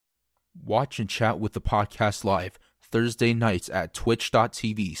Watch and chat with the podcast live Thursday nights at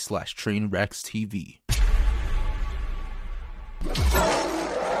twitch.tv/trainwreckstv.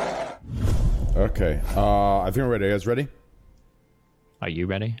 Okay, I think we're ready. Are you guys ready? Are you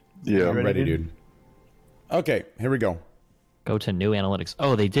ready? Yeah, I'm ready, dude. Okay, here we go. Go to new analytics.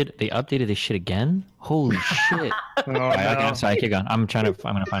 Oh, they updated this shit again? Holy shit. Oh, Okay, I'm sorry, keep going. I'm gonna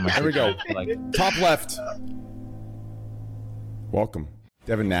find my Here we go. Top left. Welcome,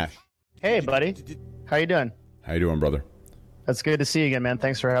 Devin Nash. Hey, buddy. How you doing? How you doing, brother? That's good to see you again, man.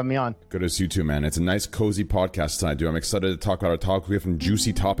 Thanks for having me on. Good to see you too, man. It's a nice, cozy podcast tonight, dude. I'm excited to talk about our topics. We have some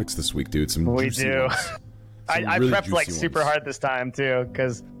juicy topics this week, dude. We do. I really prepped like juicy super ones. hard this time too,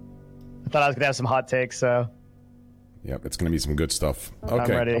 because I thought I was gonna have some hot takes. So Yep, it's gonna be some good stuff. Okay, I'm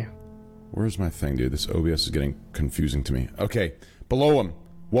ready. Where's my thing, dude? This OBS is getting confusing to me. Okay, below him.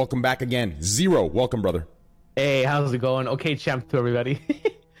 Welcome back again. Zero. Welcome, brother. Hey, how's it going? Okay, champ to everybody.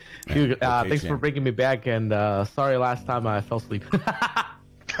 Dude, okay, thanks for champ. bringing me back, and sorry last time I fell asleep.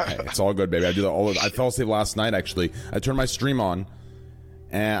 Hey, it's all good, baby. I do that all. I fell asleep last night. Actually, I turned my stream on,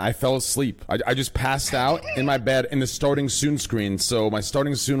 and I fell asleep. I just passed out in my bed in the starting soon screen. So my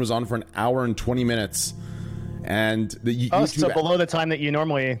starting soon was on for an hour and 20 minutes, and the Oh, YouTube. so below the time that you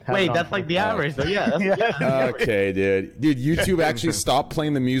normally have Wait, it on. that's like the average, though. Yeah. That's, Okay, dude. YouTube actually stopped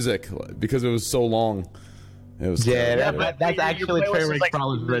playing the music because it was so long. It was yeah, terrible, dude. that's actually Your playlist is Trainwreck like-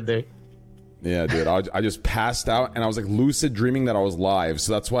 problems right there. Yeah, dude. I just passed out, and I was like lucid dreaming that I was live.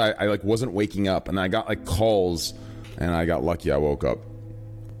 So that's why I like wasn't waking up, and I got like calls, and I got lucky. I woke up.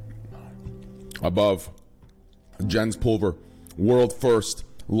 Above, Jens Pulver, world first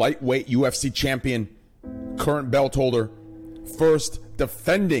lightweight UFC champion, current belt holder, first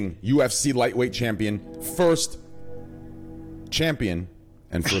defending UFC lightweight champion, first champion,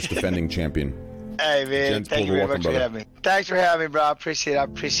 and first defending champion. Hey man, Jens thank you Pulver, very much welcome, for having me. Thanks for having me, bro. I appreciate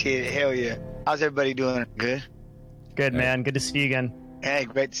it. Hell yeah. How's everybody doing? Good? Good, man. Good to see you again. Hey,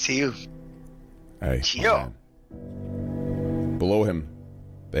 great to see you. Hey, Chill. man. Below him,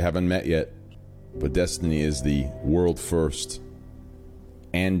 they haven't met yet, but Destiny is the world first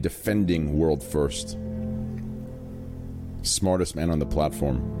and defending world first. Smartest man on the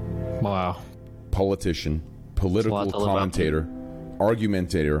platform. Wow. Politician, It's a lot political to live up to. commentator,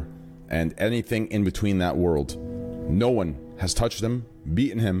 argumentator, and anything in between that world. No one has touched him,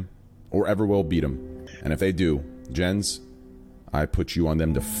 beaten him, or ever will beat him. And if they do, Jens, I put you on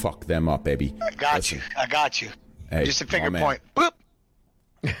them to fuck them up, baby. I got you. Hey, Just a my finger man. point. Boop.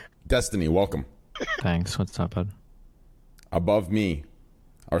 Destiny, welcome. Thanks. What's up, bud? Above me,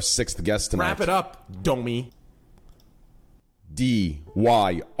 our sixth guest tonight. Wrap it up, Domi.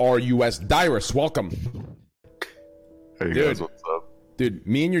 D-Y-R-U-S. Dyrus, welcome. Hey Dude. guys, what's up? Dude,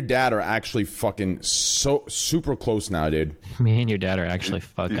 me and your dad are actually fucking so super close now, dude. Me and your dad are actually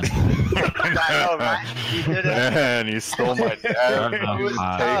fucking. I know, right? You did it. Man, you stole my dad. Oh, You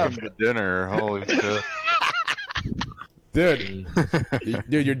my. take him to dinner. Holy shit. Dude,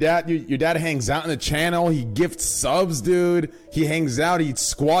 dude, your dad hangs out in the channel. He gifts subs, dude. He hangs out. He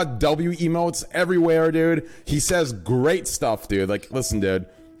squad W emotes everywhere, dude. He says great stuff, dude. Like, listen, dude.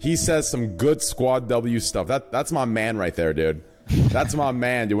 He says some good squad W stuff. That's my man right there, dude. That's my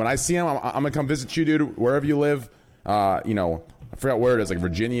man, dude. When I see him, I'm gonna come visit you, dude, wherever you live. You know, I forgot where it is, like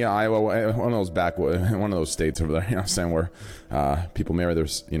Virginia, Iowa, one of those states over there. You know what I'm saying, where people marry their,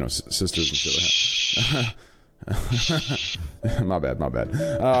 sisters and shit like that. my bad. No,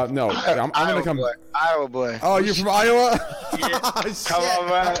 I'm gonna come. Iowa boy. Oh, you're from Iowa? Come on,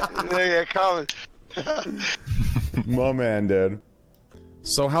 man. Yeah, come on. My man, dude.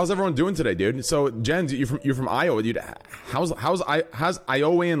 So how's everyone doing today, dude? So Jens, you're from Iowa, dude. How's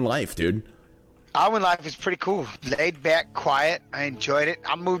Iowan life, dude? Iowan life is pretty cool. Laid back, quiet. I enjoyed it.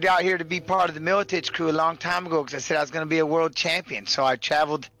 I moved out here to be part of the Militich crew a long time ago because I said I was going to be a world champion. So I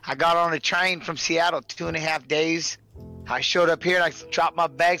traveled. I got on a train from Seattle, 2.5 days. I showed up here and I dropped my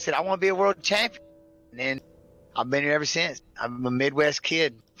bag, said I want to be a world champion. And then I've been here ever since. I'm a Midwest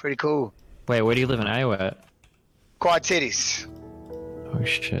kid. Pretty cool. Wait, where do you live in Iowa at? Quad Cities. Oh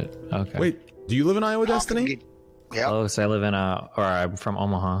shit. Okay. Wait, do you live in Iowa, Destiny? Yep. Close. I live in I'm from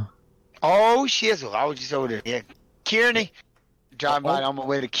Omaha. Oh, shizzle. I was just over there. Yeah. Kearney. Driving by on my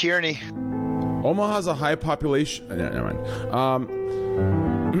way to Kearney. Omaha's a high population. Never mind.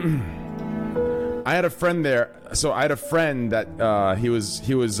 I had a friend there. So I had a friend that he was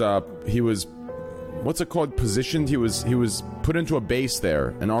what's it called? Positioned. He was put into a base there,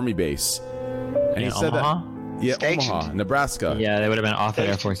 an army base, and he In said Omaha? that. Yeah, Stationed. Omaha, Nebraska. Yeah, they would have been off at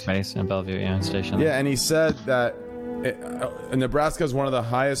Air Force Base in Bellevue, yeah, station. Yeah, and he said that Nebraska is one of the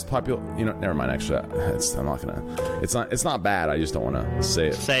highest never mind. Actually, I'm not gonna. It's not bad. I just don't want to say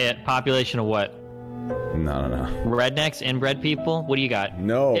it. Say it. Population of what? No. Rednecks, inbred people. What do you got?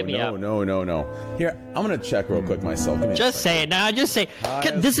 No. Hit me up. Here, I'm gonna check real quick myself. Give me a Just second. say it now. Just say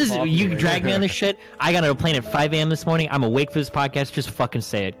Highest this is you population. drag me on this shit. I got on a plane at 5 a.m. this morning. I'm awake for this podcast. Just fucking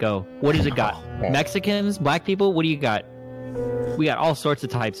say it. Go. What does it got? Mexicans, black people. What do you got? We got all sorts of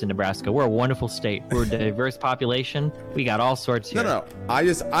types in Nebraska. We're a wonderful state. We're a diverse population. We got all sorts here. No.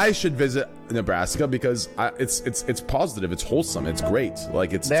 I should visit Nebraska because it's positive. It's wholesome. It's great.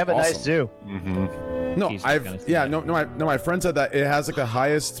 Like it's. They have a awesome. nice zoo. No, He's gonna say my friend said that it has like the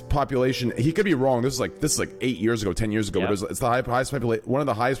highest population. He could be wrong. This is like 8 years ago, 10 years ago. Yep. But it's the highest one of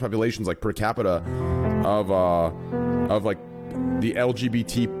the highest populations like per capita of like the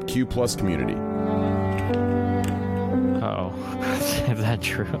LGBTQ plus community. Oh, is that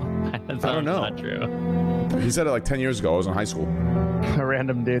true? I don't know. Not true. He said it like 10 years ago. I was in high school. A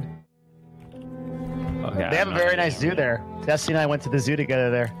random dude. Okay, They have a very nice zoo there. Destiny and I went to the zoo together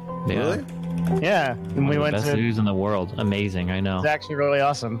there. Yeah. Really? Yeah, and we One of went the best to. zoos in the world. Amazing, I know. It's actually really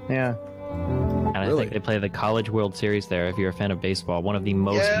awesome. Yeah. And I Really? think they play the College World Series there. If you're a fan of baseball, one of the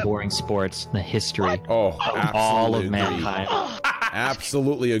most Yeah. boring sports in the history Oh, of all of absolutely agree. mankind.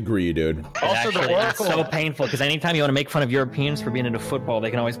 Absolutely agree, dude. Also, the Actually, it's Oracle. so painful because anytime you want to make fun of Europeans for being into football, they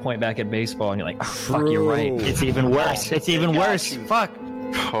can always point back at baseball, and you're like, oh, "Fuck, you're right. True. It's even worse. It's even worse. Fuck."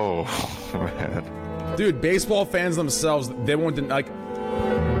 Oh, man. Dude, baseball fans themselves, they won't like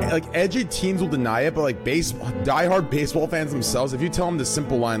edgy teams will deny it, but like diehard baseball fans themselves, if you tell them the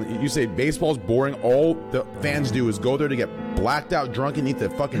simple line, you say baseball's boring, all the fans do is go there to get blacked out drunk and eat the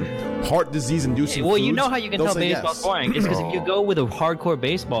fucking heart disease inducing Well, you foods. know how you can They'll tell say baseball's yes. boring. It's because if you go with a hardcore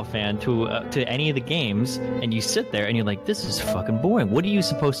baseball fan to any of the games and you sit there and you're like, "This is fucking boring. What are you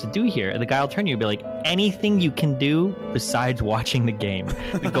supposed to do here?" And the guy will turn to you and be like, "Anything you can do besides watching the game.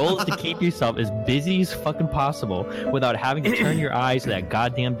 The goal is to keep yourself as busy as fucking possible without having to turn your eyes to that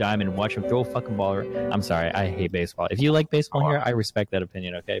goddamn diamond and watch him throw a fucking ball." I'm sorry, I hate baseball. If you like baseball here, I respect that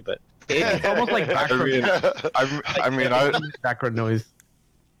opinion. Okay, but It's almost like background noise.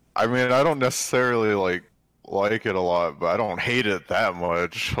 I mean, I don't necessarily like it a lot, but I don't hate it that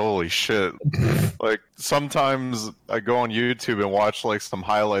much. Holy shit! Like sometimes I go on YouTube and watch like some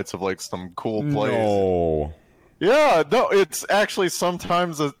highlights of like some cool plays. No. Yeah, no, it's actually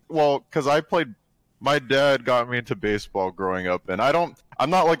sometimes because I played. My dad got me into baseball growing up, and I'm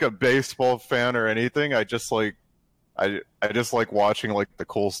not like a baseball fan or anything. I just like watching like the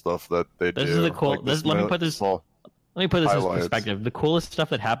cool stuff that they do. This is the cool. Like, Let me put this. small- Let me put this in highlights. perspective. The coolest stuff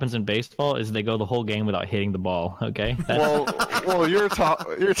that happens in baseball is they go the whole game without hitting the ball. Okay, Well, you're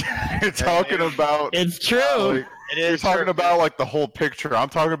talking about. it's true. Like, you're talking about like the whole picture. I'm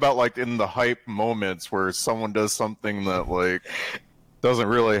talking about like in the hype moments where someone does something that like doesn't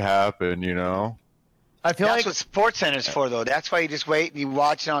really happen. You know. I feel That's like what Sports Center's for, though. That's why you just wait and you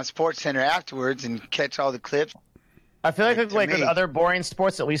watch it on Sports Center afterwards and catch all the clips. like to with me. other boring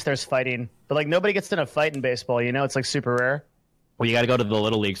sports, at least there's fighting. But like nobody gets in a fight in baseball. You know, it's like super rare. Well, you got to go to the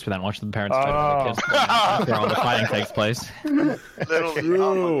little leagues for that. And watch the parents fight over the kids. That's where all the fighting takes place. Little, True.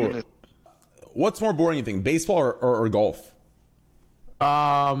 oh my goodness. What's more boring, you think, baseball or golf?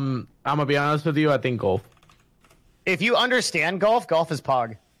 I'm gonna be honest with you. I think golf. If you understand golf, golf is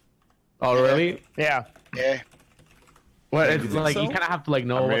pog. Oh, really? Yeah. Yeah. Well, You it's think like so? you kind of have to like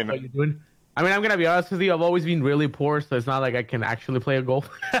know I mean- what you're doing. I mean, I'm gonna be honest with you. I've always been really poor, so it's not like I can actually play a golf.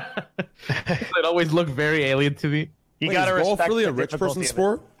 It always looked very alien to me. You Wait, gotta is golf respect really the a rich difficulty person's of it.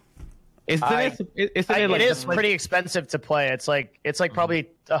 sport? Isn't it? Isn't it It like is pretty expensive to play. It's like probably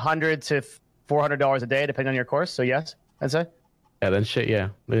 $100 to $400 a day, depending on your course. So yes, I'd say. Yeah, then shit. Yeah,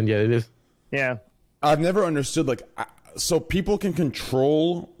 then yeah, it is. Yeah. I've never understood, so people can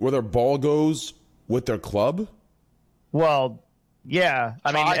control where their ball goes with their club? Well, yeah.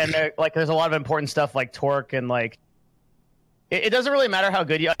 I mean, and there's a lot of important stuff like torque and like. It doesn't really matter how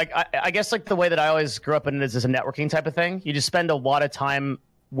good you. I guess like the way that I always grew up in it is a networking type of thing. You just spend a lot of time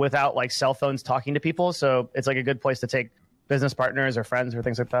without like cell phones talking to people, so it's like a good place to take business partners or friends or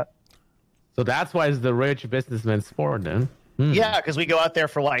things like that. So that's why it's the rich businessman sport, then. Yeah, because we go out there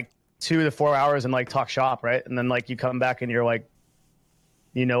for like 2 to 4 hours and like talk shop, right? And then like you come back and you're like,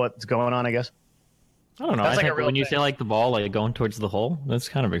 you know what's going on, I guess. I don't know. That's I like a think real when you thing. say like the ball like going towards the hole, that's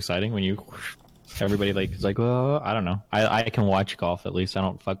kind of exciting. When you everybody like is like, well, I don't know. I can watch golf at least. I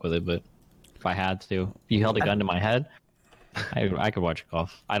don't fuck with it, but if I had to, if you held a gun to my head, I could watch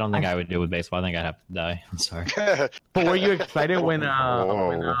golf. I don't think I would do it with baseball. I think I'd have to die. I'm sorry. But were you excited when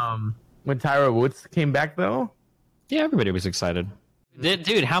Tyra Woods came back though? Yeah, everybody was excited.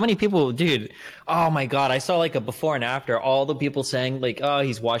 Dude, how many people, dude? Oh my God. I saw like a before and after, all the people saying like, oh,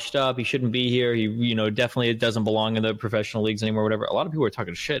 he's washed up. He shouldn't be here. He, definitely doesn't belong in the professional leagues anymore, whatever. A lot of people were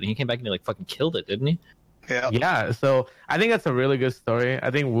talking shit and he came back and he like fucking killed it, didn't he? Yeah. So I think that's a really good story. I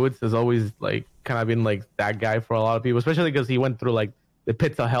think Woods has always like kind of been like that guy for a lot of people, especially because he went through like the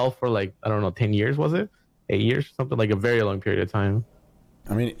pits of hell for like, I don't know, 10 years, was it? 8 years? Something like a very long period of time.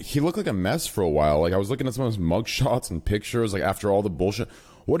 I mean, he looked like a mess for a while. Like, I was looking at some of his mug shots and pictures, like, after all the bullshit.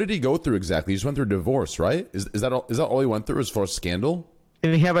 What did he go through exactly? He just went through a divorce, right? Is that all he went through as far as scandal?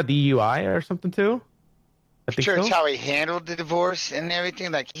 Did he have a DUI or something, too? I think sure, so. it's how he handled the divorce and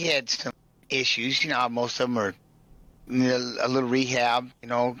everything. Like, he had some issues. How most of them are a little rehab,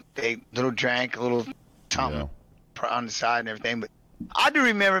 they little drank, a little something on the side and everything. But I do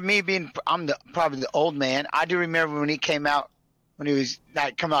remember I'm probably the old man. I do remember when he came out, when he was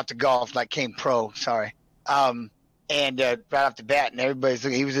not coming out to golf, like came pro, sorry. And right off the bat, and everybody's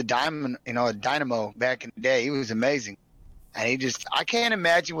looking, he was a diamond, a dynamo back in the day. He was amazing. And I can't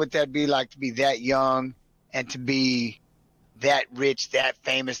imagine what that'd be like to be that young and to be that rich, that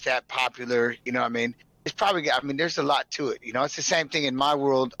famous, that popular, what I mean? It's probably, there's a lot to it. It's the same thing in our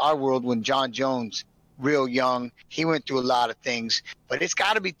world, when John Jones, real young, he went through a lot of things, but it's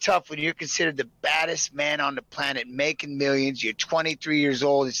got to be tough when you're considered the baddest man on the planet, making millions. You're 23 years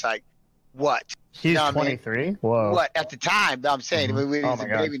old. It's like, what? He's 23. Whoa. What at the time? I'm saying, when he was a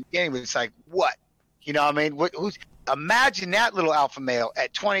baby in the beginning, it's like, what? Imagine that little alpha male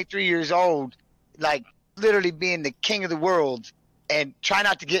at 23 years old, like literally being the king of the world, and try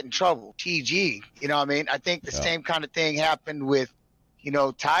not to get in trouble. TG. I think the same kind of thing happened with,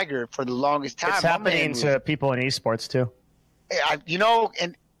 Tiger for the longest time. It's happening to people in esports too.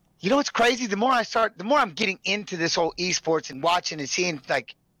 It's crazy. The more I'm getting into this whole esports and watching and seeing,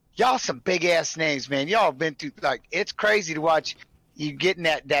 like, y'all some big ass names, man. Y'all been through, like, it's crazy to watch you getting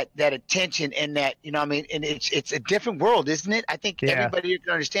that attention and that, and it's a different world, isn't it? I think everybody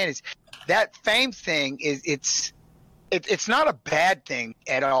can understand is that fame thing it's not a bad thing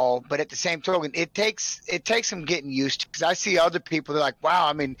at all, but at the same token, it takes some getting used to. Because I see other people, they're like,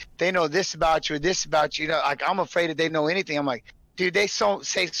 wow, they know this about you or this about you. Like, I'm afraid that they know anything. I'm like, dude, they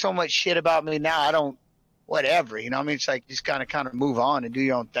say so much shit about me now. I don't, whatever. It's like, just kind of move on and do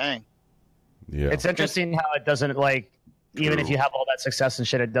your own thing. Yeah, it's interesting how it doesn't, like, even if you have all that success and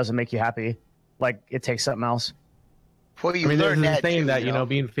shit, it doesn't make you happy. Like, it takes something else. Well, you learn there's that saying too, that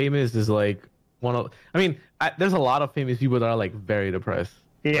being famous is like there's a lot of famous people that are like very depressed.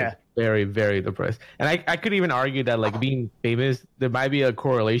 Yeah. Like, very, very depressed. And I could even argue that like being famous, there might be a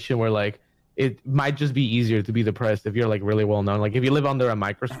correlation where like it might just be easier to be depressed if you're like really well known. Like if you live under a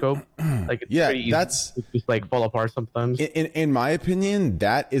microscope, like it's pretty easy to just like fall apart sometimes. In my opinion,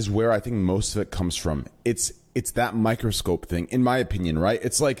 that is where I think most of it comes from. It's that microscope thing, in my opinion, right?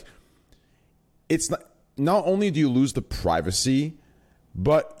 It's like, it's not only do you lose the privacy,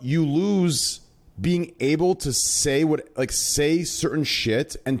 but you lose being able to say certain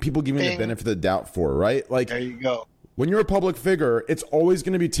shit and people giving the benefit of the doubt for, right? Like, there you go. When you're a public figure, it's always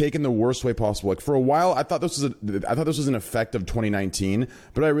going to be taken the worst way possible. Like, for a while, I thought this was an effect of 2019,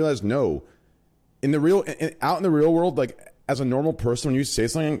 but I realized no. Out in the real world, like, as a normal person, when you say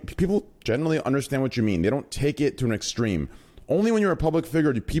something, people generally understand what you mean. They don't take it to an extreme. Only when you're a public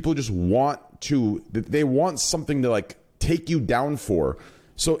figure do people just want something to like take you down for.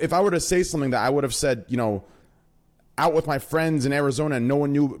 So if I were to say something that I would have said, out with my friends in Arizona and no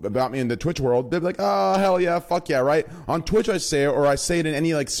one knew about me in the Twitch world, they'd be like, oh, hell yeah, fuck yeah, right? On Twitch I say it, or I say it in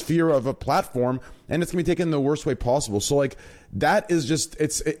any like sphere of a platform, and it's going to be taken in the worst way possible. So like that is just,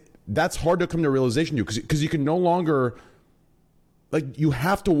 that's hard to come to realization to, because you can no longer, like, you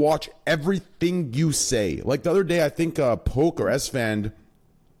have to watch everything you say. Like the other day, I think Poke or SFan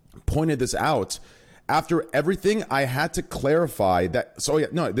pointed this out. After everything, I had to clarify that. So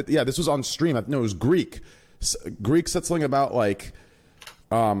this was on stream. No, it was Greek. Greek said something about like,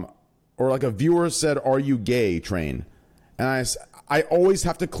 or like a viewer said, "Are you gay?" Train, and I always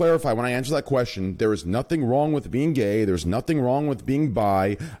have to clarify when I answer that question. There is nothing wrong with being gay. There's nothing wrong with being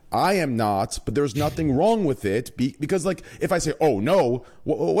bi. I am not, but there's nothing wrong with it because, like, if I say, "Oh no,"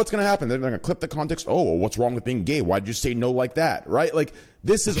 what's going to happen? They're going to clip the context. Oh, well, what's wrong with being gay? Why did you say no like that? Right? Like,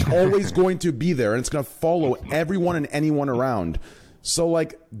 this is always going to be there, and it's going to follow everyone and anyone around. So,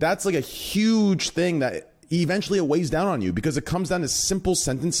 like, that's like a huge thing that eventually it weighs down on you because it comes down to simple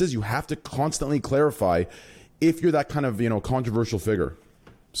sentences you have to constantly clarify if you're that kind of, controversial figure.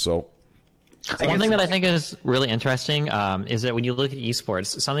 So One thing that I think is really interesting is that when you look at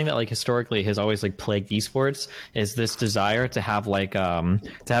esports, something that like historically has always like plagued esports is this desire to have like to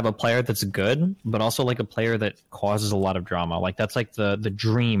have a player that's good, but also like a player that causes a lot of drama. Like that's like the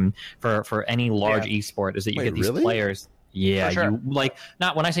dream for any large esport is that you get these players. Yeah, sure. You like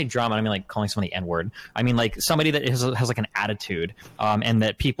not when I say drama, I mean like calling somebody N-word. I mean like somebody that has like an attitude, and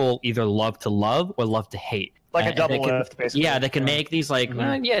that people either love to love or love to hate. Like a double lift, basically. Yeah, they can make these like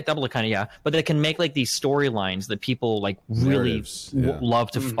double lift kind of but they can make like these storylines that people like really love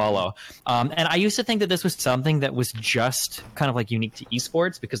to follow. And I used to think that this was something that was just kind of like unique to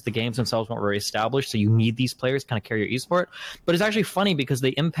esports because the games themselves weren't very established, so you need these players to kind of carry your esport. But it's actually funny because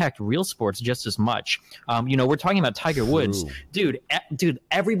they impact real sports just as much. We're talking about Tiger Woods, dude.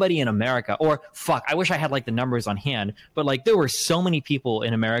 Everybody in America, or fuck, I wish I had like the numbers on hand, but like there were so many people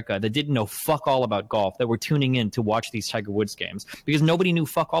in America that didn't know fuck all about golf that were tuning in to watch these Tiger Woods games because nobody knew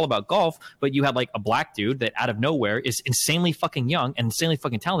fuck all about golf, but you had like a black dude that out of nowhere is insanely fucking young and insanely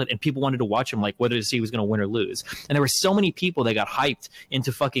fucking talented, and people wanted to watch him like whether to see he was going to win or lose. And there were so many people that got hyped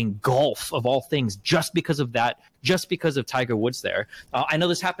into fucking golf of all things just because of that, just because of Tiger Woods there. I know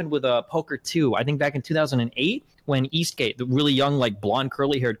this happened with Poker 2, I think back in 2008 when Eastgate, the really young, like blonde,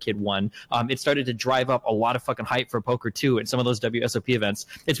 curly-haired kid won. It started to drive up a lot of fucking hype for Poker 2 and some of those WSOP events.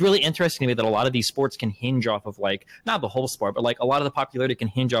 It's really interesting to me that a lot of these sports can hinge off of like, not the whole sport, but like a lot of the popularity can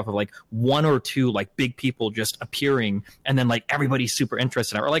hinge off of like one or two like big people just appearing and then like everybody's super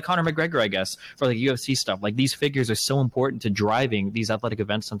interested in it. Or like Conor McGregor, I guess, for like UFC stuff. Like these figures are so important to driving these athletic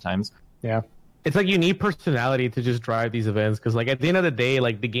events sometimes. Yeah. It's like you need personality to just drive these events because like at the end of the day,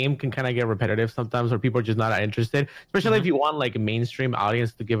 like the game can kind of get repetitive sometimes where people are just not interested, especially if you want like a mainstream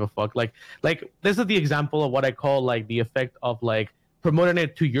audience to give a fuck. Like this is the example of what I call like the effect of like promoting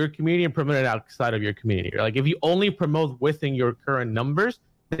it to your community and promoting it outside of your community. Like if you only promote within your current numbers,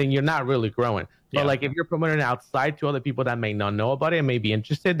 then you're not really growing. But like if you're promoting it outside to other people that may not know about it and may be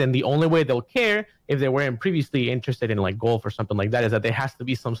interested, then the only way they'll care if they weren't previously interested in like golf or something like that is that there has to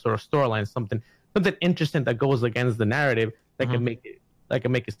be some sort of storyline, something interesting that goes against the narrative that can make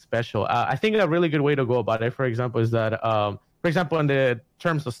it special. I think a really good way to go about it, for example, is that for example in the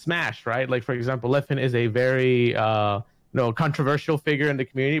terms of Smash, right? Like for example, Leffen is a very controversial figure in the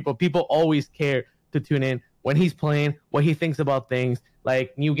community, but people always care to tune in when he's playing, what he thinks about things.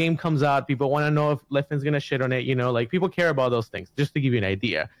 Like new game comes out, people want to know if Leffen's gonna shit on it. Like people care about those things. Just to give you an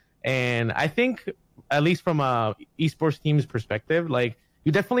idea, and I think at least from a esports team's perspective, like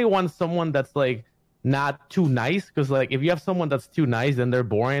you definitely want someone that's like not too nice, because like if you have someone that's too nice, then they're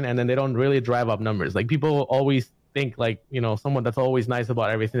boring and then they don't really drive up numbers. Like people always think like someone that's always nice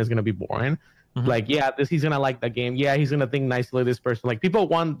about everything is gonna be boring. Like, he's gonna like that game. Yeah, he's gonna think nicely of this person. Like, people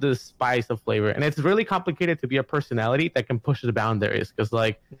want the spice of flavor, and it's really complicated to be a personality that can push the boundaries.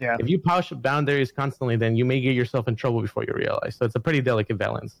 Because, if you push boundaries constantly, then you may get yourself in trouble before you realize. So it's a pretty delicate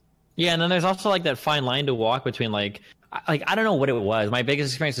balance. Yeah, and then there's also like that fine line to walk between like I don't know what it was. My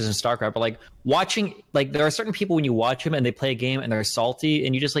biggest experience is in StarCraft, but like watching, like there are certain people when you watch them and they play a game and they're salty,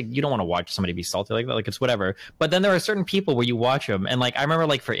 and you just like you don't want to watch somebody be salty like that. Like it's whatever. But then there are certain people where you watch them, and like I remember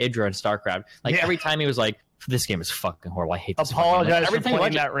like for Idra in StarCraft, like every time he was like, "This game is fucking horrible. I hate this." Apologize for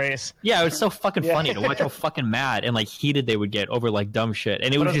playing that race. Yeah, it was so fucking funny to watch how fucking mad and like heated they would get over like dumb shit,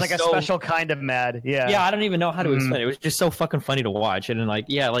 and it was just like a special kind of mad. Yeah, I don't even know how to explain it. It was just so fucking funny to watch, and like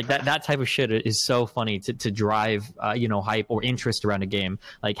like that type of shit is so funny to drive hype or interest around a game.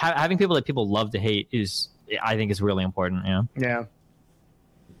 Like having people that people love to hate I think is really important. Yeah.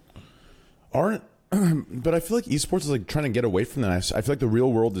 But I feel like esports is like trying to get away from that. I feel like the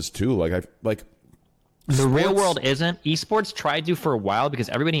real world is too. The real world isn't. Esports tried to for a while because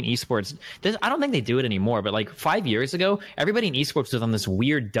everybody in esports, I don't think they do it anymore, but like 5 years ago, everybody in esports was on this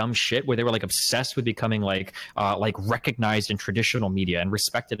weird dumb shit where they were like obsessed with becoming like recognized in traditional media and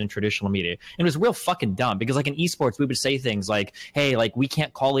respected in traditional media. And it was real fucking dumb because like in esports, we would say things like, hey, like we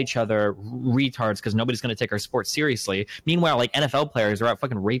can't call each other retards because nobody's going to take our sport seriously. Meanwhile, like NFL players are out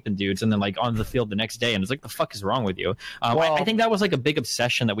fucking raping dudes and then like on the field the next day. And it's like, the fuck is wrong with you? I think that was like a big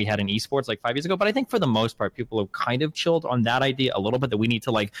obsession that we had in esports like 5 years ago. But I think for the most part, people have kind of chilled on that idea a little bit, that we need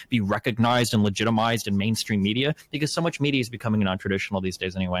to like be recognized and legitimized in mainstream media because so much media is becoming non-traditional these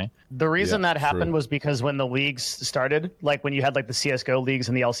days anyway. The reason that happened was because when the leagues started, like when you had like the CSGO leagues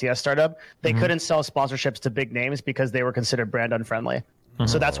and the LCS startup, they couldn't sell sponsorships to big names because they were considered brand unfriendly.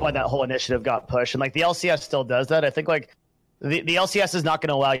 So that's why that whole initiative got pushed. And like the LCS still does that. I think like the LCS is not going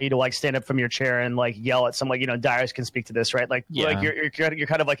to allow you to like stand up from your chair and like yell at someone. Darius can speak to this, right? Like, like you're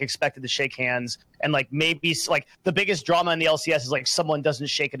kind of like expected to shake hands, and like maybe like the biggest drama in the LCS is like someone doesn't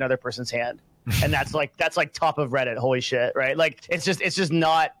shake another person's hand, and that's like top of Reddit. Holy shit, right? Like it's just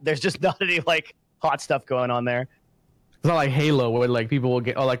not. There's just not any like hot stuff going on there. It's not like Halo where like people will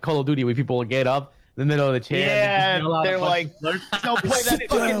get, or like Call of Duty where people will get up in the middle of the chair. Yeah, they're like, don't play that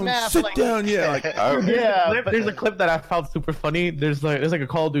fucking map. Sit down, yeah. There's a clip that I found super funny. There's like a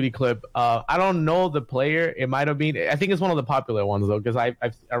Call of Duty clip. I don't know the player. It might have been. I think it's one of the popular ones though, because I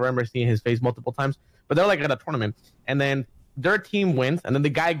remember seeing his face multiple times. But they're like at a tournament, and then their team wins, and then the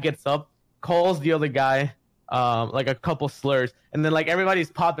guy gets up, calls the other guy like a couple slurs, and then like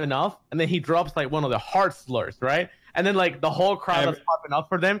everybody's popping off, and then he drops like one of the hard slurs, right? And then like the whole crowd that's popping up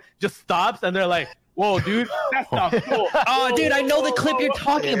for them just stops, and they're like, whoa, dude, that's not cool. Oh, dude, I know the clip you're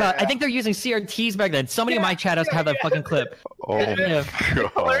talking about. I think they're using CRTs back then. Somebody in my chat has to have that fucking clip. Oh, It's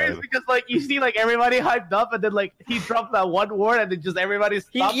hilarious because like you see like everybody hyped up, and then like he dropped that one word, and then just everybody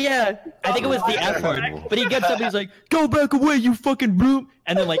stopped. I think it was the F word. But he gets up and he's like, "Go back away, you fucking brute!"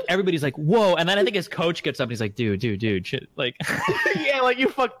 And then like everybody's like, "Whoa!" And then I think his coach gets up and he's like, "Dude, shit, like." Yeah, like you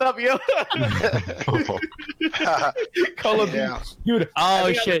fucked up, yo. Call of Duty, dude.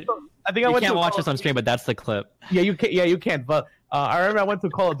 Oh shit. I think I went can't to watch this on stream, but that's the clip. Yeah, you can. Yeah, you can't. But I remember I went to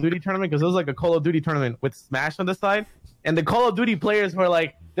a Call of Duty tournament because it was like a Call of Duty tournament with Smash on the side, and the Call of Duty players were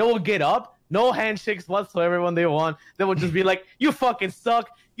like, they will get up, no handshakes whatsoever when they won. They would just be like, "You fucking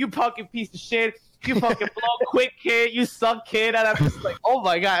suck, you fucking piece of shit, you fucking blow, quit, kid, you suck, kid." And I'm just like, oh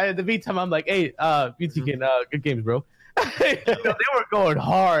my god. In the meantime, I'm like, hey, BT Kid, good games, bro. They were going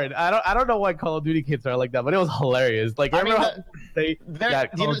hard. I don't know why Call of Duty kids are like that, but it was hilarious. Like, Smash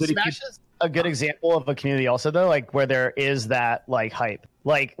is a good example of a community also though, like where there is that like hype.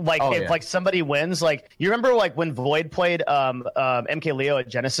 Like if somebody wins, like you remember like when Void played MK Leo at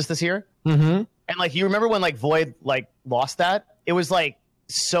Genesis this year, and like you remember when like Void like lost that, it was like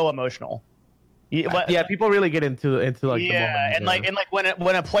so emotional. Yeah, people really get into like the moment. And like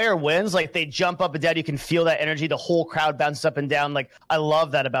when a player wins, like they jump up and down. You can feel that energy. The whole crowd bounces up and down. Like I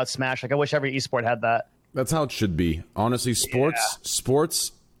love that about Smash. Like I wish every esport had that. That's how it should be. Honestly,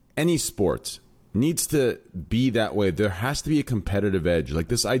 sports, any sport needs to be that way. There has to be a competitive edge. Like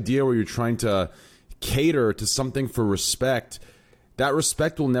this idea where you're trying to cater to something for respect. That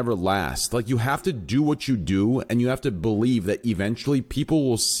respect will never last. Like you have to do what you do, and you have to believe that eventually people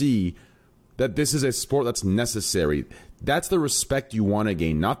will see that this is a sport that's necessary. That's the respect you want to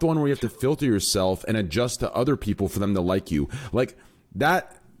gain, not the one where you have to filter yourself and adjust to other people for them to like you. Like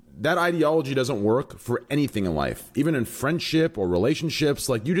that ideology doesn't work for anything in life, even in friendship or relationships.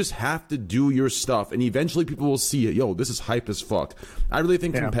 Like you just have to do your stuff, and eventually people will see it. Yo, this is hype as fuck. I really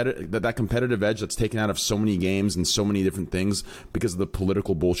think that competitive edge that's taken out of so many games and so many different things because of the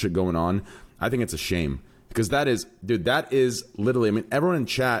political bullshit going on, I think it's a shame. Because that is literally, I mean, everyone in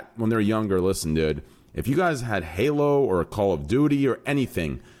chat when they're younger, listen, dude, if you guys had Halo or Call of Duty or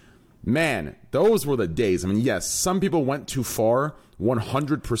anything, man, those were the days. I mean, yes, some people went too far,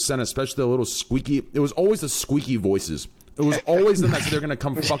 100%, especially the little squeaky. It was always the squeaky voices. It was always them that said they're going to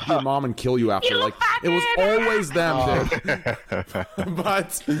come fuck your mom and kill you after. Like, it was always them, dude.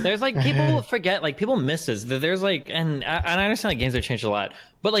 But there's like, people forget, like people miss this. There's like, and I understand that games have changed a lot,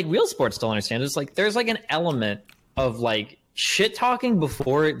 but like real sports don't understand. It's like, there's like an element of like shit talking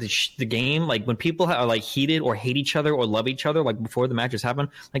before the game. Like when people are like heated or hate each other or love each other, like before the matches happen,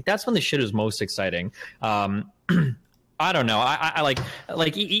 like that's when the shit is most exciting. I don't know. I like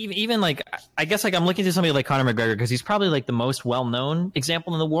even like, I guess like I'm looking to somebody like Conor McGregor because he's probably like the most well-known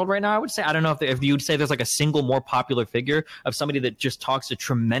example in the world right now. I would say, I don't know if you would say there's like a single more popular figure of somebody that just talks a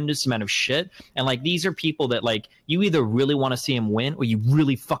tremendous amount of shit. And like, these are people that like, you either really want to see him win or you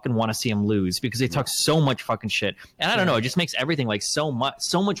really fucking want to see him lose because they talk so much fucking shit. And I don't know, it just makes everything like so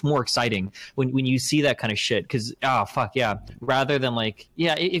much more exciting when you see that kind of shit. Cause rather than like,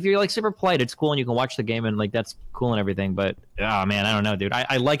 if you're like super polite, it's cool and you can watch the game and like, that's cool and everything. But oh man, I don't know, dude.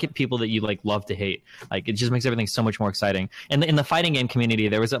 I like it. People that you like love to hate. Like it just makes everything so much more exciting. And in the fighting game community,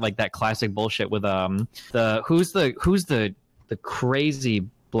 there was that classic bullshit with who's the crazy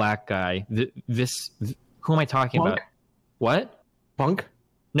black guy? Who am I talking Punk? about? What? Punk?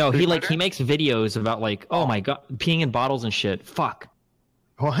 No, he makes videos about like, oh my god, peeing in bottles and shit. Fuck.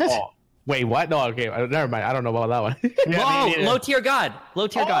 What? Oh. Wait, what? No, okay, never mind. I don't know about that one. Low tier god.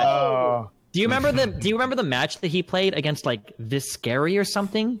 Do you remember the match that he played against like This Scary or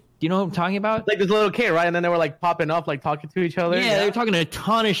something? Do you know what I'm talking about? Like this little kid, right? And then they were like popping up, like talking to each other. Yeah, they were talking a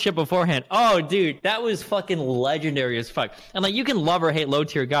ton of shit beforehand. Oh, dude, that was fucking legendary as fuck. And like, you can love or hate low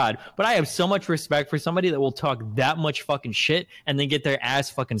tier God, but I have so much respect for somebody that will talk that much fucking shit and then get their ass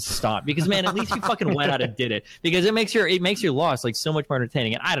fucking stomped. Because man, at least you fucking went out and did it. Because it makes your loss like so much more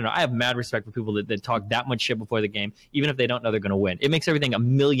entertaining. And I don't know, I have mad respect for people that talk that much shit before the game, even if they don't know they're gonna win. It makes everything a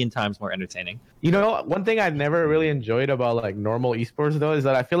million times more entertaining. You know, one thing I've never really enjoyed about like normal esports though is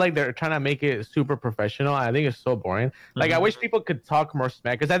that I feel like they're trying to make it super professional. I think it's so boring. Like I wish people could talk more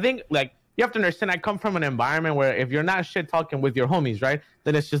smack, because I think like you have to understand, I come from an environment where if you're not shit talking with your homies, right,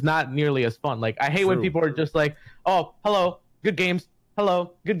 then it's just not nearly as fun. Like I hate when people are just like, oh, hello, good games.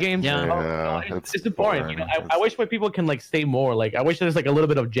 Hello, good games. Yeah, it's just boring. You know, I wish when people can like say more. Like I wish there's like a little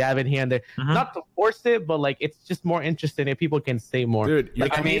bit of jab in here and there, not to force it, but like it's just more interesting if people can say more. Dude, you're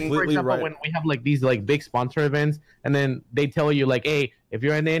like I mean, for completely example, right. when we have like these like big sponsor events, and then they tell you like, hey, if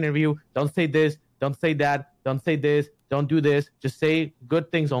you're in the interview, don't say this, don't say that, don't say this, don't do this, just say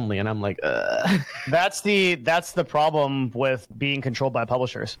good things only. And I'm like, That's the problem with being controlled by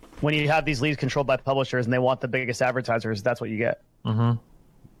publishers. When you have these leads controlled by publishers and they want the biggest advertisers, that's what you get. All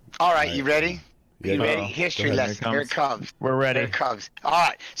right, you ready? Yeah, You ready? go. History Go ahead, lesson. Here it comes. We're ready. Here it comes. All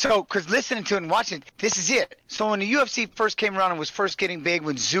right. So, because listening to it and watching it, this is it. So, when the UFC first came around and was first getting big,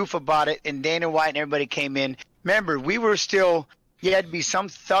 when Zuffa bought it and Dana White and everybody came in, remember, we were still, you had to be some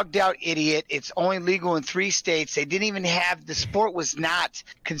thugged out idiot. It's only legal in 3 states. They didn't even have, the sport was not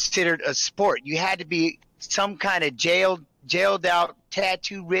considered a sport. You had to be some kind of jailed out,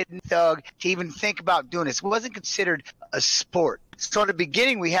 tattoo-ridden thug to even think about doing this. It wasn't considered a sport. So in the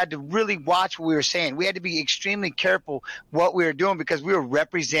beginning, we had to really watch what we were saying. We had to be extremely careful what we were doing because we were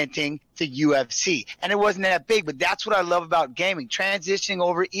representing the UFC. And it wasn't that big, but that's what I love about gaming. Transitioning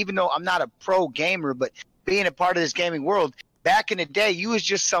over, even though I'm not a pro gamer, but being a part of this gaming world, back in the day, you was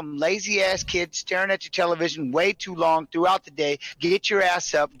just some lazy-ass kid staring at your television way too long throughout the day. Get your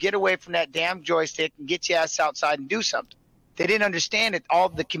ass up, get away from that damn joystick, and get your ass outside and do something. They didn't understand that all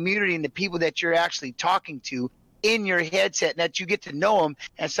the community and the people that you're actually talking to in your headset and that you get to know them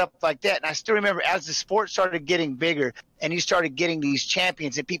and stuff like that. And I still remember as the sport started getting bigger and you started getting these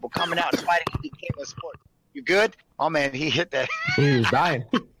champions and people coming out and fighting, it became a sport. You good? Oh, man, he hit that. he was dying.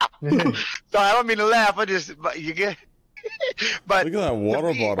 Sorry, I don't mean to laugh. You good? But Look at that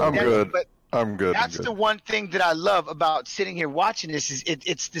water bottle. I'm good. But I'm good. that's I'm the good. one thing that I love about sitting here watching this is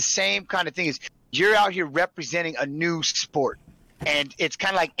it's the same kind of thing. Is you're out here representing a new sport. And it's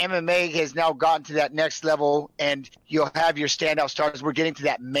kind of like MMA has now gotten to that next level, and you'll have your standout stars. We're getting to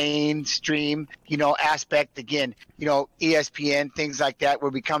that mainstream, aspect again. ESPN, things like that.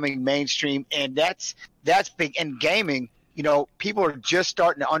 We're becoming mainstream, and that's big. And gaming, people are just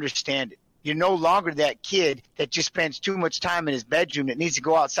starting to understand it. You're no longer that kid that just spends too much time in his bedroom that needs to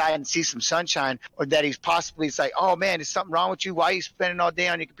go outside and see some sunshine, or that it's like, oh man, is something wrong with you? Why are you spending all day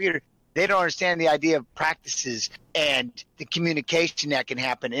on your computer? They don't understand the idea of practices and the communication that can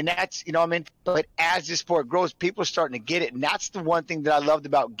happen. And that's, but as this sport grows, people are starting to get it. And that's the one thing that I loved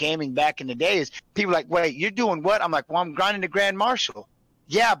about gaming back in the day is people are like, wait, you're doing what? I'm like, well, I'm grinding the Grand Marshal.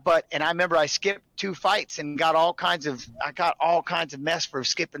 Yeah, and I remember I skipped 2 fights and got all kinds of mess for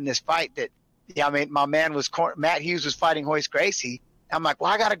skipping this fight my man Matt Hughes was fighting Hoist Gracie. I'm like, well,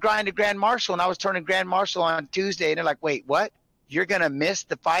 I got to grind the Grand Marshal. And I was turning Grand Marshal on Tuesday. And they're like, wait, what? You're going to miss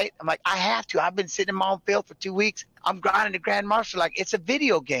the fight? I'm like, I have to. I've been sitting in my own field for 2 weeks. I'm grinding the Grand Marshal like it's a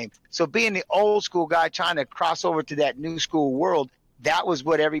video game. So being the old school guy trying to cross over to that new school world, that was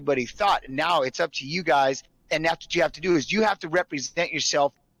what everybody thought. And now it's up to you guys. And that's what you have to do is you have to represent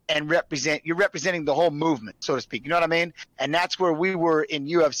yourself and you're representing the whole movement, so to speak. You know what I mean? And that's where we were in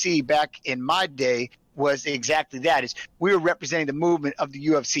UFC back in my day was exactly that is we were representing the movement of the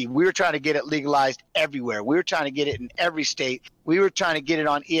UFC. We were trying to get it legalized everywhere. We were trying to get it in every state. We were trying to get it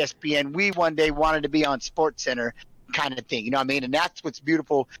on ESPN. We one day wanted to be on SportsCenter kind of thing. You know what I mean? And that's what's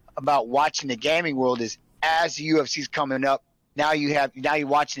beautiful about watching the gaming world is as the UFC's coming up, now you're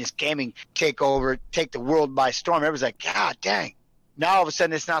watching this gaming take the world by storm. Everybody's like, God dang. Now all of a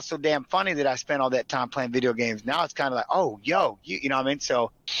sudden it's not so damn funny that I spent all that time playing video games. Now it's kind of like, oh, yo, you know what I mean?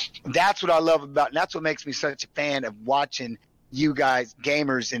 So that's what I love about, and that's what makes me such a fan of watching you guys,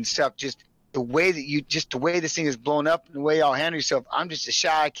 gamers and stuff, just the way this thing is blown up and the way y'all handle yourself. I'm just a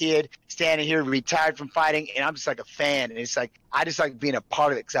shy kid standing here retired from fighting, and I'm just like a fan. And it's like, I just like being a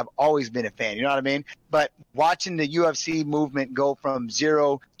part of it because I've always been a fan. You know what I mean? But watching the UFC movement go from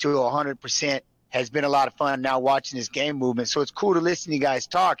 0 to 100%, has been a lot of fun now watching this game movement. So it's cool to listen to you guys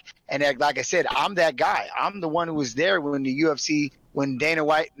talk. And like I said, I'm that guy. I'm the one who was there when the UFC, when Dana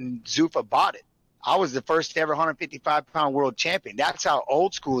White and Zuffa bought it. I was the first ever 155-pound world champion. That's how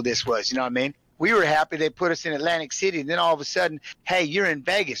old school this was. You know what I mean? We were happy they put us in Atlantic City. And then all of a sudden, hey, you're in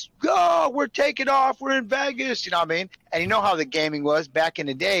Vegas. Oh, we're taking off. We're in Vegas. You know what I mean? And you know how the gaming was back in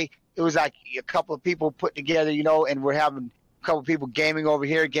the day. It was like a couple of people put together, you know, and we're having a couple of people gaming over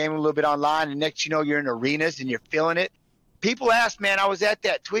here, gaming a little bit online. And next, you know, you're in arenas and you're feeling it. People ask, man, I was at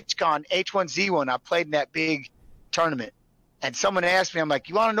that TwitchCon H1Z1. I played in that big tournament. And someone asked me, I'm like,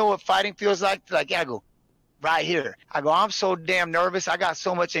 you want to know what fighting feels like? They're like, yeah. I go, right here. I go, I'm so damn nervous. I got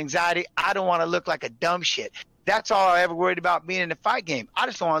so much anxiety. I don't want to look like a dumb shit. That's all I ever worried about being in a fight game. I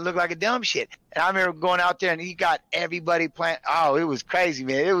just don't want to look like a dumb shit. And I remember going out there and he got everybody playing. Oh, it was crazy,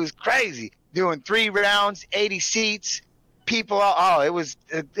 man. It was crazy. Doing 3 rounds, 80 seats, people. Oh, it was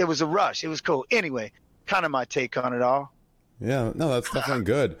a rush. It was cool. Anyway, kind of my take on it all. Yeah, no, that's definitely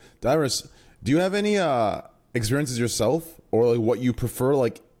good. Dyrus, do you have any experiences yourself, or like what you prefer,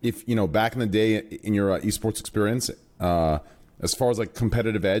 like if you know back in the day in your esports experience, as far as like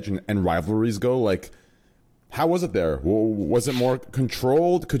competitive edge and rivalries go, like how was it there? Was it more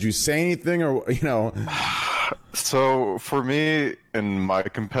controlled? Could you say anything, or you know? So for me, in my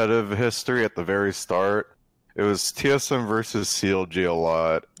competitive history at the very start, it was TSM versus CLG a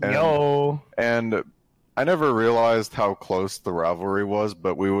lot. And I never realized how close the rivalry was,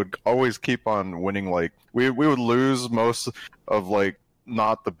 but we would always keep on winning. Like we would lose most of like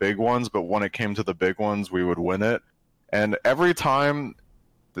not the big ones, but when it came to the big ones, we would win it. And every time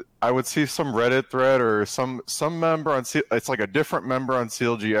I would see some Reddit thread or some member on it's like a different member on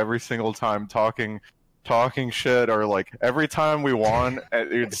CLG every single time talking shit, or like every time we won,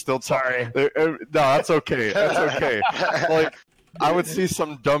 it's still sorry. No, that's okay. That's okay. Like I would see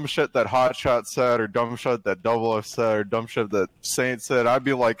some dumb shit that Hotshot said, or dumb shit that Double F said, or dumb shit that Saint said. I'd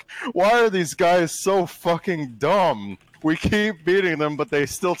be like, why are these guys so fucking dumb? We keep beating them, but they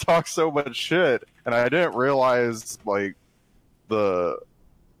still talk so much shit. And I didn't realize like the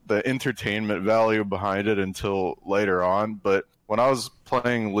entertainment value behind it until later on. But when I was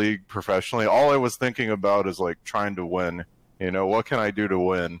playing League professionally, all I was thinking about is like trying to win. You know, what can I do to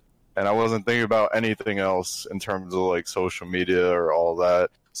win? And I wasn't thinking about anything else in terms of like social media or all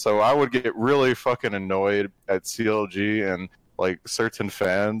that. So I would get really fucking annoyed at CLG and like certain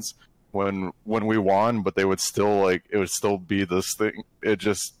fans when we won, but they would still like, it would still be this thing. It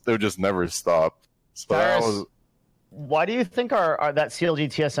would just never stop. So that was. Why do you think our that CLG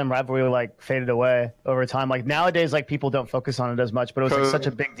TSM rivalry like faded away over time? Like nowadays, like people don't focus on it as much, but it was like such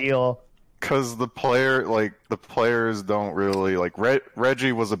a big deal. Because the players don't really like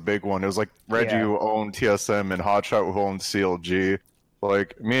Reggie was a big one. It was like Reggie who owned TSM and Hotshot who owned CLG.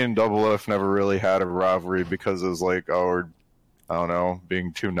 Like me and Double F never really had a rivalry because it was like, oh, we're, I don't know,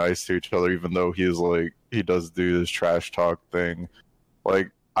 being too nice to each other, even though he does do this trash talk thing. Like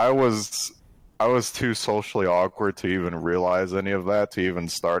I was too socially awkward to even realize any of that, to even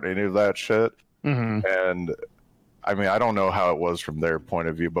start any of that shit. Mm-hmm. And I mean, I don't know how it was from their point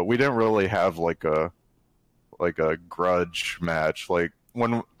of view, but we didn't really have like a grudge match. Like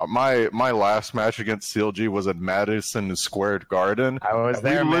when my last match against CLG was at Madison Square Garden. I was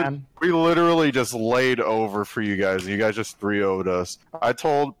there, man. We literally just laid over for you guys. You guys just 3-0'd us. I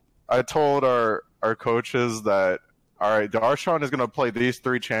told our coaches that, all right, Darshan is going to play these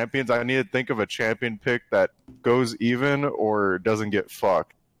 3 champions. I need to think of a champion pick that goes even or doesn't get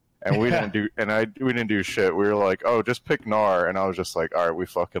fucked. And we didn't do shit. We were like, oh, just pick Gnar, and I was just like, all right, we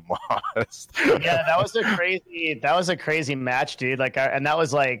fucking lost. Yeah, that was a crazy match, dude. Like, and that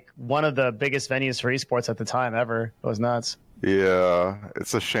was like one of the biggest venues for esports at the time ever. It was nuts. Yeah,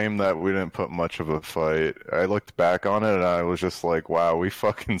 it's a shame that we didn't put much of a fight. I looked back on it and I was just like, wow, we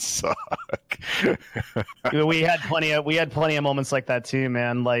fucking suck. we had plenty of moments like that too,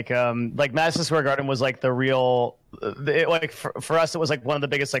 man. Like Madison Square Garden was like the real, for us, it was like one of the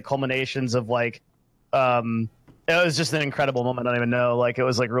biggest like culminations of like, it was just an incredible moment. I don't even know. Like it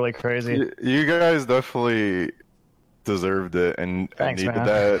was like really crazy. You guys definitely deserved it and needed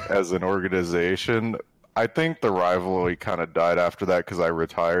that as an organization. I think the rivalry kind of died after that because I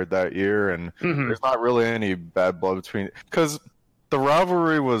retired that year, and there's not really any bad blood between. Because the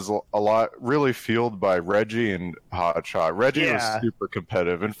rivalry was a lot really fueled by Reggie and Hotshot. Reggie was super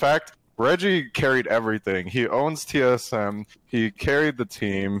competitive. In fact, Reggie carried everything. He owns TSM. He carried the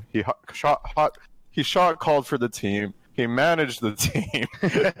team. He shot called for the team. He managed the team.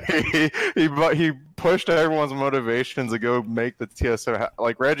 he pushed everyone's motivations to go make the TSM.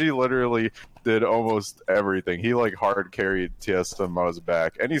 Like Reggie literally did almost everything. He like hard carried TSM on his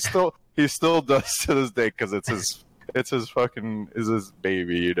back, and he still does to this day because it's his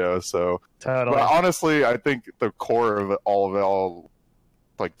baby, you know. So, totally. But honestly, I think the core of all,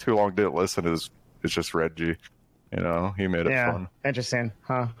 like Too Long Didn't Listen is just Reggie. You know, he made it fun. Interesting,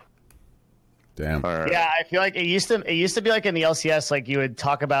 huh? Damn. All right. Yeah, I feel like it used to be like in the LCS, like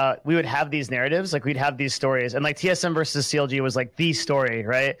we would have these narratives, like we'd have these stories, and like TSM versus CLG was like the story,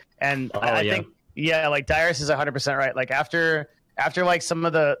 right? And I think like Dyrus is 100% right. Like after like some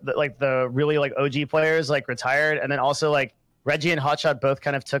of the really like OG players like retired, and then also like Reggie and Hotshot both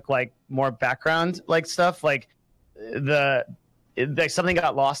kind of took like more background like stuff, like something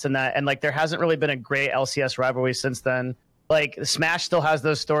got lost in that, and like there hasn't really been a great LCS rivalry since then. Like Smash still has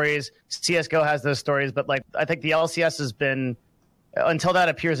those stories, CS:GO has those stories, but like I think the LCS has been, until that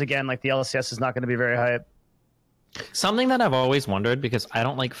appears again, like the LCS is not going to be very hype. Something that I've always wondered, because I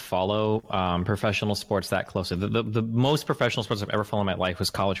don't like follow professional sports that closely. The most professional sports I've ever followed in my life was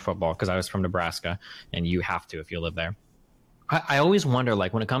college football, because I was from Nebraska, and you have to if you live there. I always wonder,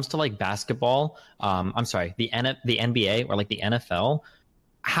 like when it comes to like basketball, the NBA or like the NFL,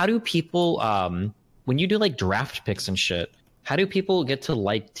 how do people when you do like draft picks and shit, how do people get to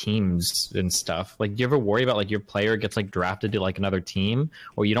like teams and stuff? Like, do you ever worry about like your player gets like drafted to like another team,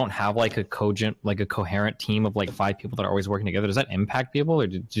 or you don't have like a coherent team of like 5 people that are always working together? Does that impact people, or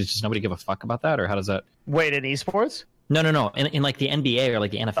does just nobody give a fuck about that, or how does that? Wait, in esports? No. In like the NBA or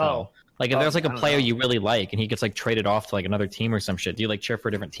like the NFL. Oh. Like if there's like a player you really like and he gets like traded off to like another team or some shit, do you like cheer for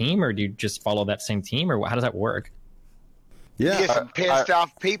a different team, or do you just follow that same team, or how does that work? Yeah. You get some pissed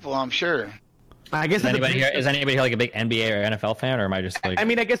off people, I'm sure. I guess Is anybody here like a big NBA or NFL fan, or am I just like? I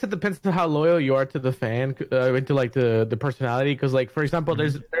mean, I guess it depends on how loyal you are to the fan, into like the personality. Because, like, for example,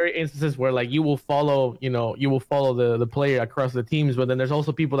 there's very instances where like you will follow the player across the teams, but then there's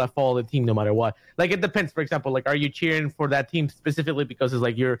also people that follow the team no matter what. Like, it depends. For example, like, are you cheering for that team specifically because it's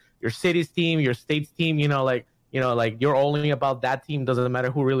like your city's team, your state's team? Like you're only about that team. Doesn't matter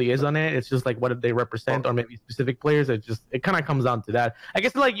who really is on it. It's just like what they represent, or maybe specific players. It kind of comes down to that. I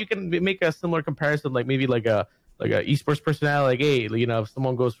guess like you can make a similar comparison, like maybe like a esports personality. Like, hey, if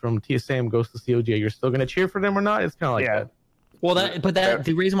someone goes from TSM goes to COG, you're still gonna cheer for them or not? It's kind of like that. Well,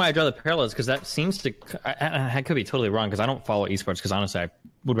 the reason why I draw the parallel is because that seems to. I could be totally wrong, because I don't follow esports, because honestly I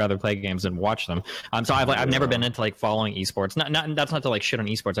would rather play games than watch them. So I've never been into like following esports. That's not to like shit on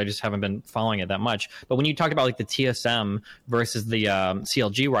esports. I just haven't been following it that much. But when you talk about like the TSM versus the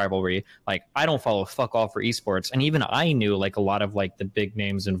CLG rivalry, like I don't follow fuck all for esports, and even I knew like a lot of like the big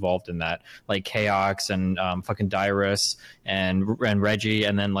names involved in that, like Chaox and fucking Dyrus and Reggie,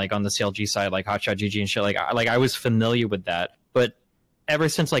 and then like on the CLG side like Hotshot GG and shit. Like I was familiar with that. But ever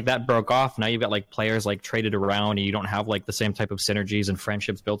since like that broke off, now you've got like players like traded around, and you don't have like the same type of synergies and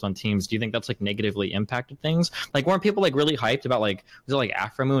friendships built on teams. Do you think that's like negatively impacted things? Like, weren't people like really hyped about like, was it like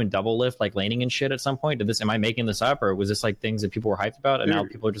Aframu and Double Lift like laning and shit at some point? Am I making this up, or was this like things that people were hyped about, and now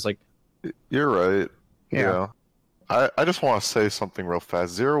people are just like? You're right. Yeah. I just want to say something real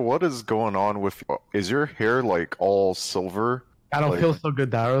fast. Zero, what is going on with? Is your hair like all silver? I don't feel so good,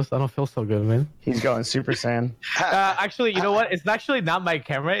 Darius. I don't feel so good, man. He's going Super Saiyan. Actually, you know what? It's actually not my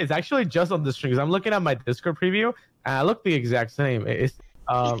camera. It's actually just on the stream. I'm looking at my Discord preview, and I look the exact same. It's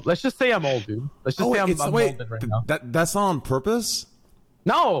let's just say I'm old, dude. Let's just say I'm old right now. That's not on purpose?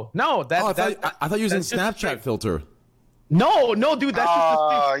 No. I thought you were using Snapchat filter. No, dude. That's just the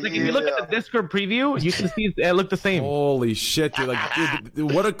thing. Like, if you look at the Discord preview, you can see it look the same. Holy shit, dude!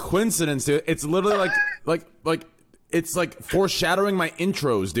 Dude, what a coincidence, dude! It's literally like. It's like foreshadowing my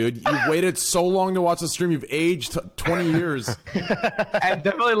intros, dude. You've waited so long to watch the stream. You've aged 20 years. I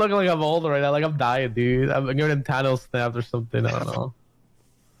definitely look like I'm old right now. Like I'm dying, dude. I'm getting Thanos snapped or something. I don't know.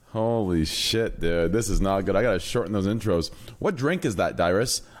 Holy shit, dude. This is not good. I gotta shorten those intros. What drink is that,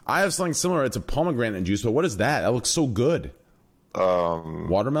 Dyrus? I have something similar. It's a pomegranate juice, but what is that? That looks so good.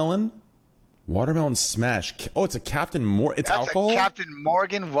 Watermelon? Watermelon smash. Oh, it's a Captain Morgan. It's alcohol? A Captain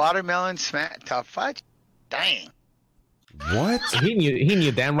Morgan watermelon smash. Top fudge? Dang. What? He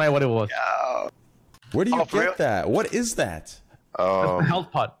knew damn right what it was. Where do you get that? What is that? That's the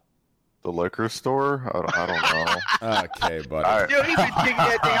health pot. The liquor store? I don't know. Okay, buddy. Dude, he been taking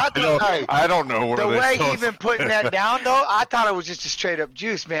that thing. I don't know where the way he been putting that down, though, I thought it was just a straight up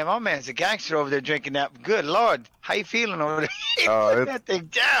juice, man. My man's a gangster over there drinking that. Good Lord, how you feeling over there? He put that thing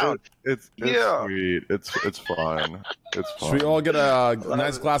down. It's sweet. It's fine. It's fine. Should we all get a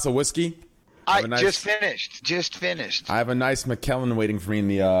nice glass of whiskey? Just finished. I have a nice McKellen waiting for me in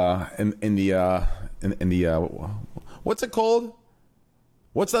the what's it called?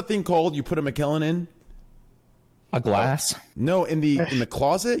 What's that thing called? You put a McKellen in? A glass? No, in the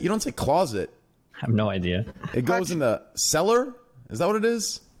closet. You don't say closet. I have no idea. It goes in the cellar. Is that what it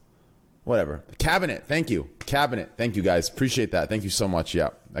is? Whatever. Cabinet. Thank you. Cabinet. Thank you, guys. Appreciate that. Thank you so much. Yeah,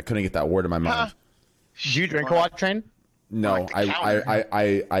 I couldn't get that word in my mind. Did you drink a lot, Train? No, Like the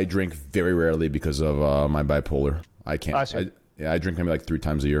counter. I drink very rarely because of my bipolar. I can't. I see. I drink maybe like 3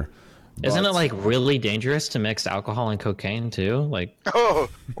 times a year. Isn't it But- like really dangerous to mix alcohol and cocaine too? Like, Oh,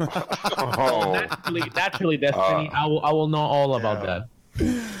 Oh, Naturally, Destiny. I will know all about that.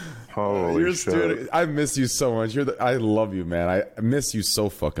 holy You're, shit! dude, I miss you so much. I love you, man. I miss you so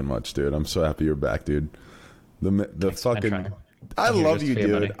fucking much, dude. I'm so happy you're back, dude. The fucking. trying. I I'm here love just you, for you,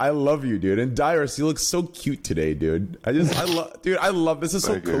 dude. buddy. I love you, dude. And Dyrus, you look so cute today, dude. I love, dude. I love this. Is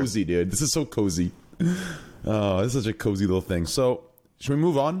so Thank you. cozy, dude. This is so cozy. Oh, this is such a cozy little thing. So, should we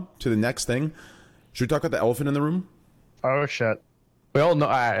move on to the next thing? Should we talk about the elephant in the room? Oh shit. We all know.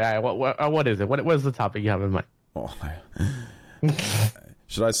 All right, what is it? What is the topic you have in mind? Oh,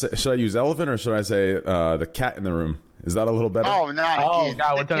 should I use elephant or should I say the cat in the room? Is that a little better? oh, not Oh again.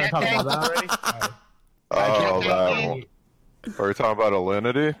 God, we're The going to cat talk thing? about that already. Oh, that one. Are we talking about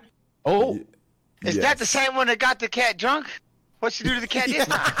Alinity? Oh, Is Yes. that the same one that got the cat drunk? What'd she do to the cat this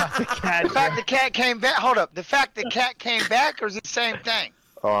time? The fact the cat came back. Hold up. The fact the cat came back, or is it the same thing?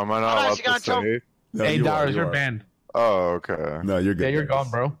 Oh, am I not Oh, allowed she to got in say? No, hey, you are, Dars, you you're are. banned. Oh, okay. No, you're good. Yeah, you're Dyrus. gone,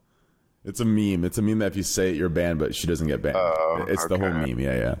 bro. It's a meme. It's a meme that if you say it, you're banned, but she doesn't get banned. Oh, It's the whole okay. meme.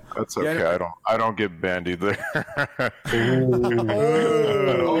 Yeah, yeah. That's Yeah, okay. no- I don't get banned either.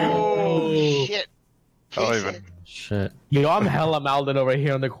 Oh, shit. I don't even. shit. Yo, I'm hella Malden over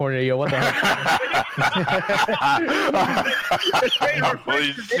here in the corner. Yo, what the heck?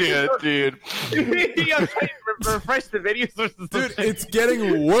 Holy shit, dude. I'm trying to refresh the videos or something. Dude, it's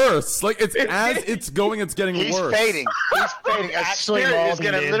getting worse. Like it's as it's going, it's getting He's worse. fading. He's fading. A Actually spirit is Malden,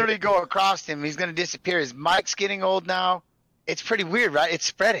 going to dude. literally go across him. He's going to disappear. His mic's getting old now. It's pretty weird, right? It's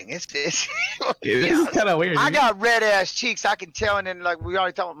spreading. It's It's kind of weird. I dude. got red ass cheeks. I can tell, and then like we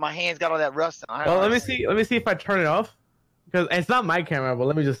already talked, my hands got all that rust on. Well, let me see. Let me see if I turn it off because it's not my camera. But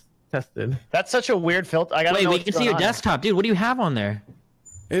let me just test it. That's such a weird filter. I gotta Wait, know we what's can see going your on. desktop, dude. What do you have on there?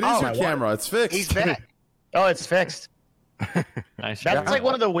 It is Oh, your my camera. It's fixed. He's back. Oh, it's fixed. Nice. That's like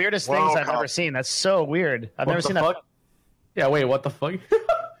one of the weirdest things I've Welcome. ever seen. That's so weird. I've What never the seen fuck? that. Yeah. Wait. What the fuck?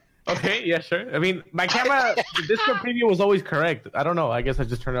 Okay. Yeah. Sure. I mean, my camera. The disco preview was always correct. I don't know. I guess I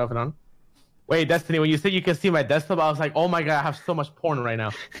just turned it off and on. Wait, Destiny. When you said you can see my desktop, I was like, oh my god, I have so much porn right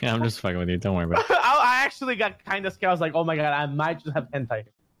now. Yeah, I'm just fucking with you. Don't worry about it. I actually got kind of scared. I was like, oh my god, I might just have hentai.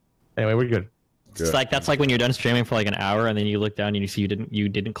 Anyway, we're good. It's like that's like when you're done streaming for like an hour and then you look down and you see you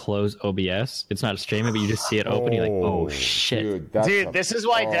didn't close OBS. It's not streaming, but you just see it open. You're like, oh shit. Dude, that's Dude, this is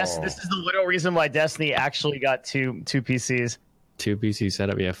why oh. This is the literal reason why Destiny actually got two PCs. 2 PC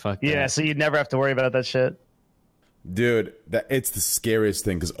setup. Yeah, fuck. Yeah, that. so you'd never have to worry about that shit. Dude, it's the scariest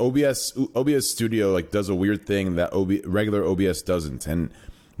thing because OBS Studio like does a weird thing that regular OBS doesn't, and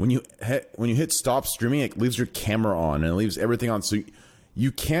when you hit stop streaming, it leaves your camera on and it leaves everything on, so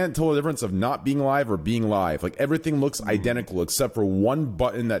you can't tell the difference of not being live or being live. Like everything looks identical except for one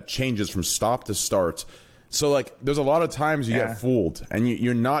button that changes from stop to start. So like, there's a lot of times you get fooled and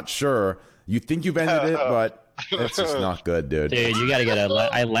you're not sure. You think you've ended it, but it's just not good, dude. Dude, you gotta get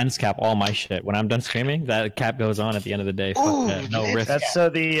I lens cap all my shit. When I'm done streaming, that cap goes on at the end of the day. Fuck that. No risk. That's so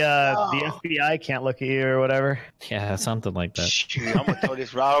the FBI can't look at you or whatever. Yeah, something like that. Shoot, I'm gonna throw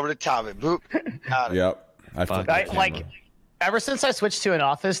this right over the top of it. Boop. Got it. Yep. I Fuck. fucking I, camera. like, ever since I switched to an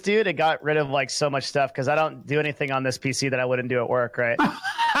office, dude, it got rid of like so much stuff because I don't do anything on this PC that I wouldn't do at work, right?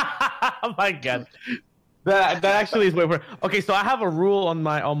 Oh my god. That actually is way for. Okay, so I have a rule on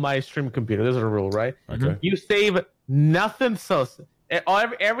my stream computer. There's a rule, right? Okay. You save nothing. So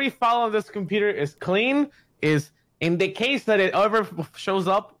every file on this computer is clean. Is in the case that it ever shows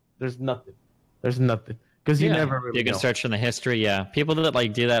up, there's nothing. There's nothing because you never really You can know. search in the history. Yeah, people that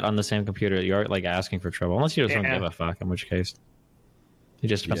like do that on the same computer, you're like asking for trouble. Unless you just don't Yeah. give a fuck. In which case, it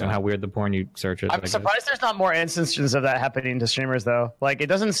just depends on how weird the porn you search it. I I'm guess. surprised there's not more instances of that happening to streamers, though. Like, it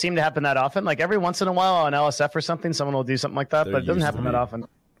doesn't seem to happen that often. Like, every once in a while on LSF or something, someone will do something like that, There but it doesn't used happen to that be. often.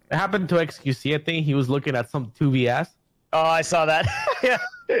 It happened to XQC. I think he was looking at some 2B ass. Oh, I saw that.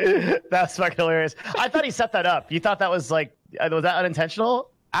 Yeah, that's fucking hilarious. I thought he set that up. You thought that was like, was that unintentional?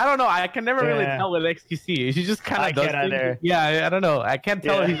 I don't know. I can never really Yeah. tell with XQC. He just kind I of does can't things. either. Yeah, I don't know. I can't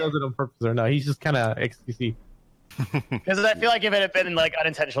tell Yeah. if he does it on purpose or not. He's just kind of XQC. Because I feel like if it had been like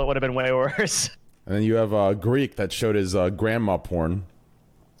unintentional, it would have been way worse. And then you have Greek that showed his grandma porn.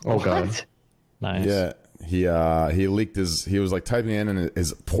 Oh god. Nice. Yeah, he leaked his. He was like typing in, and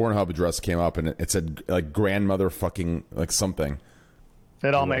his Pornhub address came up, and it said like grandmother fucking like something.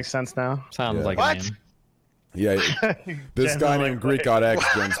 It all makes sense now. Sounds Yeah. like What? a man. Yeah, this guy Generally, named Greek God X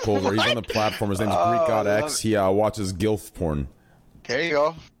joins Pulver. He's on the platform. His name's Greek God I love X. He watches gilf porn. There you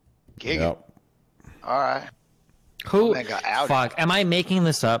go. Gig it. Yep. All right. Who? man got outed. Fuck. Am I making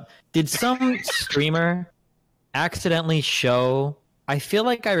this up? Did some streamer accidentally show. I feel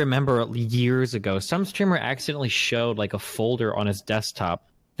like I remember years ago, some streamer accidentally showed like a folder on his desktop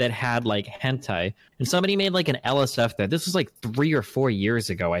that had like hentai, and somebody made like an LSF thread. This was like 3 or 4 years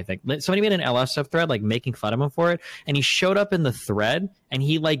ago, I think. Somebody made an LSF thread like making fun of him for it, and he showed up in the thread and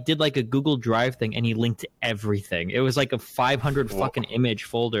he like did like a Google Drive thing and he linked everything. It was like a 500 fucking image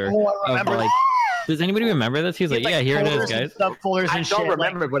folder of like. Does anybody remember this? He was like, "Yeah, here it is, guys." Subfolders and I don't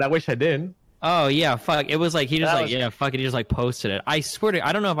remember, but I wish I did. Oh yeah, fuck! It was like he just fuck it. He just like posted it. I swear to,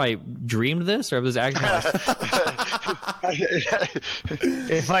 I don't know if I dreamed this or if it was actually.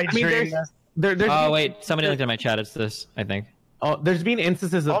 If I dream, oh wait, somebody looked at my chat. It's this, I think. Oh, there's been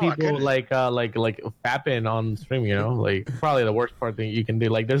instances of people like fapping on stream. You know, like probably the worst part thing you can do.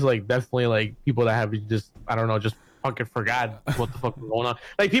 Like there's like definitely like people that have just I don't know, just fucking forgot what the fuck was going on.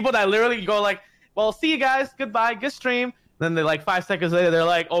 Like people that literally go like, "Well, see you guys, goodbye, good stream." Then they like 5 seconds later, they're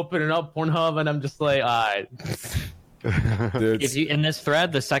like opening up Pornhub, and I'm just like, all right. Dude, If you in this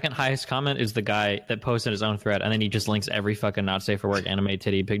thread, the second highest comment is the guy that posted his own thread, and then he just links every fucking not safe for work anime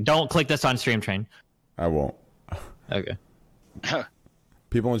titty pic. Don't click this on stream train. I won't. Okay.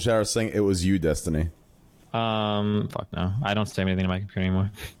 People in chat are saying it was you, Destiny. Fuck no. I don't save anything on my computer anymore.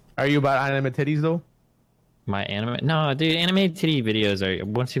 Are you about anime titties though? My anime? No, dude. Anime titty videos are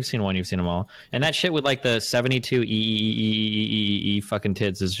once you've seen one, you've seen them all. And that shit with like the 72 fucking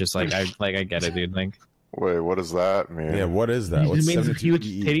tits is just like I get it, dude. Like, Wait, what does that mean? Yeah, what is that? It What's means 72 huge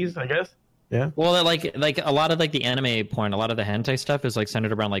EE? titties, I guess. Yeah. well, like a lot of like the anime porn, a lot of the hentai stuff is like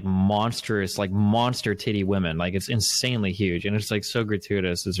centered around like monstrous, like monster titty women. Like it's insanely huge, and it's like so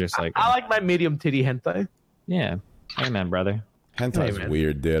gratuitous. It's just like, I like my medium titty hentai. yeah, amen, brother. Hentai's Hey, man.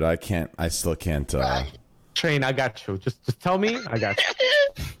 weird, dude. I still can't. Train, I got you. Just tell me, I got you.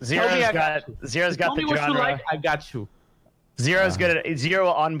 Zero's got Tell the me what you genre. like, I got you. Zero's good at Zero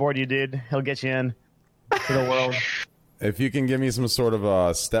will onboard you, dude. He'll get you in to the world. If you can give me some sort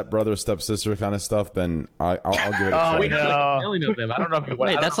of stepbrother, stepsister kind of stuff, then I'll give it a Oh, try. no. I only know them. I don't know if you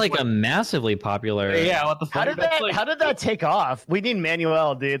Wait, that's like a massively popular. Yeah, what the fuck? How did that take off? We need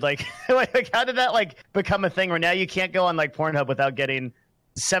Manuel, dude. Like, like how did that like become a thing where now you can't go on like Pornhub without getting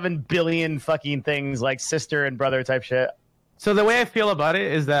 7 billion fucking things like sister and brother type shit? So the way I feel about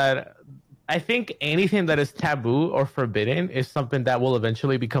it is that I think anything that is taboo or forbidden is something that will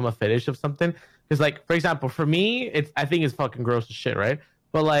eventually become a fetish of something. Because, like, for example, for me, I think it's fucking gross as shit, right?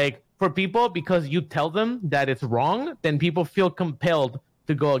 But like for people, because you tell them that it's wrong, then people feel compelled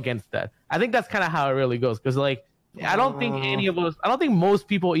to go against that. I think that's kind of how it really goes. Because like I don't think most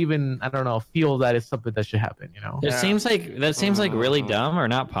people even, I don't know, feel that it's something that should happen, you know? It seems like really dumb or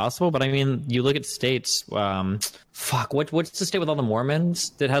not possible, but I mean, you look at states. What's the state with all the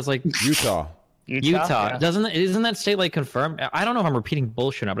Mormons that has like Utah. Utah. Yeah. Isn't that state like confirmed? I don't know if I'm repeating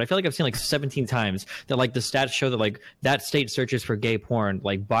bullshit now, but I feel like I've seen like 17 times that like the stats show that like that state searches for gay porn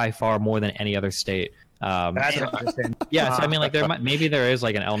like by far more than any other state. That's interesting. Yeah, so I mean, like maybe there is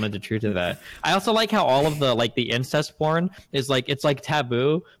like an element of truth to that. I also like how all of the like the incest porn is like it's like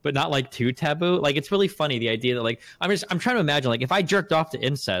taboo, but not like too taboo. Like it's really funny the idea that like I'm trying to imagine like if I jerked off to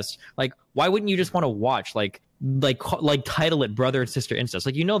incest, like why wouldn't you just want to watch like title it brother and sister incest?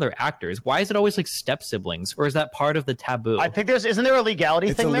 Like they're actors. Why is it always like step siblings, or is that part of the taboo? I think isn't there a legality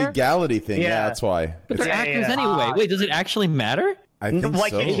It's thing a there? legality thing. Yeah, Yeah. that's why. But they're Yeah, actors yeah. anyway. Wait, does it actually matter? I think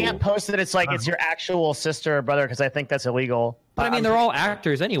Like so. you can't post that it's like it's your actual sister or brother because I think that's illegal. But I mean, they're all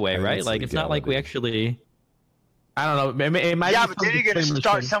actors anyway, think right? it's Like it's not like we actually. I don't know. It might Yeah, be but then you're some going to disclaimer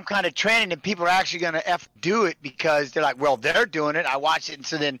start shit. some kind of trending, and people are actually going to do it because they're like, well, they're doing it. I watch it, and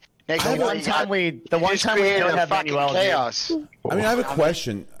so then next The thing one you time got- we just don't created a have fucking Manuel. dude. chaos. I mean, I have a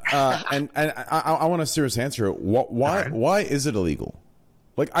question, and I want a serious answer. Why is it illegal?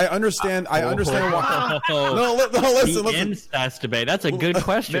 Like, I understand why. No, listen. The incest debate. That's a good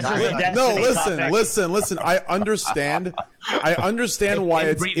question. This is a No, Destiny listen. I understand why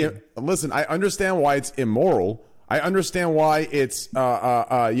it's. I understand why it's immoral. I understand why it's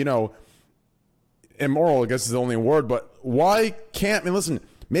immoral. I guess is the only word. But why can't? I mean, listen.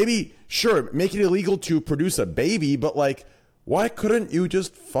 Maybe sure, make it illegal to produce a baby, but like, why couldn't you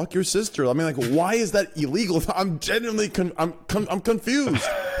just fuck your sister? I mean, like, why is that illegal? I'm genuinely I'm confused.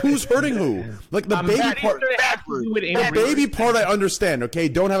 Who's hurting who? Like the baby part. The baby part, I understand. Okay,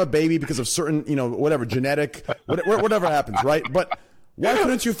 don't have a baby because of certain, whatever genetic, whatever happens, right? But why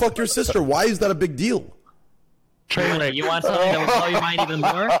couldn't you fuck your sister? Why is that a big deal? Trailer, you want something that will blow your mind even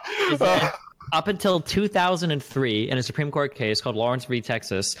more? Is that up until 2003, in a Supreme Court case called Lawrence v.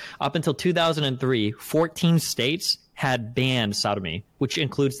 Texas, up until 2003, 14 states had banned sodomy, which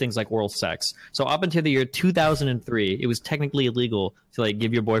includes things like oral sex. So up until the year 2003, it was technically illegal to like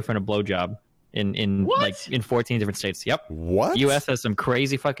give your boyfriend a blowjob. in like in 14 different states. Yep. What? U.S. has some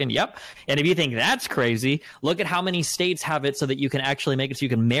crazy fucking yep. And if you think that's crazy, look at how many states have it so that you can actually make it so you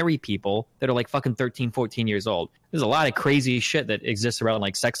can marry people that are like fucking 13, 14 years old. There's a lot of crazy shit that exists around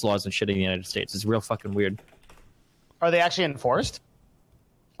like sex laws and shit in the United States. It's real fucking weird. Are they actually enforced?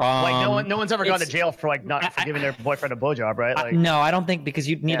 Like no one's ever gone to jail for like not giving their boyfriend a blowjob, right? Like, no, I don't think, because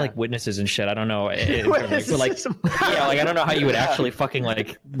you'd need like witnesses and shit. I don't know. I don't know how you would actually fucking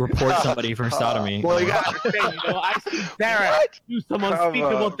like report somebody for sodomy. Well, you gotta understand, I've seen Sarah do some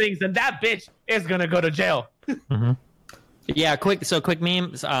unspeakable things, and that bitch is gonna go to jail. Mm-hmm. Yeah, quick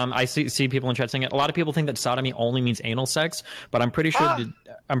memes. I see people in chat saying it. A lot of people think that sodomy only means anal sex, but I'm pretty sure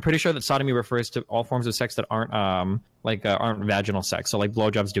that sodomy refers to all forms of sex that aren't aren't vaginal sex. So like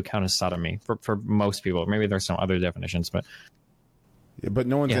blowjobs do count as sodomy for most people. Maybe there's some other definitions, but but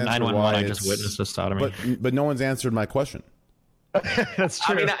no one's answered 911. I just witnessed a sodomy, but no one's answered my question. That's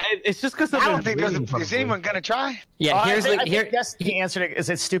true. I mean, it's just because I don't think is anyone gonna try? Yeah, I guess the answer is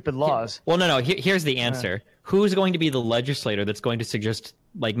it's stupid laws. Well, no. Here's the answer. Who's going to be the legislator that's going to suggest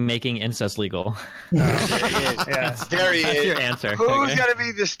like making incest legal? There he is. Yeah. There he That's is. your answer. Who's gonna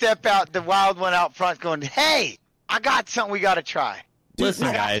be the wild one out front going, "Hey, I got something we gotta try."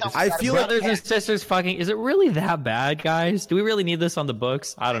 Listen, guys. I feel like brothers and sisters fucking. Is it really that bad, guys? Do we really need this on the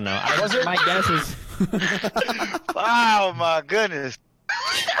books? I don't know. My guess is. Oh my goodness!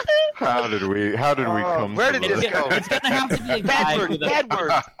 How did we come? Where to did this go? It's gonna have to be a guy.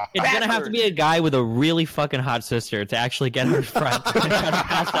 It's gonna have to be a guy with a really fucking hot sister to actually get her front and try to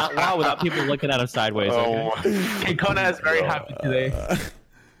pass that law without people looking at him sideways. And Kona is very happy today.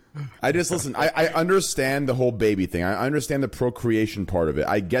 I just listen. I understand the whole baby thing. I understand the procreation part of it.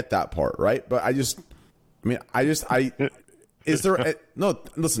 I get that part, right? But is there no?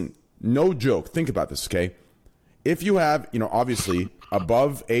 Listen, no joke. Think about this, okay? If you have, obviously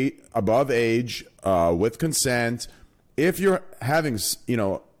above age, with consent, if you're having,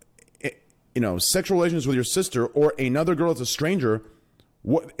 sexual relations with your sister or another girl that's a stranger,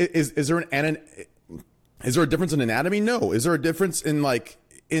 what is there is there a difference in anatomy? No. Is there a difference in like?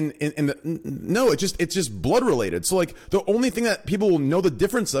 No, it's just blood related. So like the only thing that people will know the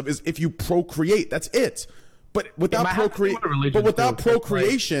difference of is if you procreate. That's it. But without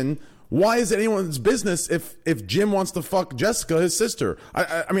procreation, why is it anyone's business if Jim wants to fuck Jessica, his sister?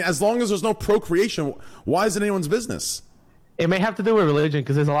 I mean, as long as there's no procreation, why is it anyone's business? It may have to do with religion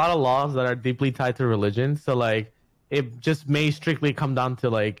because there's a lot of laws that are deeply tied to religion. So like, it just may strictly come down to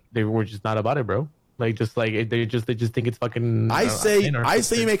like they were just not about it, bro. Like just like they just think it's fucking. I say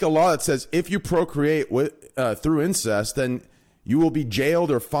you make a law that says if you procreate with through incest, then you will be jailed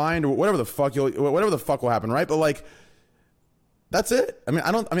or fined or whatever the fuck will happen, right? But like, that's it.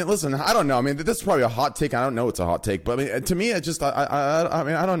 Listen, I don't know. I mean, this is probably a hot take. I don't know it's a hot take, but I mean, to me, it just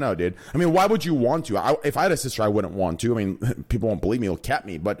I don't know, dude. I mean, why would you want to? If I had a sister, I wouldn't want to. I mean, people won't believe me, will cat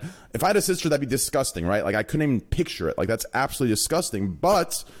me. But if I had a sister, that'd be disgusting, right? Like I couldn't even picture it. Like that's absolutely disgusting.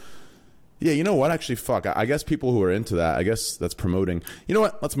 But yeah, you know what? Actually, fuck. I guess people who are into that, I guess that's promoting. You know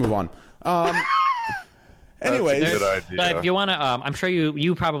what? Let's move on. Anyways, but if you want to, I'm sure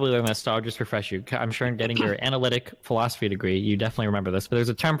you probably learned this, so I'll just refresh you. I'm sure in getting your analytic philosophy degree, you definitely remember this, but there's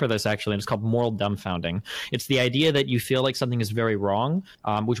a term for this actually, and it's called moral dumbfounding. It's the idea that you feel like something is very wrong,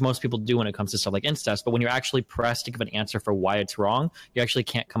 which most people do when it comes to stuff like incest, but when you're actually pressed to give an answer for why it's wrong, you actually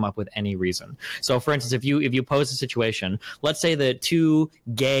can't come up with any reason. So for instance, if you pose a situation, let's say that two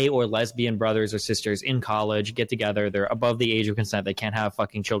gay or lesbian brothers or sisters in college get together, they're above the age of consent, they can't have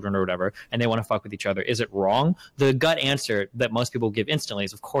fucking children or whatever, and they want to fuck with each other. Is it wrong? The gut answer that most people give instantly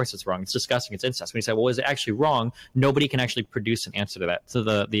is, of course it's wrong. It's disgusting. It's incest. When you say, well, is it actually wrong? Nobody can actually produce an answer to that. So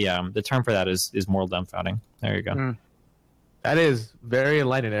the term for that is moral dumbfounding. There you go. That is very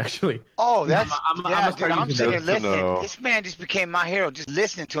enlightening, actually. Oh, that's I'm sitting listening. This man just became my hero. Just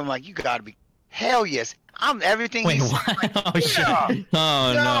listening to him, like you gotta be. Hell yes, I'm everything. Wait, he's what? like, Oh shit!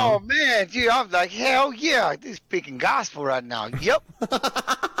 Oh no, man, dude, I'm like hell yeah. This is speaking gospel right now. Yep.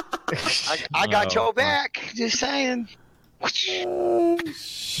 I got your back. Just saying.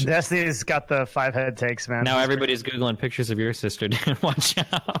 Destiny's got the 5 head takes, man. Now everybody's Googling pictures of your sister, dude. Watch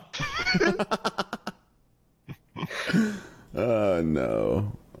out.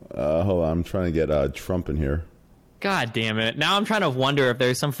 No. Hold on. I'm trying to get Trump in here. God damn it. Now I'm trying to wonder if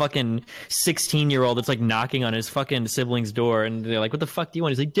there's some fucking 16-year-old that's like knocking on his fucking sibling's door and they're like, what the fuck do you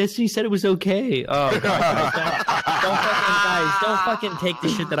want? He's like, Destiny said it was okay. Oh, God. Don't fucking take the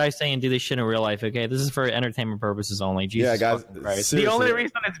shit that I say and do this shit in real life, okay? This is for entertainment purposes only. Jesus, yeah, guys. The only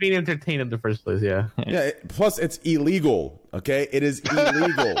reason it's being entertained in the first place, yeah. Yeah, plus it's illegal, okay? It is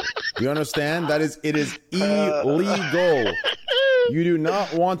illegal. You understand? It is illegal. You do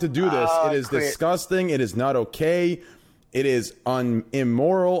not want to do this. It is quit. disgusting. It is not okay. It is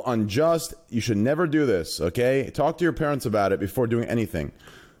immoral, unjust. You should never do this, okay? Talk to your parents about it before doing anything.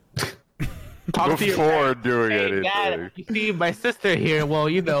 Talk to your Before doing Hey, anything. Dad, you see my sister here. Well,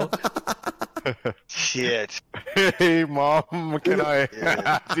 you know. Shit. Hey, Mom, can I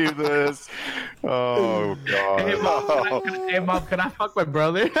do this? Oh, God. Hey, mom, can I fuck my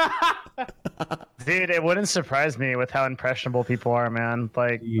brother? Dude, it wouldn't surprise me with how impressionable people are, man.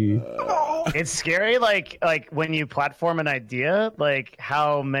 Like, it's scary. Like when you platform an idea, like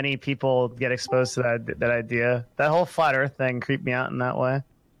how many people get exposed to that idea. That whole flat Earth thing creeped me out in that way.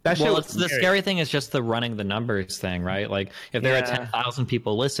 That shit Well, was it's the scary thing is just the running the numbers thing, right? Like, if there are 10,000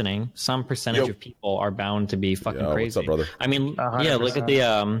 people listening, some percentage of people are bound to be fucking Yo, crazy. what's up, brother? I mean, yeah, look at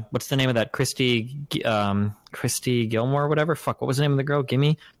the what's the name of that Christy Gilmore, or whatever. Fuck, what was the name of the girl?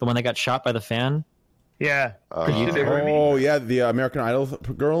 Gimme, the one that got shot by the fan. Yeah. Oh, yeah, the American Idol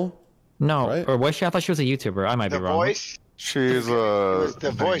girl? No, Right. or was she? I thought she was a YouTuber. I might The be wrong. Voice. She's It was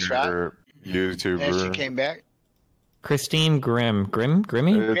The Voice, right? YouTuber. And she came back. Christine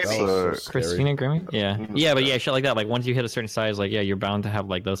Grimmy. It's, So scary. Christina Grimmy, yeah, but yeah, shit like that. Like once you hit a certain size, like you're bound to have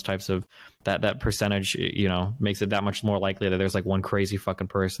like those types of that percentage. You know, makes it that much more likely that there's like one crazy fucking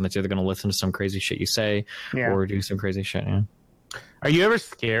person that's either going to listen to some crazy shit you say or do some crazy shit. Yeah. Are you ever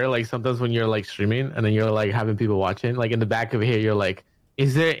scared, like sometimes when you're like streaming and then you're like having people watching, like in the back of here, you're like,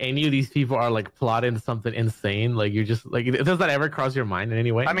 is there any of these people are like plotting something insane? Like you're just like, does that ever cross your mind in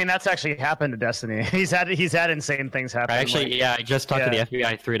any way? I mean, that's actually happened to Destiny. He's had insane things happen. I actually, like, yeah, I just talked to the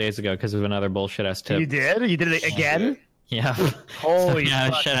FBI 3 days ago because of another bullshit ass tip. you did? You did it again? Yeah. Holy yeah,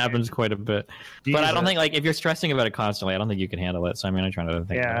 fuck, shit dude. happens quite a bit. But I don't Jesus. think like if you're stressing about it constantly, I don't think you can handle it. So I'm gonna try to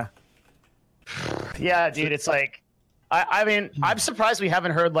think. Yeah. About it. Yeah, dude, it's like I mean, I'm surprised we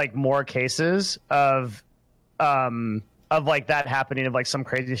haven't heard like more cases of like that happening, of like some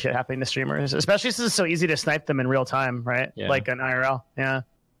crazy shit happening to streamers, especially since it's so easy to snipe them in real time, right? Yeah. Like an IRL. Yeah.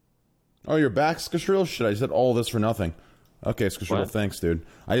 Oh, you're back, Skashriel? Shit, I said all this for nothing. Okay, Skashriel, What? thanks, dude.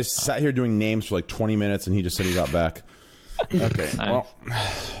 I just sat here doing names for like 20 minutes, and he just said he got back. Okay, well,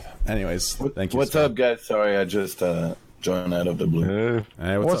 anyways, thank you. What's Scott. up, guys? Sorry, I just joined out of the blue.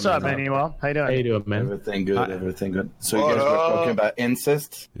 Hey, What's up, man? Manuel? How you doing? How you doing, man? Everything good, everything good. So you guys were talking about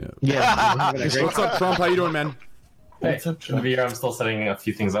incest? Yeah. What's up, Trump? How you doing, man? What's up, Sean? Here, I'm still setting a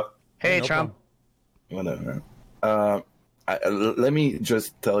few things up. Hey, No Trump. Whatever. Let me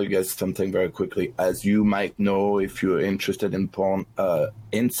just tell you guys something very quickly. As you might know, if you're interested in porn,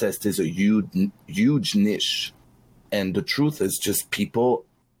 incest is a huge niche. And the truth is just people,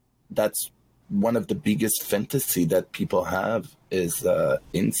 that's one of the biggest fantasy that people have is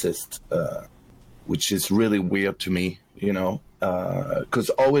incest, which is really weird to me, you know,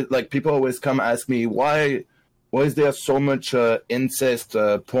 because always like people always come ask me why is there so much incest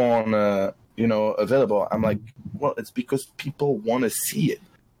porn, you know, available? I'm like, well, it's because people want to see it.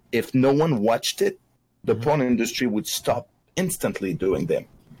 If no one watched it, the porn industry would stop instantly doing them.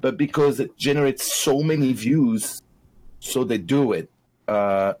 But because it generates so many views, so they do it.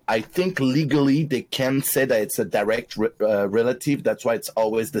 I think legally they can say that it's a direct relative. That's why it's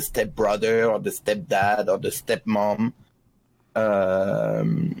always the stepbrother or the stepdad or the stepmom.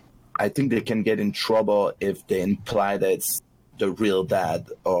 I think they can get in trouble if they imply that it's the real dad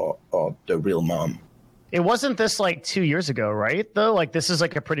or the real mom. It wasn't this like 2 years ago, right? Though, like this is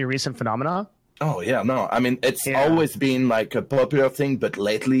like a pretty recent phenomenon. Oh yeah, no. I mean, it's Yeah. always been like a popular thing, but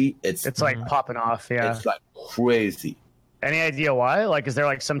lately it's like popping off. Yeah. it's like crazy. Any idea why? Like, is there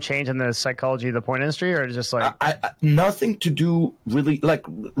like some change in the psychology of the porn industry, or just like I nothing to do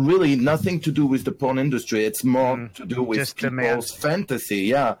really nothing to do with the porn industry. It's more to do with Just people's demand. fantasy.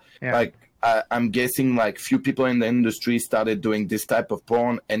 Yeah. Yeah. Like I'm guessing like few people in the industry started doing this type of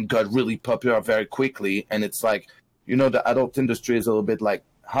porn and got really popular very quickly. And it's like, you know, the adult industry is a little bit like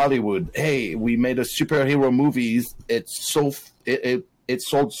Hollywood. Hey, we made a superhero movies. It's so it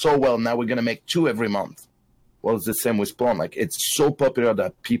sold so well. Now we're gonna make 2 every month. Well, it's the same with porn. Like it's so popular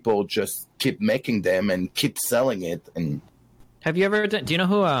that people just keep making them and keep selling it. And Have you ever? Do you know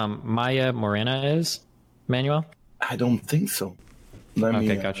who Maya Morena is, Manuel? I don't think so.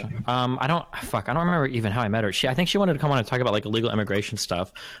 Okay, gotcha. I don't remember even how I met her. I think she wanted to come on and talk about like illegal immigration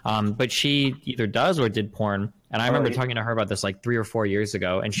stuff. But she either does or did porn. And I remember talking to her about this like 3 or 4 years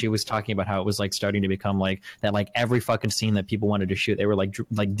ago, and she was talking about how it was like starting to become like that, like every fucking scene that people wanted to shoot, they were like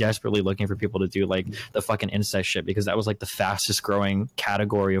desperately looking for people to do like the fucking incest shit, because that was like the fastest growing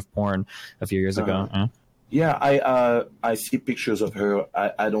category of porn a few years ago. Yeah, I see pictures of her.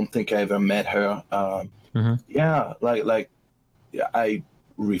 I don't think I ever met her. Yeah, yeah, I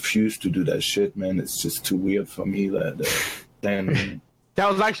refuse to do that shit, man. It's just too weird for me. That then That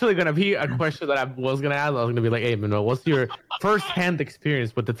was actually going to be a question that I was going to ask. I was going to be like, hey, Manuel, what's your first-hand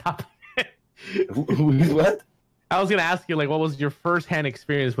experience with the topic? what? I was going to ask you, like, what was your first-hand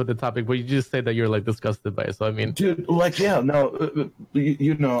experience with the topic? But you just said that you're, like, disgusted by it. So, I mean... Dude, like, yeah, no,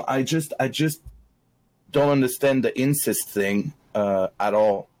 you know, I just don't understand the incest thing at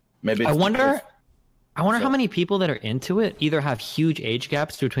all. Maybe I wonder how many people that are into it either have huge age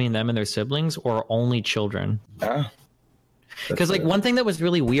gaps between them and their siblings or only children. Because like one thing that was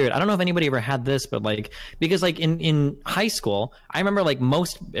really weird, I don't know if anybody ever had this, but like because like in high school, I remember like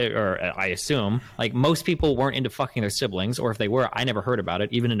I assume like most people weren't into fucking their siblings, or if they were, I never heard about it,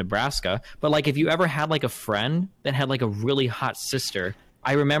 even in Nebraska. But like if you ever had like a friend that had like a really hot sister,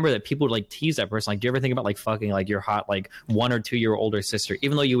 I remember that people would like tease that person. Like, do you ever think about like fucking like your hot like 1 or 2 year older sister,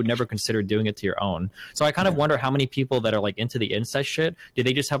 even though you would never consider doing it to your own? So I kind of wonder how many people that are like into the incest shit, do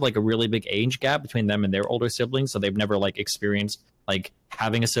they just have like a really big age gap between them and their older siblings, so they've never like experienced like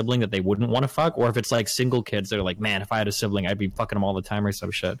having a sibling that they wouldn't want to fuck, or if it's like single kids that are like, man, if I had a sibling, I'd be fucking them all the time or some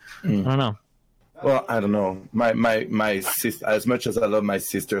shit. I don't know. Well, I don't know. My sister, as much as I love my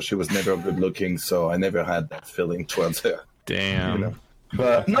sister, she was never good looking, so I never had that feeling towards her. Damn. You know?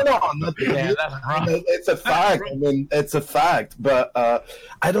 But no, not Yeah, that's wrong. it's a fact. I mean, it's a fact. But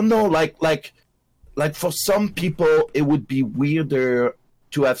I don't know. Like for some people, it would be weirder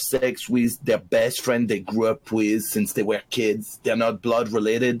to have sex with their best friend they grew up with since they were kids. They're not blood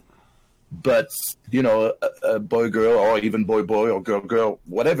related, but you know, a boy girl or even boy or girl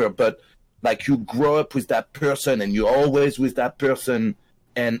whatever. But like you grow up with that person and you're always with that person.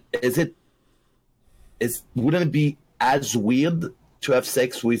 And wouldn't it be as weird to have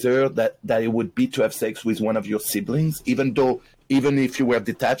sex with her that it would be to have sex with one of your siblings, even if you were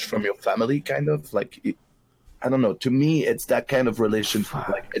detached from your family, kind of like, I don't know. To me, it's that kind of relationship.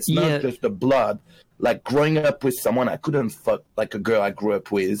 Like it's not just the blood. Like growing up with someone, I couldn't fuck like a girl I grew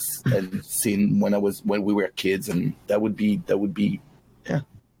up with and seen when we were kids, and that would be yeah.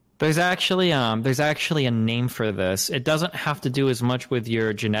 There's actually a name for this. It doesn't have to do as much with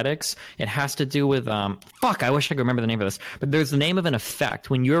your genetics. It has to do with I wish I could remember the name of this. But there's the name of an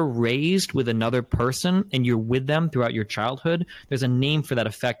effect. When you're raised with another person and you're with them throughout your childhood, there's a name for that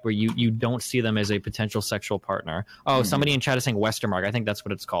effect where you don't see them as a potential sexual partner. Oh, somebody in chat is saying Westermark. I think that's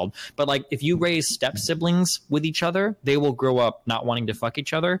what it's called. But like if you raise step siblings with each other, they will grow up not wanting to fuck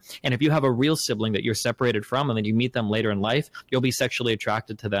each other. And if you have a real sibling that you're separated from and then you meet them later in life, you'll be sexually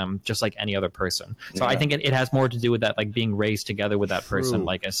attracted to them just like any other person. So I think it has more to do with that, like being raised together with that person,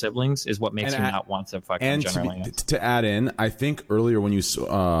 like as siblings, is what makes you not want to fuck them generally. And to add in, I think earlier when you,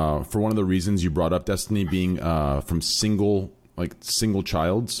 for one of the reasons you brought up Destiny being from single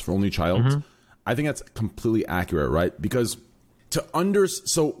childs, for only child, I think that's completely accurate, right? Because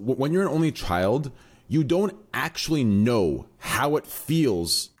so when you're an only child, you don't actually know how it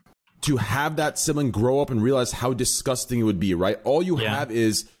feels to have that sibling grow up and realize how disgusting it would be, right? All you have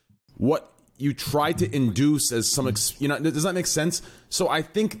is what you try to induce as some, does that make sense? So I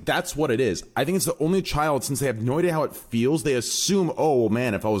think that's what it is. I think it's the only child, since they have no idea how it feels, they assume, oh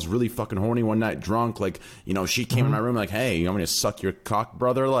man, if I was really fucking horny one night drunk, like, she came in my room like, hey, you want me to suck your cock,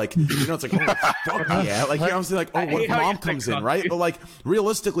 brother? Like, it's like, oh, fuck yeah. Like, I'm saying, like, oh, what if mom comes in, right? But like,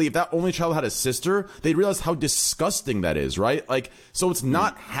 realistically, if that only child had a sister, they'd realize how disgusting that is, right? Like, so it's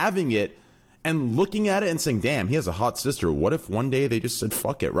not having it and looking at it and saying, damn, he has a hot sister. What if one day they just said,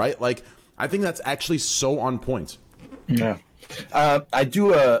 fuck it, right? Like, I think that's actually so on point. Yeah. I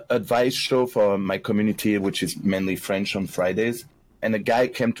do a advice show for my community, which is mainly French, on Fridays. And a guy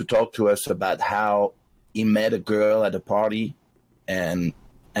came to talk to us about how he met a girl at a party and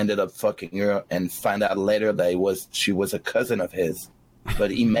ended up fucking her and found out later that she was a cousin of his. But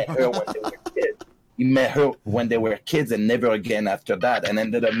he met her when they were kids. He met her when they were kids and never again after that, and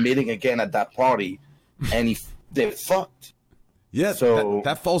ended up meeting again at that party, and they fucked. Yeah, so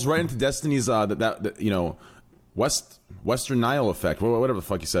that falls right into Destiny's Western Nile effect, whatever the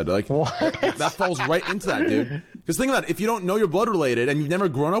fuck you said. Like that falls right into that, dude. Because think about it: if you don't know you're blood related and you've never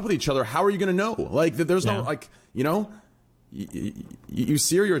grown up with each other, how are you gonna know? Like, there's no like, you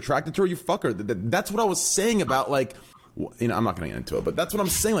see her, you're attracted to her, you fuck her. That's what I was saying about like, I'm not gonna get into it, but that's what I'm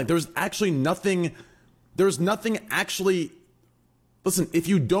saying. Like, there's nothing actually. Listen, if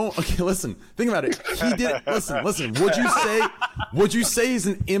you don't, okay, listen, think about it. He did, listen, would you say he's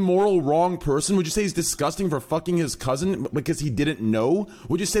an immoral, wrong person? Would you say he's disgusting for fucking his cousin because he didn't know?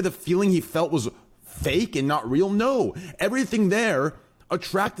 Would you say the feeling he felt was fake and not real? No. Everything there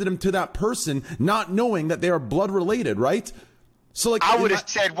attracted him to that person, not knowing that they are blood related, right? So like, I would have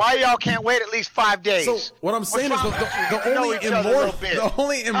said, why y'all can't wait at least 5 days? So what I'm saying is the only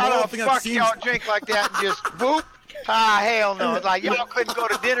immoral thing I've seen. Y'all drink like that and just boop. Hell no. It's like y'all couldn't go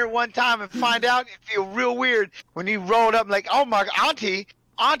to dinner one time and find out. It feel real weird when he rolled up like, oh my auntie,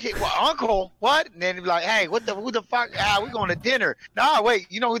 well, uncle, what? And then he'd be like, hey, who the fuck? We're going to dinner. No, wait,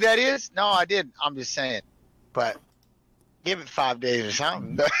 you know who that is? No, I didn't. I'm just saying. But give it 5 days or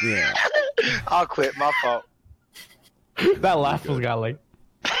something. Yeah. I'll quit. My fault. That laugh was godly.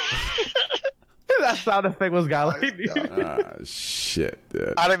 That sound effect was godly. Shit,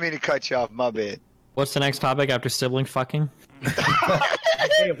 dude. I didn't mean to cut you off. My bad. What's the next topic after sibling fucking?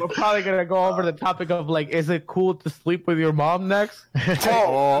 Hey, we're probably gonna go over the topic of like, is it cool to sleep with your mom next? Let's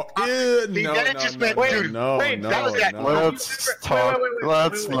talk.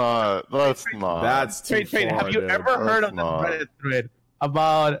 Let's not. That's too Trade. far, Have you dude. ever heard of the Reddit thread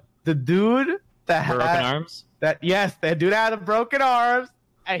about the dude that Broken had arms? that dude had broken arms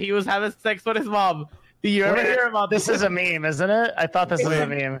and he was having sex with his mom? Do you ever hear about This is a meme, isn't it? I thought this was a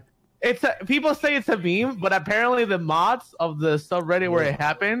meme. People say it's a meme, but apparently the mods of the subreddit where it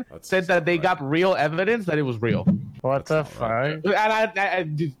happened said that they got real evidence that it was real. What the fuck? And I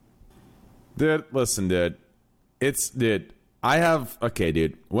Dude, listen, dude. I have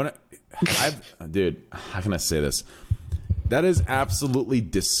dude. Dude, how can I say this? That is absolutely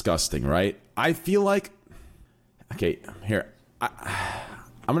disgusting, right? I feel like, here, I'm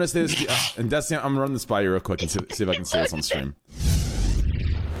gonna say this, and Destiny, I'm gonna run this by you real quick and see if I can say this on stream.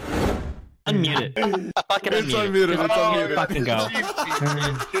 Unmute it. Fucking It's unmute it. unmuted. Fucking go.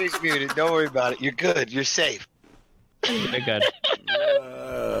 She's muted. Don't worry about it. You're good. You're safe. You're good.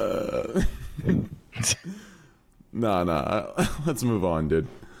 No. Let's move on, dude.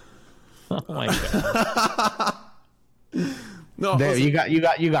 Oh my god. No, There, listen,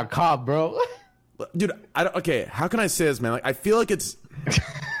 you got caught, bro. dude. How can I say this, man? Like, I feel like it's.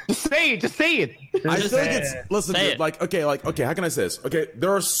 Just say it. I feel like it's. Listen, Say dude, it. like, okay. How can I say this? Okay,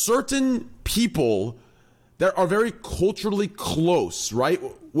 there are certain people that are very culturally close, right,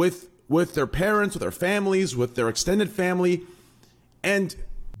 with their parents, with their families, with their extended family, and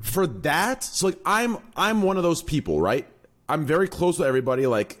for that, so like, I'm one of those people, right? I'm very close with everybody,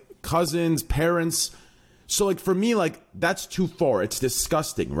 like cousins, parents. So like for me, like that's too far. It's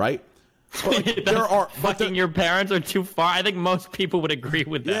disgusting, right? But like, Fucking your parents are too far. I think most people would agree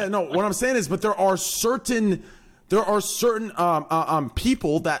with that. Yeah, no. What I'm saying is, but there are certain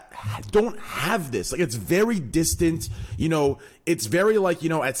people that don't have this. Like, it's very distant. You know, it's very like, you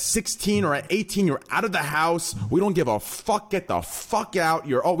know, at 16 or at 18, you're out of the house. We don't give a fuck. Get the fuck out.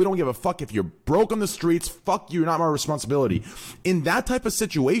 We don't give a fuck if you're broke on the streets. Fuck you. You're not my responsibility. In that type of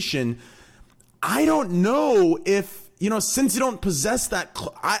situation, I don't know if, you know, since you don't possess that,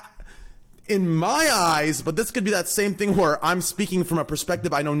 in my eyes, but this could be that same thing where I'm speaking from a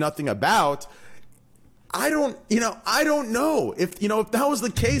perspective I know nothing about. I don't know if that was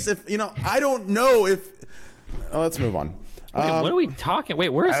the case. I don't know if. Let's move on. Wait, what are we talking? Wait,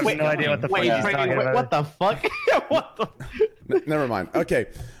 where's? I have no idea what the fuck he's talking about. What the fuck? What the? Never mind. Okay.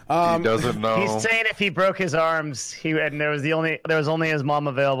 He doesn't know. He's saying if he broke his arms, there was only his mom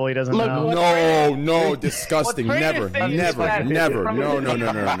available. He doesn't know. No, disgusting. Never. No.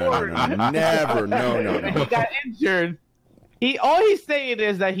 Never. He got injured. All he's saying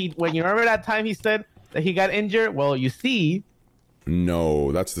is that when you remember that time he said that he got injured. Well, you see.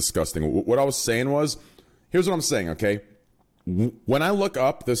 No, that's disgusting. What I was saying was, here's what I'm saying. Okay, when I look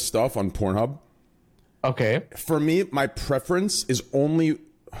up this stuff on Pornhub, okay, for me, my preference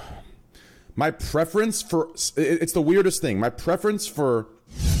for it's the weirdest thing. My preference for.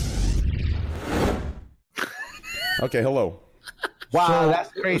 Okay, hello. Wow,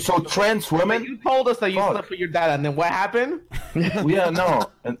 that's crazy. So trans women. You told us that you slept with your dad, and then what happened? Yeah,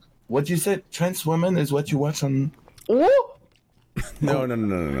 no. And what you said, trans women is what you watch on. Ooh. No.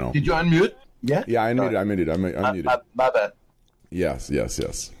 Did you unmute? Yeah. Yeah, I muted. I muted. My bad. Yes. Yeah,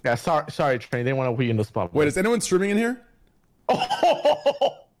 sorry, Train. They want to put you in the spot. Wait, is anyone streaming in here?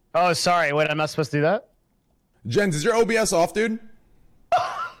 Oh, sorry. Wait, I'm not supposed to do that? Jens, is your OBS off, dude?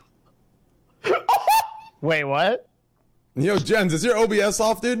 Wait, what? Yo, Jens, is your OBS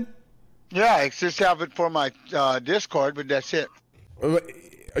off, dude? Yeah, I just have it for my Discord, but that's it.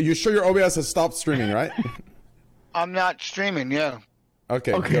 Are you sure your OBS has stopped streaming, right? I'm not streaming, yeah.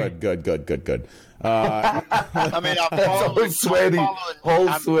 Okay. Good. I mean, I'm following. sweaty.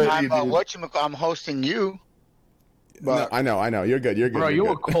 I'm hosting you. But No, I know. You're good. Bro, you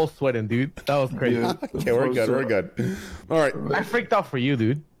were cold sweating, dude. That was crazy. Okay, we're good. All right. I freaked out for you,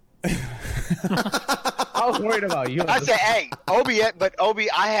 dude. I was worried about you. I said, hey, OBS, but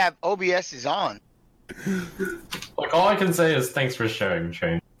I have OBS is on. Like, all I can say is thanks for sharing,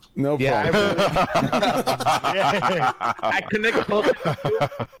 Shane. No Yeah, problem. I connect closer to you,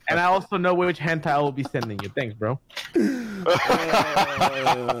 and I also know which hentai I will be sending you. Thanks, bro.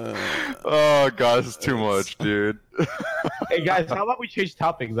 Oh god, this is too much, dude. Hey guys, how about we change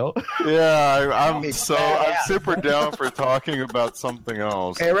topics though? Yeah, I'm super down for talking about something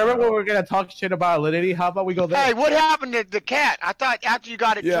else. Hey, remember when we were gonna talk shit about Alinity? How about we go there? Hey, what happened to the cat? I thought after you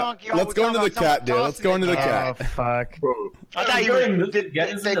got it Yeah, drunk, you let's go into the cat, dude. Let's go into the cat. Oh fuck! I thought you did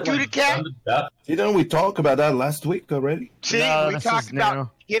they do the cat? Didn't we talk about that last week already? See, No, we this talked is about new.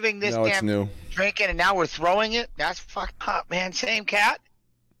 giving this No, it's damn new. drinking, and now we're throwing it. That's fucked up, man. Same cat.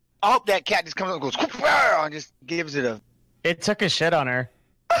 I hope that cat just comes up and goes and just gives it a. It took a shit on her.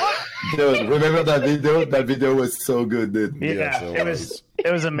 Dude, remember that video? That video was so good, dude. Yeah, so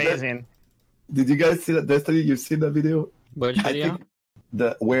it was amazing. Did you guys see that? Destiny, you've seen that video? Which I video?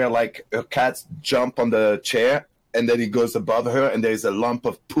 think where like a cat jump on the chair and then he goes above her and there's a lump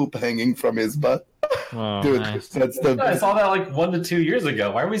of poop hanging from his butt. Oh, Dude, nice. that's the I saw that like 1 to 2 years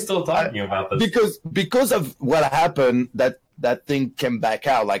ago. Why are we still talking about this? because of what happened that thing came back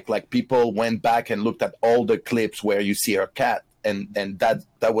out. Like people went back and looked at all the clips where you see her cat and that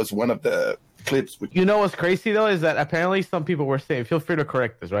was one of the clips. You know what's crazy though is that apparently some people were saying, feel free to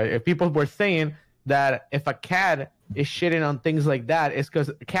correct this, right? If people were saying that if a cat is shitting on things like that, it's because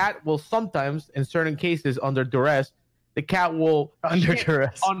a cat will sometimes, in certain cases, under duress, the cat will Under shit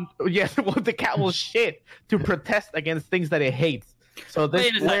duress. the cat will shit to protest against things that it hates. So this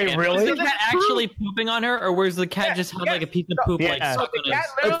Wait a second. really? Was the cat actually pooping on her, or was the cat just had like a piece of poop like Yeah. stuck the on cat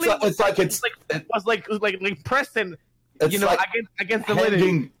his? literally It's like was pressing, it's you know, like against the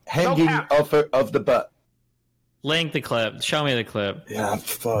lid. hanging cap. of the butt. Link the clip. Show me the clip. Yeah,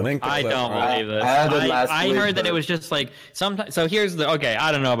 fuck. Link the I clip, don't all right? believe this. I had it last I week, heard that but- it was just like sometimes. So here's the okay.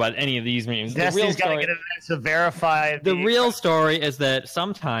 I don't know about any of these memes. The real Destiny's got to story. get it to verify The real story is that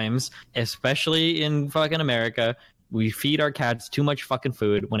sometimes, especially in fucking America, we feed our cats too much fucking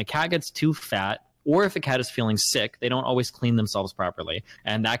food. When a cat gets too fat, or if a cat is feeling sick, they don't always clean themselves properly,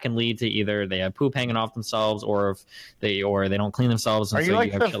 and that can lead to either they have poop hanging off themselves, or if they don't clean themselves. And Are so you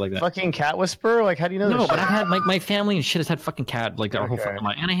like have the shit like that. fucking cat whisperer? Like, how do you know No, this? but shit? I've had my family and shit has had fucking cat like our whole Okay. fucking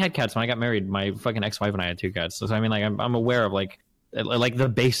life, and I had cats when I got married. My fucking ex-wife and I had 2 cats, so I mean, like I'm aware of like the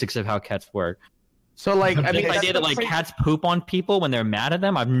basics of how cats work. So like, I mean, The idea that like cats poop on people when they're mad at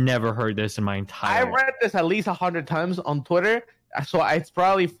them, I've never heard this in my I entire life. read this at least 100 times on Twitter, so it's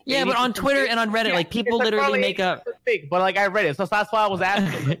probably Yeah, but on 80% Twitter fake. and on Reddit, Yeah, like people it's literally probably make up. 80% fake, but like I read it, so that's why I was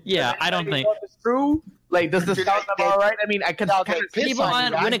asking. Yeah, I don't think It's true. Like, does this Dude, sound they- about right? I mean, I can No, kind they of piss people on you,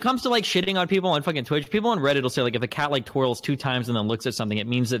 on right? when it comes to like shitting on people on fucking Twitch, people on Reddit will say like if a cat like twirls 2 times and then looks at something, it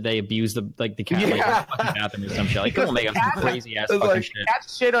means that they abuse the cat like in Yeah. the fucking bathroom or some shit. Like people make up some crazy ass It's fucking like shit. cat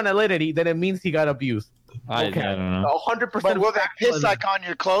shit on Alinity, then it means he got abused. I don't know. 100%. But will they piss like on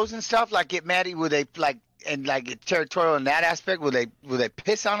your clothes and stuff? Like get mad? Will they like and like get territorial in that aspect? Will they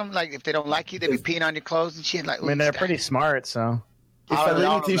piss on them? Like if they don't like you, they be peeing on your clothes and shit. Like I mean, they're pretty smart, so. If I don't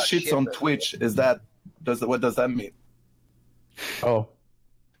know Alinity about shits shit, on but- Twitch, what does that mean? Oh,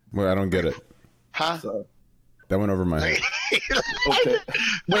 Well, I don't get it. huh? So, That went over my head. okay.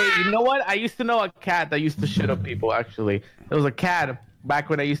 wait, you know what? I used to know a cat that used to shit on people. Actually, there was a cat back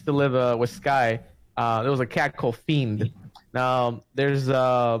when I used to live with Sky. There was a cat called Fiend. Now, there's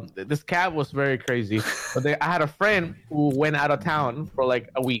this cat was very crazy. But I had a friend who went out of town for like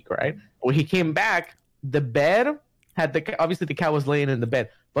a week, right? When he came back, the bed had obviously the cat was laying in the bed,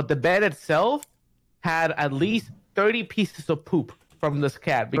 but the bed itself had at least 30 pieces of poop from this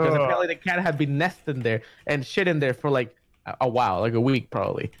cat because Ugh. apparently the cat had been nesting there and shit in there for like a while, like a week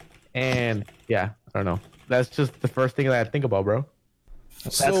probably. And yeah, I don't know. That's just the first thing that I think about, bro.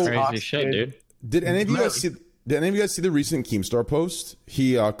 So, Crazy awesome, shit, dude. did any of you guys see? Did any of you guys see the recent Keemstar post?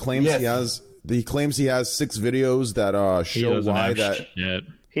 He claims Yes. he claims he has 6 videos that He show doesn't why have that shit.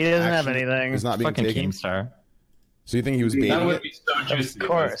 He doesn't have action anything. is not being Fucking taken. Keemstar. So you think he was That baiting would it? be so juicy. Of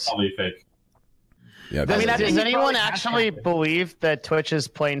course. It's probably fake. Yeah, I that's mean, I it. think Does he anyone probably has actually something. believe that Twitch is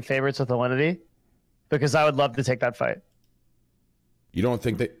playing favorites with Alinity? Because I would love to take that fight. You don't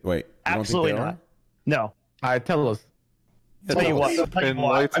think that? Wait, you Absolutely don't think not. No. All right, tell us. Tell you what. Tell you what.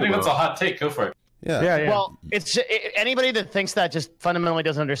 Enlighten I think that's a us. hot take. Go for it. Yeah. Yeah, yeah. Well, it's anybody that thinks that just fundamentally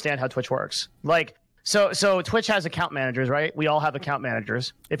doesn't understand how Twitch works. Like, so Twitch has account managers, right? We all have account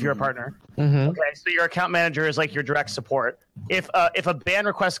managers if you're a partner. Mm-hmm. Okay, so your account manager is like your direct support. If a ban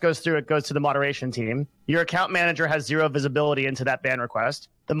request goes through, it goes to the moderation team. Your account manager has 0 visibility into that ban request.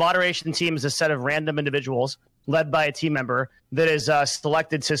 The moderation team is a set of random individuals led by a team member that is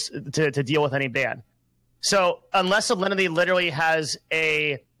selected to deal with any ban. So unless Alinity literally has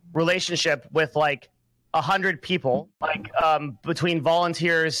a relationship with like 100 people, like between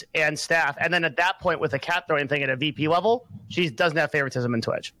volunteers and staff, and then at that point with a cat throwing thing at a VP level, she doesn't have favoritism in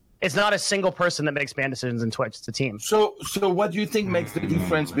Twitch. It's not a single person that makes ban decisions in Twitch. It's a team. So what do you think makes the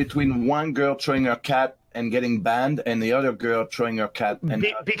difference between one girl throwing her cat and getting banned and the other girl throwing her cat? And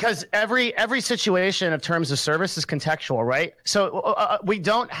because every situation of terms of service is contextual, right? So we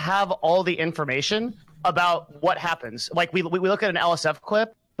don't have all the information about what happens. Like we look at an LSF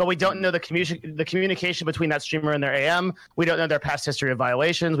clip, but we don't know the communication between that streamer and their AM. We don't know their past history of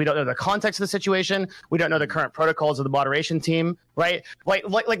violations. We don't know the context of the situation. We don't know the current protocols of the moderation team, right? Like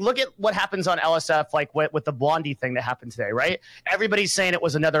look at what happens on LSF, like with the Blondie thing that happened today, right? Everybody's saying it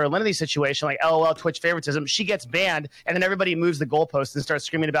was another Alinity situation, like LOL Twitch favoritism. She gets banned, and then everybody moves the goalpost and starts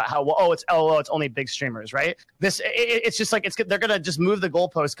screaming about how, well, oh, it's LOL, it's only big streamers, right? It's just like they're gonna just move the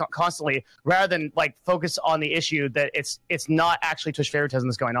goalpost constantly rather than like focus on the issue that it's not actually Twitch favoritism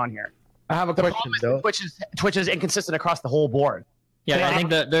that's going on here. I have a question though. Twitch is inconsistent across the whole board. Yeah, I think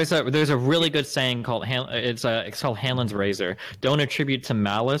that there's a really good saying called it's called Hanlon's razor. Don't attribute to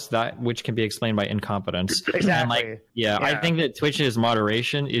malice that which can be explained by incompetence. Exactly. And I think that Twitch's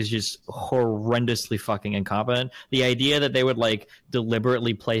moderation is just horrendously fucking incompetent. The idea that they would like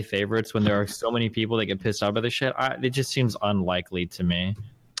deliberately play favorites when there are so many people that get pissed off by this shit, it just seems unlikely to me.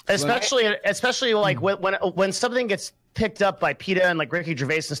 Especially like when something gets picked up by PETA and like Ricky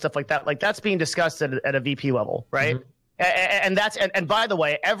Gervais and stuff like that's being discussed at a VP level, right? Mm-hmm. And by the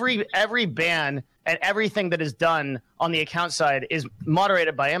way, every ban and everything that is done on the account side is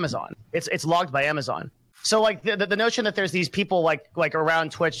moderated by Amazon. It's logged by Amazon. So like the notion that there's these people like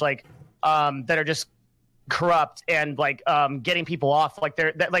around Twitch that are just corrupt and like getting people off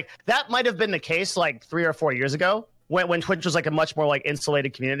that might have been the case like 3 or 4 years ago when Twitch was like a much more like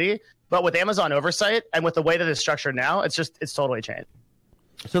insulated community. But with Amazon oversight and with the way that it's structured now, it's totally changed.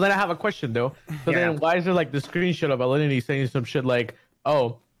 So then I have a question though. So then why is there like the screenshot of Alinity saying some shit like,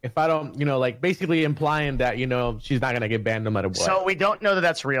 oh, if I don't, like basically implying that, she's not going to get banned no matter what. So we don't know that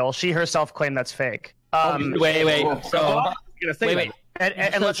that's real. She herself claimed that's fake. Wait. Wait.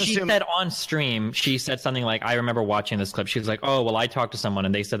 And so let's she assume said on stream, she said something like, I remember watching this clip. She was like, oh, well, I talked to someone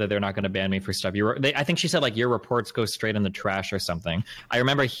and they said that they're not going to ban me for stuff. I think she said like your reports go straight in the trash or something. I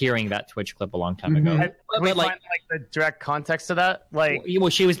remember hearing that Twitch clip a long time ago. Can we find the direct context of that? Like, well,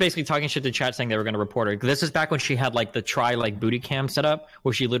 she was basically talking shit to chat saying they were going to report her. This is back when she had like the booty cam set up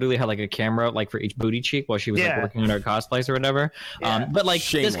where she literally had like a camera like for each booty cheek while she was like working on her cosplays or whatever. Yeah. But like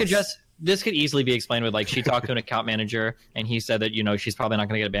Shameless. this could easily be explained with like she talked to an account manager and he said that she's probably not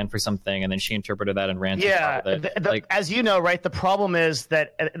going to get banned for something, and then she interpreted that and ran. As you know, right, the problem is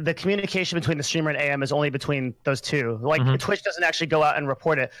that the communication between the streamer and AM is only between those two. Like Twitch doesn't actually go out and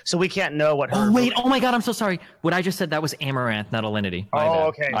report it, so we can't know what. Oh my god, I'm so sorry. What I just said, that was Amaranth, not Alinity.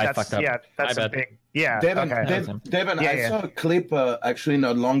 Okay, I fucked up. Yeah, that's a big. Yeah, Devin, I saw a clip actually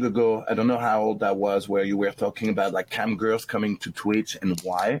not long ago. I don't know how old that was, where you were talking about like cam girls coming to Twitch and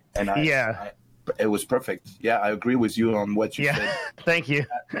why. And it was perfect. Yeah, I agree with you on what you said. Thank you.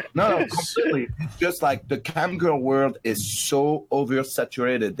 No, completely. It's just like the cam girl world is so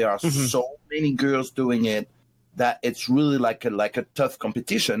oversaturated. There are so many girls doing it that it's really like a tough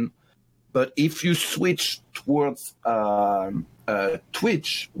competition. But if you switch towards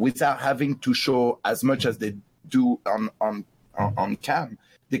Twitch without having to show as much as they do on cam,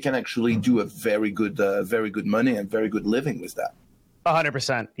 they can actually do a very good money and very good living with that.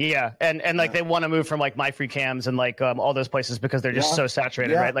 100%. Yeah. And like they want to move from like My Free Cams and like all those places because they're just so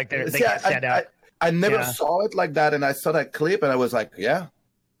saturated, right? Like they can't stand out. I never saw it like that, and I saw that clip and I was like, 100%.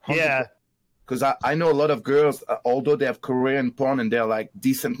 Yeah. Because I know a lot of girls, although they have Korean porn and they're like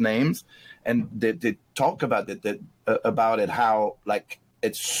decent names, and they talk about it, how like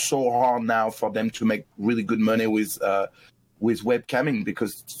it's so hard now for them to make really good money with webcamming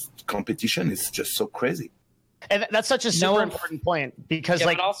because competition is just so crazy. And that's such a super important point because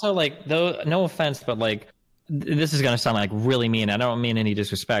but also like though, no offense, but like this is gonna sound like really mean. I don't mean any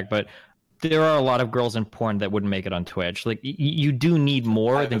disrespect, but there are a lot of girls in porn that wouldn't make it on Twitch. Like you do need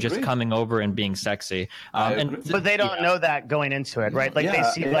more than just coming over and being sexy. But they don't know that going into it, right? Like they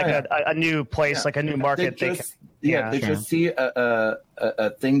see like a new place, like a new market. They just see a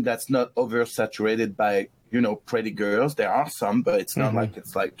thing that's not oversaturated by pretty girls. There are some, but it's not like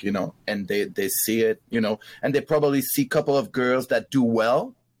it's like and they see it, and they probably see a couple of girls that do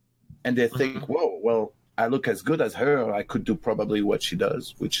well, and they think, whoa, well, I look as good as her. I could do probably what she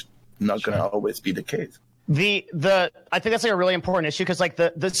does, which. Not going to always be the case. I think that's like a really important issue because like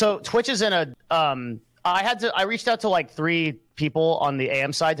so Twitch is in a I reached out to like 3 people on the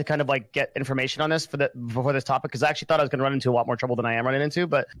AM side to kind of like get information on this for this topic because I actually thought I was going to run into a lot more trouble than I am running into,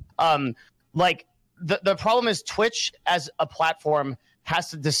 but like the problem is Twitch as a platform has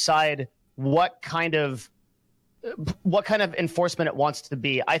to decide what kind of enforcement it wants to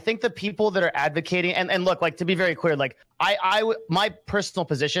be. I think the people that are advocating and look, like, to be very clear, like my personal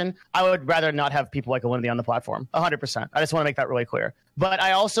position, I would rather not have people like Alinity on the platform 100%. I just want to make that really clear. But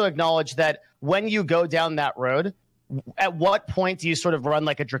I also acknowledge that when you go down that road, at what point do you sort of run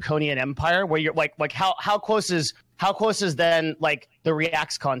like a draconian empire where you're like how close is then like the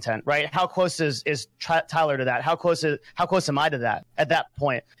Reacts content, right? How close is Tyler to that? How close am I to that at that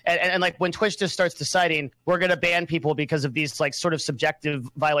point? And like when Twitch just starts deciding we're going to ban people because of these like sort of subjective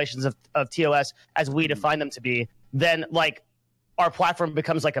violations of TOS as we define them to be, then like our platform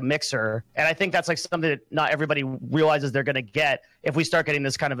becomes like a mixer. And I think that's like something that not everybody realizes they're going to get if we start getting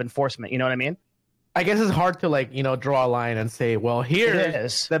this kind of enforcement. You know what I mean? I guess it's hard to like, draw a line and say, well,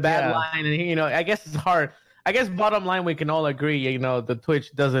 here's the bad line. And, I guess it's hard. I guess bottom line, we can all agree, the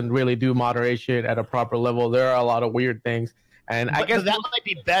Twitch doesn't really do moderation at a proper level. There are a lot of weird things. And I guess that might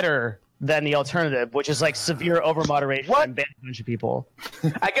be better than the alternative, which is like severe over moderation and ban a bunch of people.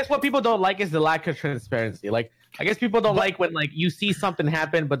 I guess what people don't like is the lack of transparency. Like, I guess people don't like when like you see something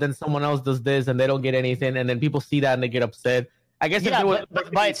happen, but then someone else does this and they don't get anything. And then people see that and they get upset. I guess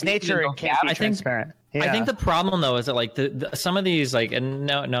but by its nature, it can't be transparent. I think the problem though is that like some of these like, and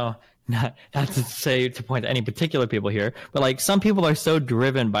not to point to any particular people here, but like some people are so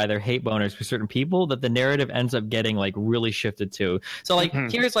driven by their hate boners for certain people that the narrative ends up getting like really shifted too. So like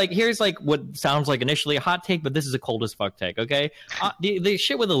here's like what sounds like initially a hot take, but this is a cold as fuck take. Okay, the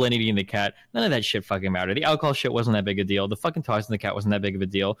shit with Alinity and the cat, none of that shit fucking mattered. The alcohol shit wasn't that big a deal. The fucking toys and the cat wasn't that big of a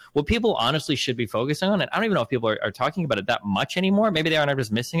deal. What people honestly should be focusing on, and I don't even know if people are talking about it that much anymore. Maybe they are, and I'm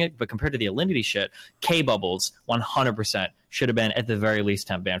just missing it. But compared to the Alinity shit, K Bubbles 100% should have been at the very least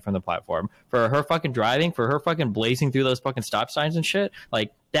temp banned from the platform for her fucking driving, for her fucking blazing through those fucking stop signs and shit.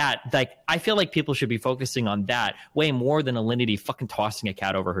 Like that, like I feel like people should be focusing on that way more than Alinity fucking tossing a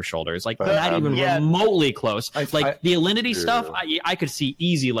cat over her shoulders. Like not even remotely close. The Alinity stuff, I could see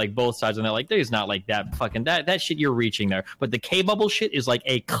easy like both sides on that. Like there's not like that fucking that shit you're reaching there. But the K Bubble shit is like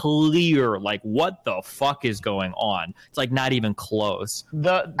a clear like what the fuck is going on? It's like not even close.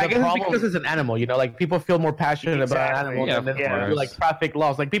 I guess it's because it's an animal, like people feel more passionate about an animal than like traffic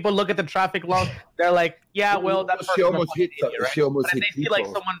laws. Like people look at the traffic laws, they're like, yeah, well, that's she almost hit someone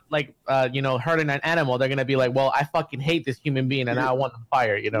like hurting an animal, they're gonna be like, well, I fucking hate this human being and I want them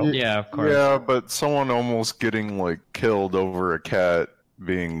fired. Yeah, of course. Yeah, but someone almost getting like killed over a cat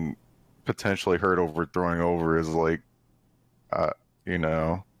being potentially hurt over throwing over is like,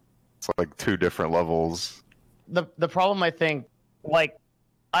 it's like two different levels. The problem, I think, like,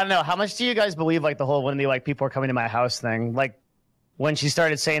 I don't know, how much do you guys believe like the whole when like people are coming to my house thing, like when she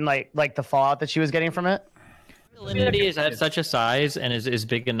started saying like the fallout that she was getting from it? Alinity is at such a size and is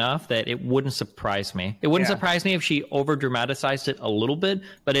big enough that it wouldn't surprise me. It wouldn't surprise me if she over dramatized it a little bit,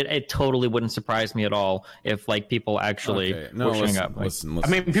 but it totally wouldn't surprise me at all if like people actually were showing up. Listen, I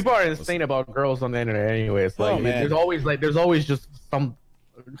mean, people are insane about girls on the internet anyway. It's like there's always just some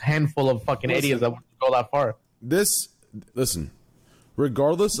handful of fucking idiots that would go that far.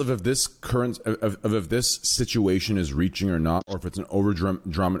 Regardless of if this if this situation is reaching or not, or if it's an over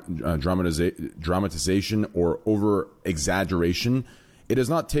dramatization or over exaggeration, it does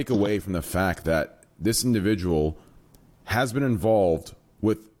not take away from the fact that this individual has been involved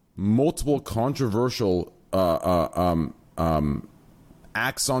with multiple controversial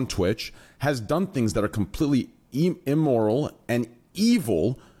acts on Twitch, has done things that are completely immoral and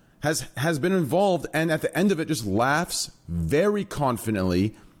evil, has been involved, and at the end of it just laughs very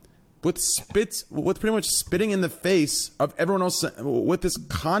confidently with pretty much spitting in the face of everyone else with this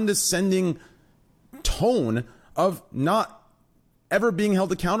condescending tone of not ever being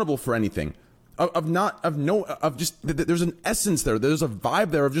held accountable for anything, there's an essence there, there's a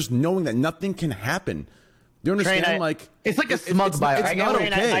vibe there of just knowing that nothing can happen. You understand? It's like a smug bio. It's not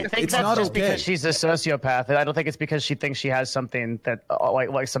okay. I think that's just because she's a sociopath. I don't think it's because she thinks she has something that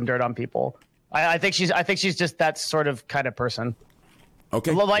like some dirt on people. I think she's just that sort of kind of person.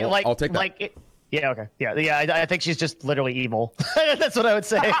 Okay, I'll take that. I think she's just literally evil. That's what I would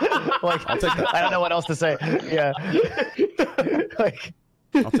say. Like, I'll take that. I don't know what else to say. Yeah.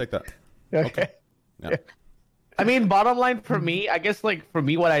 I'll take that. Okay. Yeah. I mean, bottom line for me, I guess, like, for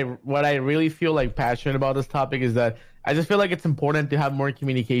me, what I really feel like passionate about this topic is that I just feel like it's important to have more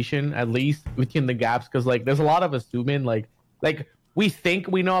communication, at least within the gaps, because like there's a lot of assuming, like we think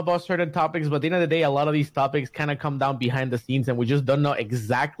we know about certain topics, but at the end of the day, a lot of these topics kind of come down behind the scenes, and we just don't know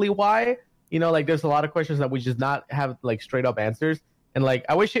exactly why. Like there's a lot of questions that we just not have like straight up answers, and like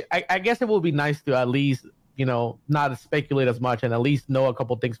I guess it would be nice to at least not speculate as much and at least know a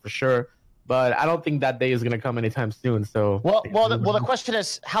couple things for sure. But I don't think that day is gonna come anytime soon. So the question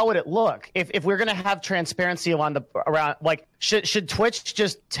is, how would it look if we're gonna have transparency around like should Twitch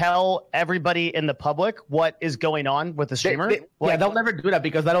just tell everybody in the public what is going on with the streamer? They'll never do that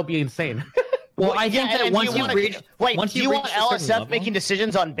because that'll be insane. Well, I think that once you reach, do you want LSF making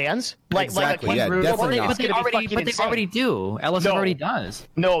decisions on bans? Exactly. Definitely not. But they already do. LSF already does.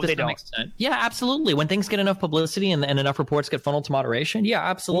 No, they don't. Yeah, absolutely. When things get enough publicity and enough reports get funneled to moderation, yeah,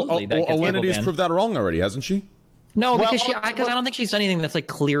 absolutely. Alinity's proved that wrong already, hasn't she? No, because I don't think she's done anything that's like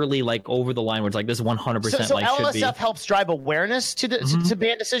clearly like over the line where it's like this 100% so like LSF should be. helps drive awareness to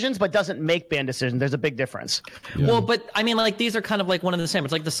ban decisions, but doesn't make ban decisions. There's a big difference. Yeah. Well, but I mean, like these are kind of like one and the same.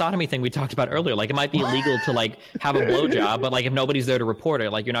 It's like the sodomy thing we talked about earlier. Like it might be illegal to like have a blowjob, but like if nobody's there to report it,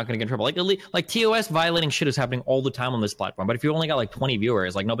 like you're not going to get in trouble. Like TOS violating shit is happening all the time on this platform. But if you only got like 20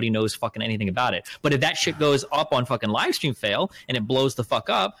 viewers, like nobody knows fucking anything about it. But if that shit goes up on fucking livestream fail and it blows the fuck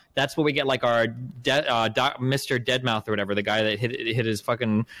up, that's where we get like our Mr. Deadmouth or whatever. The guy that hit his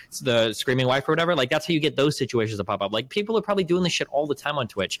fucking the screaming wife or whatever, like that's how you get those situations to pop up. Like people are probably doing this shit all the time on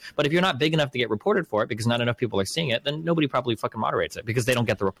Twitch, but if you're not big enough to get reported for it because not enough people are seeing it, then nobody probably fucking moderates it because they don't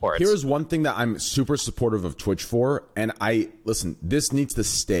get the reports. Here's one thing that I'm super supportive of Twitch for, and this needs to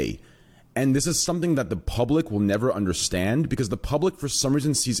stay. And this is something that the public will never understand because the public for some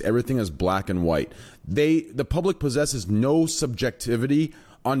reason sees everything as black and white. The public possesses no subjectivity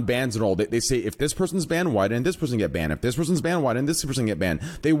on bans at all. They say if this person's banned, why didn't this person get banned? If this person's banned, why didn't this person get banned?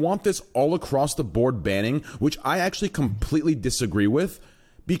 They want this all across the board banning, which I actually completely disagree with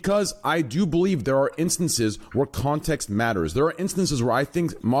because I do believe there are instances where context matters. There are instances where I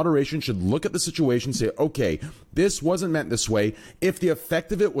think moderation should look at the situation and say, okay, this wasn't meant this way. If the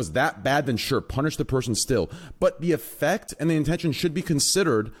effect of it was that bad, then sure, punish the person still. But the effect and the intention should be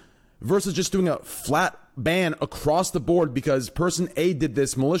considered versus just doing a flat ban across the board because person A did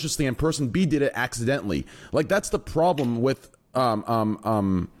this maliciously and person B did it accidentally. Like that's the problem with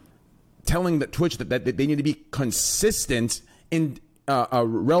telling that Twitch that they need to be consistent in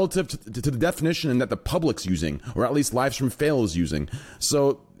relative to the definition that the public's using, or at least Livestream Fail is using.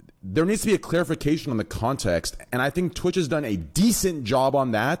 So there needs to be a clarification on the context, and I think Twitch has done a decent job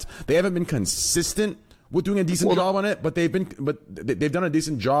on that. They haven't been consistent with doing a decent job on it, but they've done a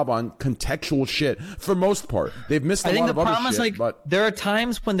decent job on contextual shit for most part. They've missed a lot of other shit. But there are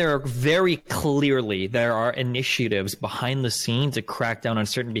times when there are very clearly there are initiatives behind the scenes to crack down on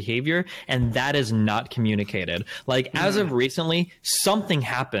certain behavior, and that is not communicated. Like as of recently, something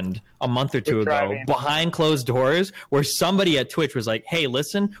happened a month or two ago behind closed doors where somebody at Twitch was like, hey,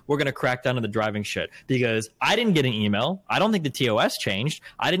 listen, we're going to crack down on the driving shit because I didn't get an email. I don't think the TOS changed.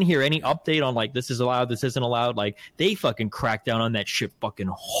 I didn't hear any update on like, this is allowed, this isn't allowed. Like they fucking cracked down on that shit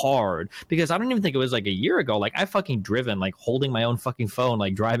fucking hard because I don't even think it was like a year ago. Like I fucking driven, like holding my own fucking phone,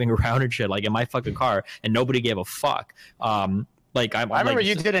 like driving around and shit, like in my fucking car and nobody gave a fuck. Like I remember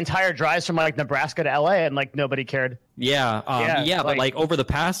you did entire drives from like Nebraska to LA and like nobody cared. But like over the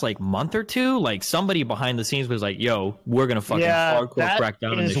past like month or two, like somebody behind the scenes was like, "Yo, we're gonna fucking hardcore crack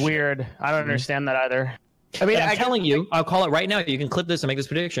down on this." That is weird. I don't understand that either. I mean, I'm telling you, I'll call it right now. You can clip this and make this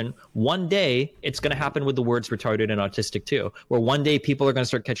prediction. One day, it's going to happen with the words retarded and autistic too, where one day people are going to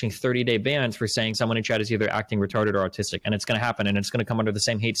start catching 30-day bans for saying someone in chat is either acting retarded or autistic. And it's going to happen, and it's going to come under the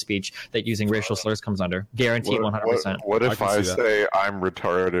same hate speech that using racial slurs comes under. Guaranteed 100%. What if I say I'm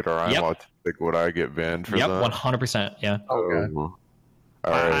retarded or I'm autistic? Would I get banned for that? 100%. Yeah. Okay.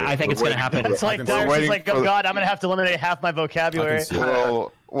 I think it's going to happen. It's like, oh God, I'm going to have to eliminate half my vocabulary.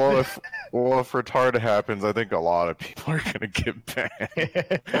 Well, if retarded happens, I think a lot of people are gonna get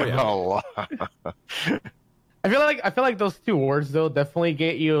banned. A lot. I feel like those two words though definitely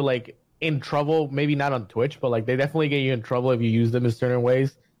get you like in trouble. Maybe not on Twitch, but like they definitely get you in trouble if you use them in certain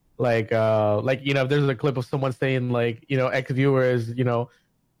ways. Like you know, if there's a clip of someone saying like, you know, X viewer is, you know,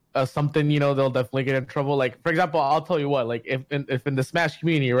 something, you know, they'll definitely get in trouble. Like for example, I'll tell you what, like if in the Smash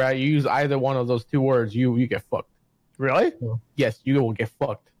community, right, you use either one of those two words, you get fucked. Really? Yes, you will get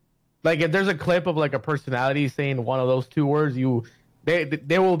fucked. Like if there's a clip of like a personality saying one of those two words,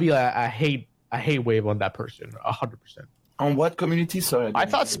 there will be a hate wave on that person, 100%. On what community? Sorry, I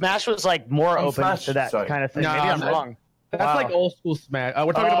thought Smash was like more open Smash, to that kind of thing. No, maybe I'm wrong. That's like old school Smash.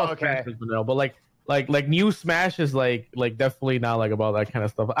 We're talking about Smash, but like new Smash is like definitely not like about that kind of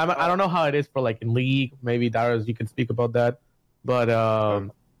stuff. I don't know how it is for like in League. Maybe Darius, you can speak about that. But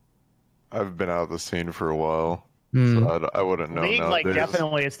I've been out of the scene for a while. So I wouldn't know. League, like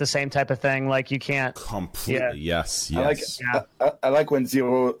definitely, it's the same type of thing. Like you can't completely. Yes. I like when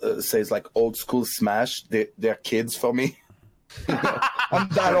Zero says like old school Smash. They're kids for me. I'm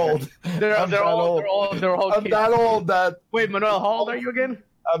that old. They're all I'm kids. that old. That Wait, Manuel, how old are you again?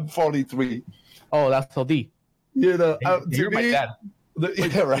 I'm 43. Oh, that's LD. You know, You're my dad.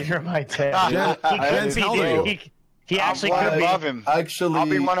 Yeah, right. You're my dad. He actually could be above him. Actually, I'll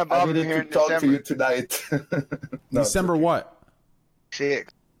be one above I him needed here to in talk to December. you tonight. No, December what?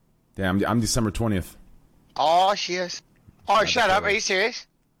 6. Damn, I'm December 20th. Oh, she is. Oh, shut up. Are you serious?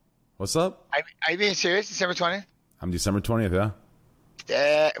 What's up? Are you being serious? December 20th? I'm December 20th,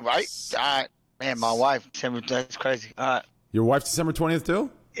 yeah. Right? All right. Man, my wife. December. That's crazy. All right. Your wife's December 20th too?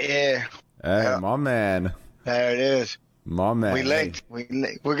 Yeah. Hey, Yeah. my man. There it is. My man. We linked.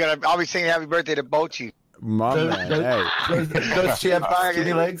 We're gonna. I'll be singing "Happy Birthday" to both you. My man. Hey. Does she have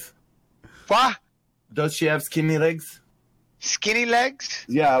skinny legs? What? Does she have skinny legs? Skinny legs?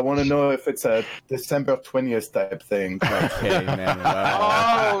 Yeah, I want to know if it's a December 20th type thing. Okay, man.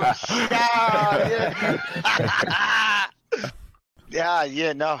 Oh, yeah.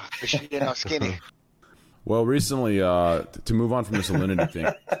 Yeah. No, but she didn't know skinny. Well, recently, to move on from the salinity thing,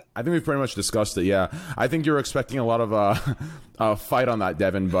 I think we've pretty much discussed it. Yeah, I think you're expecting a lot of fight on that,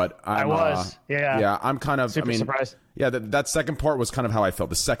 Devin. But I was. Yeah, I'm kind of. Super surprised. Yeah, that second part was kind of how I felt.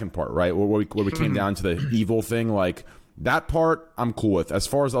 The second part, right, where we came down to the evil thing, like that part, I'm cool with. As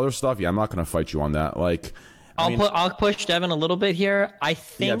far as the other stuff, yeah, I'm not going to fight you on that. Like, I'll push Devin a little bit here. I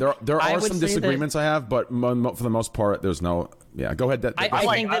think there are some disagreements I have, but for the most part, there's no. Yeah, go ahead. I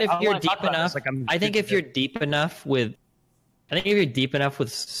think that if you're deep enough, I think if you're deep enough with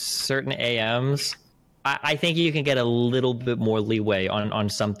certain AMs, I think you can get a little bit more leeway on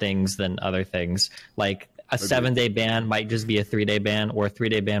some things than other things. Like a 7-day ban might just be a 3-day ban, or a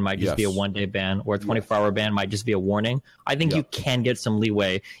 3-day ban might just be a 1-day ban, or a 24-hour ban might just be a warning. I think you can get some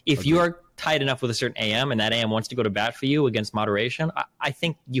leeway if you are tight enough with a certain AM and that AM wants to go to bat for you against moderation. I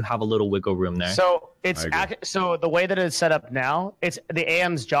think you have a little wiggle room there. So so the way that it's set up now, it's the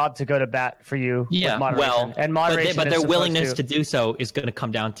AM's job to go to bat for you. Yeah, with moderation. And moderation, but their willingness to do so is going to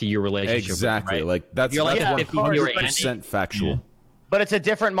come down to your relationship. Exactly, with them, right? like that's You're like 100% factual. But it's a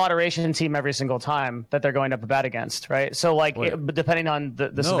different moderation team every single time that they're going up a bat against, right? So like depending on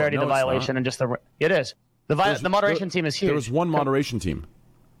the severity of the violation and just it is the moderation team is huge. There was one moderation team.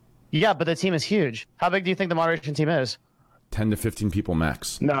 Yeah, but the team is huge. How big do you think the moderation team is? 10 to 15 people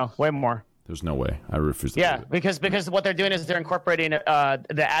max. No, way more. There's no way. I refuse to. Yeah, because what they're doing is they're incorporating the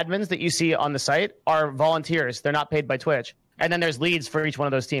admins that you see on the site are volunteers. They're not paid by Twitch, and then there's leads for each one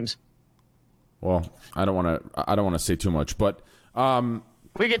of those teams. Well, I don't want to say too much, but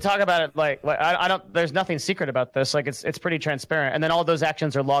we could talk about it. Like I don't. There's nothing secret about this. Like it's pretty transparent, and then all those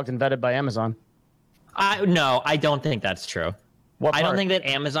actions are logged and vetted by Amazon. No, I don't think that's true. I don't think that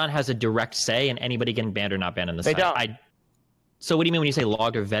Amazon has a direct say in anybody getting banned or not banned in the site. They don't. So what do you mean when you say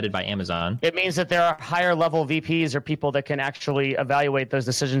logged or vetted by Amazon? It means that there are higher level VPs or people that can actually evaluate those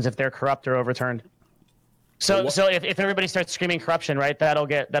decisions if they're corrupt or overturned. So if everybody starts screaming corruption, right, that'll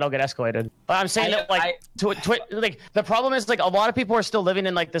get escalated. But I'm saying the problem is like a lot of people are still living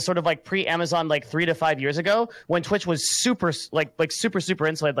in like this sort of like pre-Amazon like 3 to 5 years ago when Twitch was super super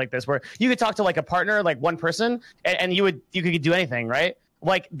insulated like this, where you could talk to like a partner, like one person, and you could do anything, right?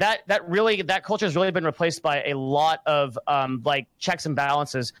 Like that culture has really been replaced by a lot of like checks and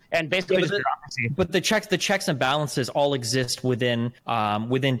balances and basically just bureaucracy. But the checks and balances all exist within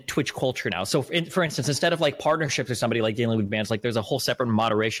Twitch culture now. So for instance, instead of like partnerships or somebody like dealing with bans, like there's a whole separate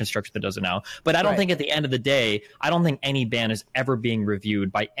moderation structure that does it now. But I don't think at the end of the day, I don't think any ban is ever being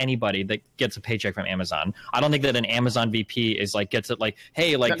reviewed by anybody that gets a paycheck from Amazon. I don't think that an Amazon VP is like gets it like,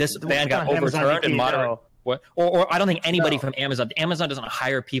 hey, like this ban got overturned and moderate. What? Or I don't think anybody from Amazon doesn't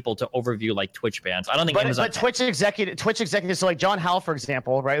hire people to overview like Twitch bans. I don't think Amazon. But Twitch executives, so like John Howell, for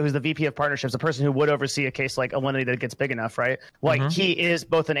example, right, who's the VP of partnerships, the person who would oversee a case like Alinity that gets big enough, right? Like he is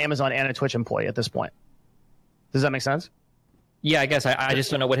both an Amazon and a Twitch employee at this point. Does that make sense? Yeah, I guess I just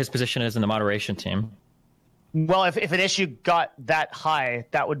don't know what his position is in the moderation team. Well, if an issue got that high,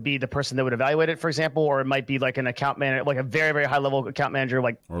 that would be the person that would evaluate it, for example, or it might be like an account manager, like a very, very high level account manager,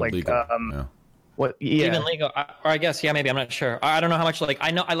 Even legal, or I guess, maybe, I'm not sure. I don't know how much. Like, I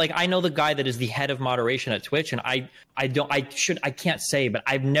know the guy that is the head of moderation at Twitch, and I can't say, but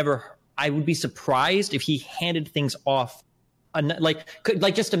I would be surprised if he handed things off.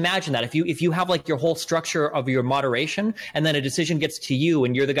 Just imagine that if you have like your whole structure of your moderation, and then a decision gets to you,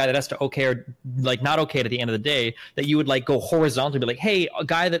 and you're the guy that has to okay or like not okay it at the end of the day, that you would like go horizontally, be like, hey, a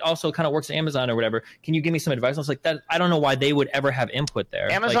guy that also kind of works at Amazon or whatever, can you give me some advice? I was like, that I don't know why they would ever have input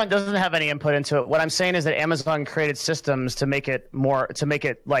there. Amazon doesn't have any input into it. What I'm saying is that Amazon created systems to make it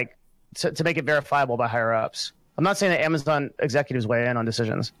verifiable by higher ups. I'm not saying that Amazon executives weigh in on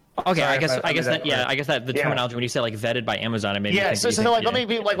decisions. Okay, Sorry I guess that the Yeah. terminology when you say like vetted by Amazon, it made me Yeah, think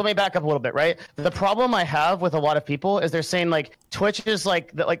let me back up a little bit, right? The problem I have with a lot of people is they're saying like Twitch is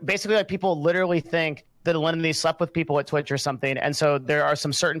like basically like people literally think that Alinity slept with people at Twitch or something, and so there are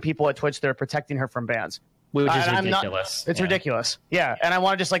some certain people at Twitch that are protecting her from bans. Which is And ridiculous. It's ridiculous. Yeah, and I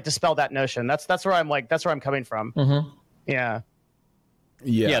want to just like dispel that notion. That's where I'm coming from. Mm-hmm. Yeah.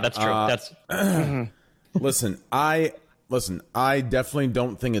 Yeah, that's true. That's Listen, I definitely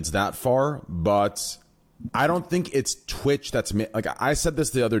don't think it's that far, but I don't think it's Twitch that's like I said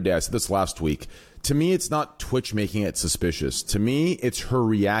this the other day. I said this last week. To me, it's not Twitch making it suspicious. To me, it's her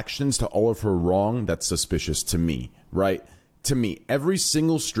reactions to all of her wrong that's suspicious to me, right? To me, every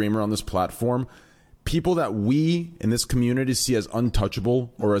single streamer on this platform, people that we in this community see as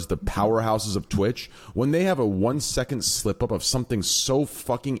untouchable or as the powerhouses of Twitch, when they have a 1 second slip up of something so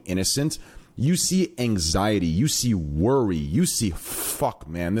fucking innocent, you see anxiety, you see worry, you see, fuck,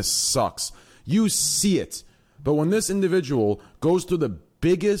 man, this sucks. You see it. But when this individual goes through the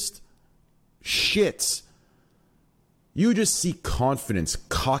biggest shits, you just see confidence,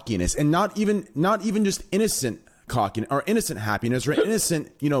 cockiness, and not even just innocent cockiness or innocent happiness or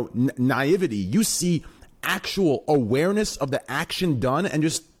innocent, naivety. You see actual awareness of the action done and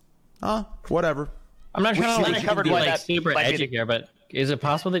just, whatever. I'm not trying to covered be why like that super might be edgy here, but is it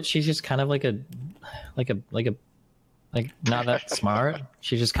possible that she's just kind of like not that smart?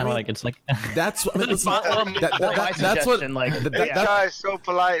 She's just kind of like, it's like that's what my suggestion, That guy is so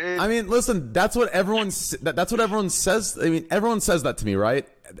polite. I mean, listen, that's what everyone says. I mean, everyone says that to me, right?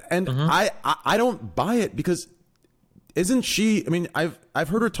 And I don't buy it because isn't she? I mean, I've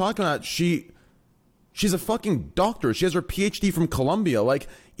heard her talking about she's a fucking doctor. She has her PhD from Columbia. Like,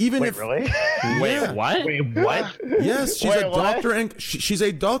 even if really? Wait, what? Wait, what? Yes, she's a doctor, and she's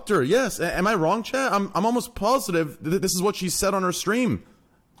a doctor. Yes, am I wrong, Chad? I'm almost positive that this is what she said on her stream.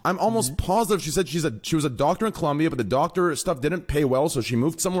 I'm almost positive she said she was a doctor in Columbia, but the doctor stuff didn't pay well, so she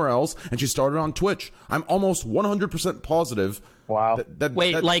moved somewhere else and she started on Twitch. I'm almost 100% positive. Wow.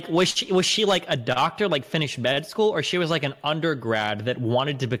 Was she like a doctor, like finished med school, or she was like an undergrad that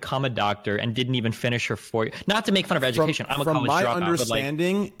wanted to become a doctor and didn't even finish her 4 years? Not to make fun of education. I'm a college dropout. From my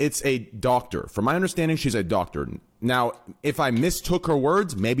understanding, it's a doctor. From my understanding, she's a doctor. Now, if I mistook her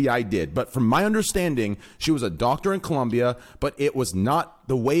words, maybe I did. But from my understanding, she was a doctor in Columbia, but it was not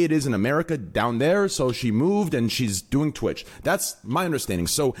the way it is in America down there. So she moved and she's doing Twitch. That's my understanding.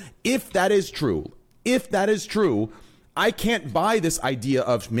 So if that is true, I can't buy this idea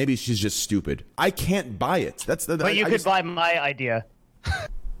of maybe she's just stupid. I can't buy it. But you could buy my idea.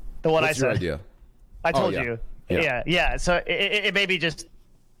 The one I said. Your idea? I told you. Yeah. So it may be just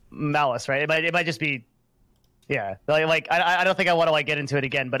malice, right? It might just be. Yeah, like I don't think I want to like get into it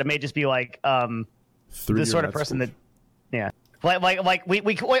again, but it may just be like the sort of person that, yeah, like we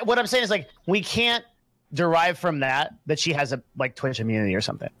what I'm saying is like we can't derive from that she has a like Twitch immunity or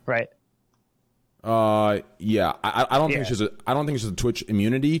something, right? Yeah, I don't think she's a Twitch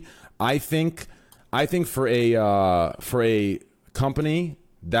immunity. I think for a company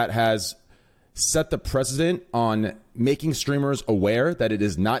that has set the precedent on making streamers aware that it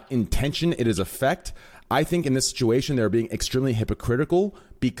is not intention, it is effect. I think in this situation, they're being extremely hypocritical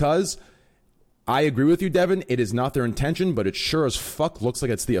because I agree with you, Devin. It is not their intention, but it sure as fuck looks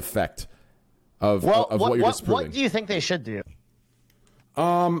like it's the effect of what you're disproving. What do you think they should do?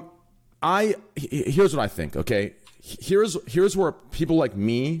 Here's what I think, okay? Here's where people like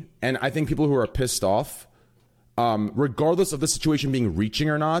me, and I think people who are pissed off, regardless of the situation being reaching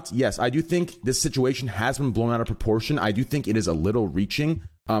or not, yes, I do think this situation has been blown out of proportion. I do think it is a little reaching.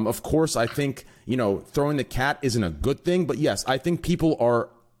 Of course, I think, throwing the cat isn't a good thing, but yes, I think people are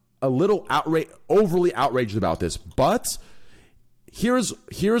a little overly outraged about this. But here's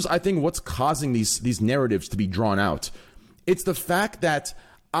I think what's causing these narratives to be drawn out. It's the fact that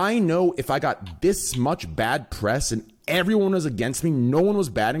I know if I got this much bad press and everyone was against me, no one was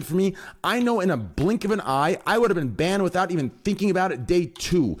batting for me, I know in a blink of an eye, I would have been banned without even thinking about it day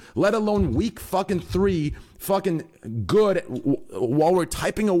 2, let alone week fucking 3, fucking good while we're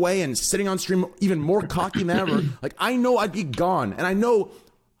typing away and sitting on stream even more cocky than ever. Like, I know I'd be gone, and I know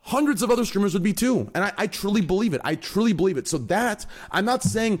hundreds of other streamers would be too. And I truly believe it. I truly believe it. So that, I'm not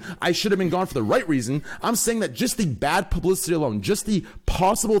saying I should have been gone for the right reason. I'm saying that just the bad publicity alone, just the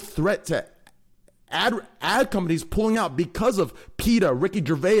possible threat to ad companies pulling out because of PETA, Ricky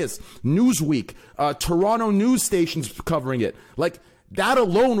Gervais, Newsweek, Toronto news stations covering it. Like, that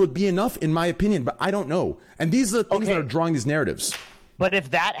alone would be enough, in my opinion, but I don't know. And these are the things that are drawing these narratives. But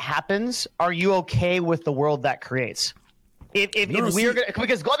if that happens, are you okay with the world that creates? If we're gonna,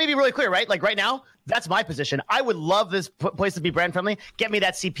 because let me be really clear, right? Like right now, that's my position. I would love this place to be brand friendly. Get me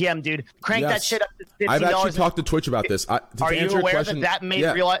that CPM, dude. Crank that shit up to $15. I've actually talked to Twitch about this. Are you aware that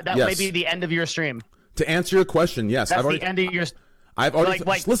may be the end of your stream? To answer your question, yes. That's the end of your. I've already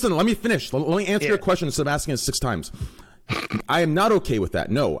listen. Let me finish. Let me answer your question instead of asking it 6 times. I am not okay with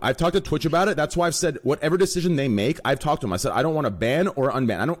that. No, I've talked to Twitch about it. That's why I've said whatever decision they make, I've talked to them. I said I don't want to ban or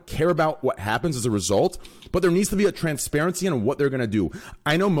unban. I don't care about what happens as a result, but there needs to be a transparency on what they're going to do.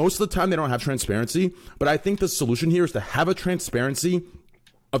 I know most of the time they don't have transparency, but I think the solution here is to have a transparency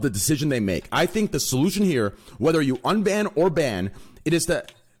of the decision they make. I think the solution here, whether you unban or ban, it is to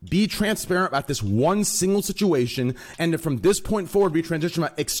be transparent about this one single situation, and to, from this point forward, be transition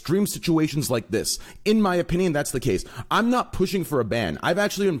about extreme situations like this. In my opinion, that's the case. I'm not pushing for a ban. I've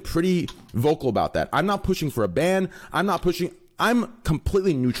actually been pretty vocal about that. I'm not pushing for a ban. I'm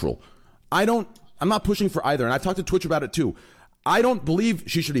completely neutral. I'm not pushing for either, and I've talked to Twitch about it too. I don't believe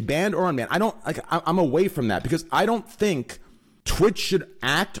she should be banned or unbanned. I'm away from that because I don't think Twitch should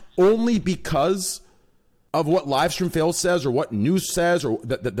act only because of what Livestream Fail says or what news says or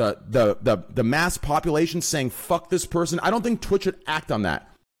the mass population saying fuck this person. I don't think Twitch should act on that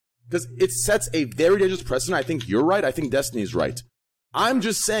because it sets a very dangerous precedent. I think you're right. I think Destiny's right. I'm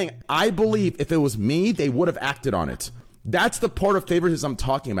just saying I believe if it was me, they would have acted on it. That's the part of favoritism I'm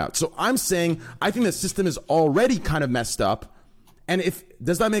talking about. So I'm saying I think the system is already kind of messed up. And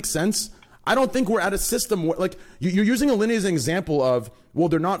does that make sense? I don't think we're at a system where, like, you're using a lineage as an example of, well,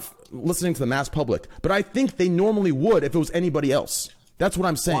 they're not listening to the mass public, but I think they normally would if it was anybody else. That's what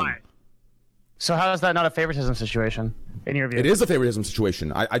I'm saying. Why? So how is that not a favoritism situation in your view? It is a favoritism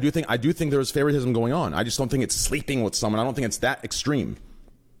situation. I do think there's favoritism going on. I just don't think it's sleeping with someone. I don't think it's that extreme,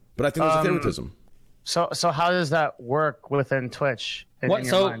 but I think there's a favoritism. So how does that work within Twitch? In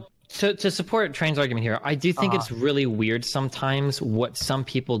your mind? To support Train's argument here, I do think it's really weird sometimes what some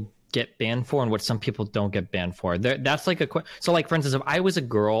people get banned for and what some people don't get banned for. That's like so like, for instance, if I was a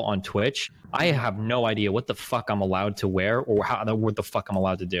girl on Twitch, I have no idea what the fuck I'm allowed to wear or what the fuck I'm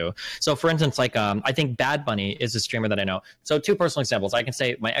allowed to do. So for instance, like I think Bad Bunny is a streamer that I know. So 2 personal examples. I can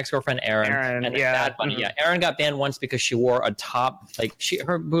say my ex-girlfriend Erin and Bad Bunny. Yeah, Erin got banned once because she wore a top, like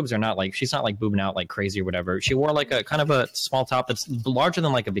her boobs are not like, she's not like boobing out like crazy or whatever. She wore like a kind of a small top that's larger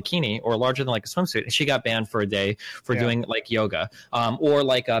than like a bikini or larger than like a swimsuit. And she got banned for a day for doing like yoga. Or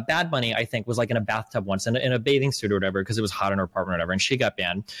like Bad Bunny, I think, was like in a bathtub once in a bathing suit or whatever because it was hot in her apartment or whatever, and she got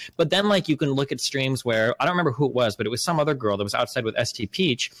banned. But then like you can look at streams where I don't remember who it was, but it was some other girl that was outside with ST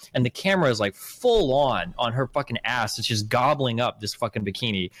Peach, and the camera is like full on her fucking ass. It's just gobbling up this fucking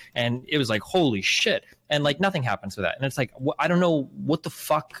bikini, and it was like holy shit. And like nothing happens with that, and it's like I don't know what the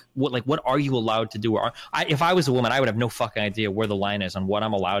fuck. What are you allowed to do? Or if I was a woman, I would have no fucking idea where the line is on what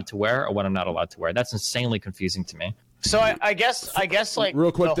I'm allowed to wear or what I'm not allowed to wear. That's insanely confusing to me. So I guess like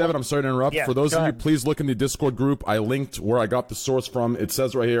real quick, Devin, I'm sorry to interrupt. For those of you, please look in the Discord group. I linked where I got the source from. It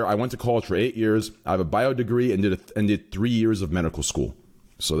says right here, I went to college for 8 years. I have a bio degree and did 3 years of medical school.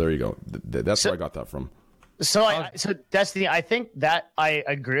 So there you go. That's where I got that from. So Destiny, I think that I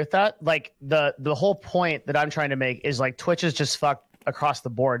agree with that. Like the whole point that I'm trying to make is like Twitch is just fucked across the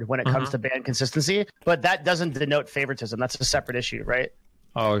board when it comes to ban consistency, but that doesn't denote favoritism. That's a separate issue, right?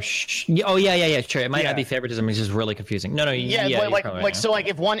 Oh yeah, sure. It might not be favoritism. It's just really confusing. No, so like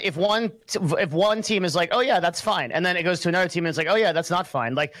if one team is like, oh yeah, that's fine, and then it goes to another team and it's like, oh yeah, that's not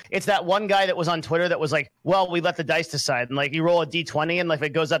fine. Like it's that one guy that was on Twitter that was like, well, we let the dice decide, and like you roll a d20, and like if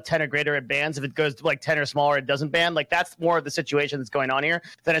it goes up 10 or greater, it bans. If it goes to like 10 or smaller, it doesn't ban. Like that's more of the situation that's going on here.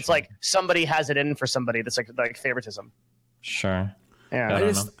 Then it's like somebody has it in for somebody. That's like favoritism. Sure. Yeah.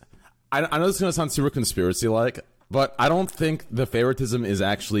 I know this is gonna sound super conspiracy like. But I don't think the favoritism is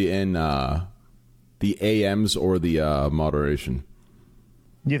actually in the AMs or the moderation.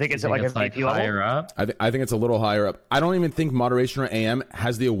 Do you think it's like a VP higher up? I think it's a little higher up. I don't even think moderation or AM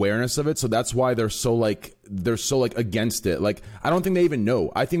has the awareness of it, so that's why they're so against it. Like I don't think they even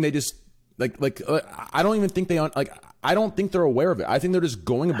know. I think they just like I don't even think they I don't think they're aware of it. I think they're just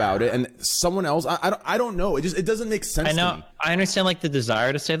going about it, and someone else. I don't know. It doesn't make sense. I know. To me. I understand like the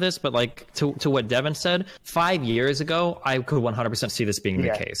desire to say this, but like to what Devin said, 5 years ago, I could 100% see this being the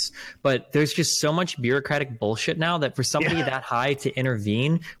case. But there's just so much bureaucratic bullshit now that for somebody that high to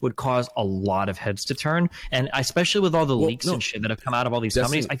intervene would cause a lot of heads to turn, and especially with all the leaks and shit that have come out of all these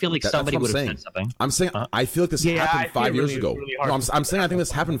companies, I feel like somebody would have said something. I'm saying I feel like this happened 5 years ago. Really I'm saying I think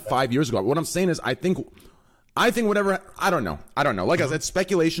this happened 5 years ago. What I'm saying is I think whatever. I don't know. Like I said,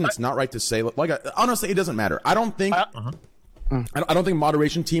 speculation. It's not right to say. Honestly, it doesn't matter. I don't think. I don't think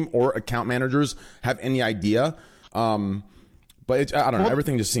moderation team or account managers have any idea. But But I don't know.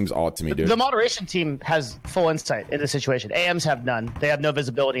 Everything just seems odd to me, dude. The moderation team has full insight into the situation. AMs have none. They have no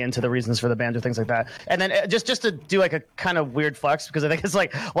visibility into the reasons for the bans or things like that. And then just to do like a kind of weird flex, because I think it's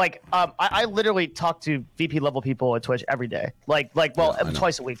I literally talk to VP level people at Twitch every day,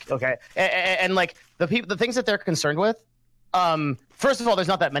 twice a week. Okay, and like the things that they're concerned with. First of all, there's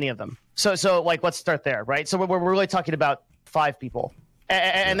not that many of them. So like let's start there, right? So we're really talking about 5 people,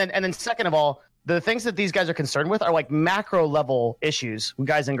 and then second of all. The things that these guys are concerned with are like macro level issues,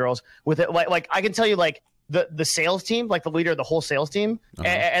 guys and girls. With it, like I can tell you, like the sales team, like the leader of the whole sales team,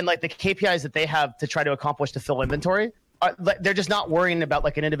 and like the KPIs that they have to try to accomplish to fill inventory. They're just not worrying about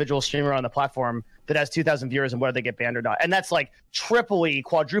like an individual streamer on the platform that has 2,000 viewers and whether they get banned or not. And that's like triply,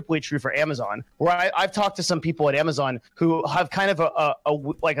 quadruply true for Amazon. Where I've talked to some people at Amazon who have kind of a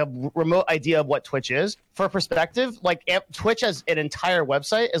remote idea of what Twitch is. For perspective, like Twitch as an entire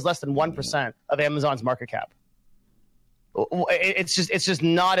website is less than 1% of Amazon's market cap. It's just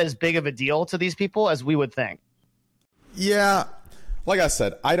not as big of a deal to these people as we would think. Yeah, like I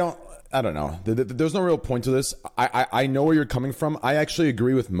said, I don't know. There's no real point to this. I know where you're coming from. I actually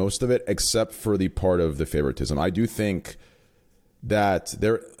agree with most of it, except for the part of the favoritism. I do think that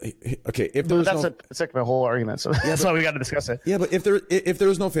that's like my whole argument. So that's why we got to discuss it. Yeah, but if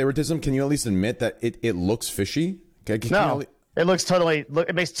there's no favoritism, can you at least admit that it looks fishy? Okay, it looks totally.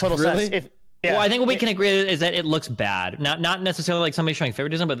 It makes total sense. Well, I think what we can agree is that it looks bad. Not necessarily like somebody showing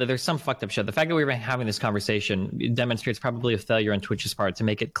favoritism, but that there's some fucked up shit. The fact that we were having this conversation demonstrates probably a failure on Twitch's part to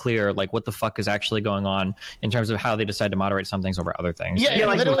make it clear like what the fuck is actually going on in terms of how they decide to moderate some things over other things. Yeah,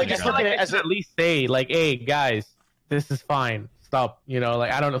 like, literally just looking at least say like, hey guys, this is fine. Stop.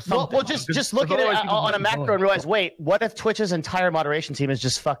 Like I don't know. Well, just look at it on a macro and realize, wait, what if Twitch's entire moderation team is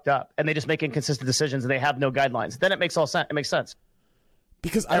just fucked up and they just make inconsistent decisions and they have no guidelines? Then it makes sense. It makes sense.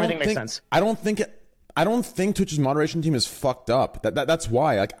 Because everything makes sense. I don't think Twitch's moderation team is fucked up. That's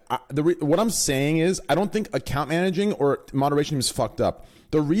why. Like what I'm saying is, I don't think account managing or moderation is fucked up.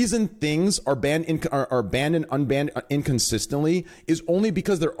 The reason things are banned and unbanned inconsistently is only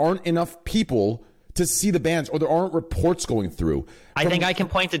because there aren't enough people to see the bans, or there aren't reports going through. I think I can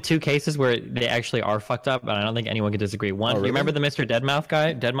point to 2 cases where they actually are fucked up, and I don't think anyone can disagree. One, you remember the Mr.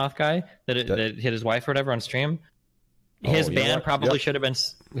 Deadmouth guy that hit his wife or whatever on stream? His ban probably should have been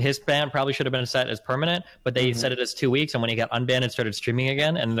set as permanent, but they set it as 2 weeks. And when he got unbanned and started streaming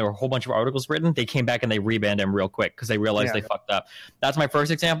again, and there were a whole bunch of articles written, they came back and they rebanned him real quick because they realized they fucked up. That's my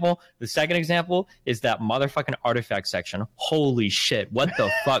first example. The second example is that motherfucking artifact section. Holy shit! What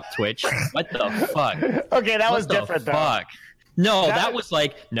the fuck, Twitch? What the fuck? Okay, that was different though. No, that was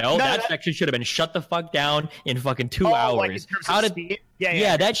like that section should have been shut the fuck down in fucking 2 hours. How did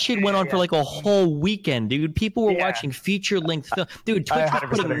that shit went on for like a whole weekend, dude. People were watching feature-length film. Dude, Twitch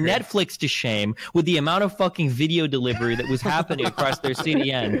was putting Netflix to shame with the amount of fucking video delivery that was happening across their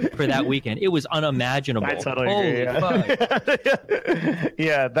CDN for that weekend. It was unimaginable. I totally agree. Fuck.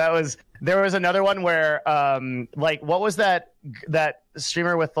 Yeah, there was another one where what was that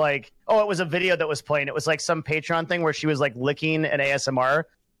streamer with like, it was a video that was playing. It was like some Patreon thing where she was like licking an ASMR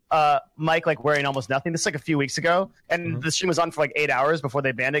mic, like wearing almost nothing. This is like a few weeks ago, and the stream was on for like 8 hours before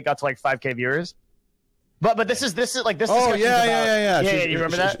they banned it. Got to like 5K viewers. But this is like this. Oh yeah. You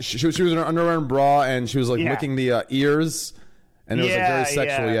remember that? She was in her underwear and bra, and she was like licking the ears. And it was like very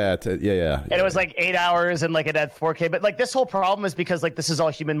sexual, yeah. And it was like 8 hours, and like it had 4K. But like this whole problem is because like this is all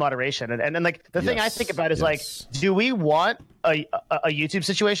human moderation, and like the thing I think about is like, do we want a YouTube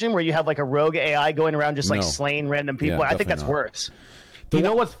situation where you have like a rogue AI going around just like slaying random people? Yeah, I think that's worse. You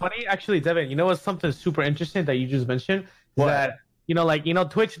know what's funny, actually, Devin? You know what's something super interesting that you just mentioned? That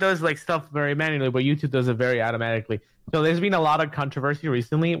Twitch does like stuff very manually, but YouTube does it very automatically. So there's been a lot of controversy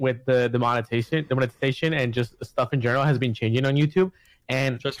recently with the monetization and just stuff in general has been changing on YouTube.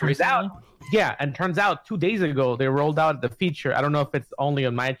 And turns out 2 days ago they rolled out the feature. I don't know if it's only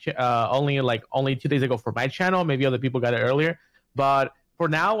on my only 2 days ago for my channel. Maybe other people got it earlier. But for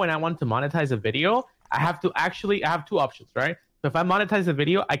now, when I want to monetize a video, I have 2 options, right? So if I monetize a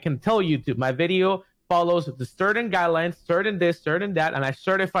video, I can tell YouTube my video follows the certain guidelines, certain this, certain that, and I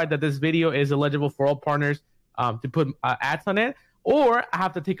certify that this video is eligible for all partners to put ads on it. Or I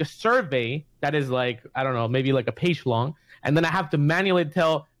have to take a survey that is like, I don't know, maybe like a page long, and then I have to manually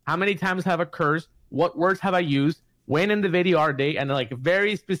tell how many times have I cursed, what words have I used, when in the video are they, and like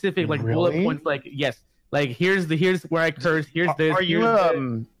very specific like bullet points, like like here's where I curse, here's this. Are you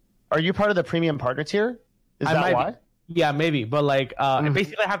part of the premium partner tier? Is that why? Yeah, maybe. But like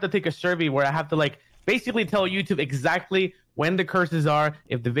basically I have to take a survey where I have to like basically tell YouTube exactly when the curses are,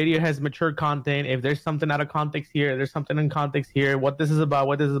 if the video has mature content, if there's something out of context here, there's something in context here, what this is about.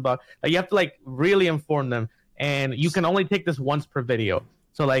 Like you have to like really inform them. and you can only take this once per video.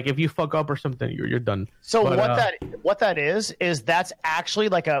 So like if you fuck up or something, you're done. So what that is that's actually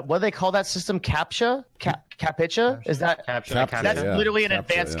like a, what do they call that system? CAPTCHA? CAPTCHA? Is that CAPTCHA. That's literally an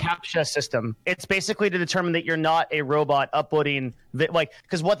advanced CAPTCHA system. It's basically to determine that you're not a robot uploading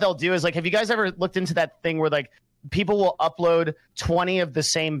because what they'll do is like, have you guys ever looked into that thing where like people will upload 20 of the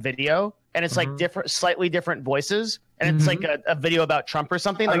same video and it's like slightly different voices and it's like a video about Trump or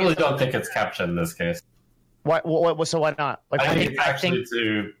something? I like, really don't think it's CAPTCHA in this case. So why not? Like, I think it's actually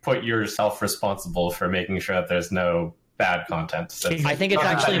to put yourself responsible for making sure that there's no bad content. I think it's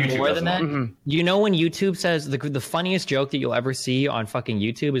actually more than that. You know, when YouTube says the funniest joke that you'll ever see on fucking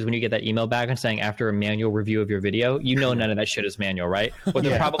YouTube is when you get that email back and saying after a manual review of your video, you know none of that shit is manual, right? What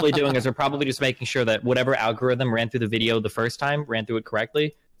they're probably doing is they're probably just making sure that whatever algorithm ran through the video the first time ran through it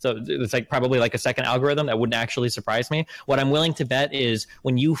correctly. So it's like probably like a second algorithm. That wouldn't actually surprise me. What I'm willing to bet is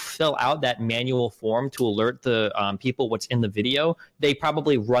when you fill out that manual form to alert the people what's in the video, they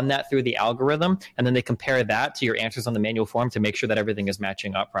probably run that through the algorithm and then they compare that to your answers on the manual form to make sure that everything is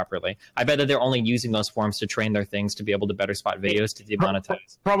matching up properly. I bet that they're only using those forms to train their things to be able to better spot videos to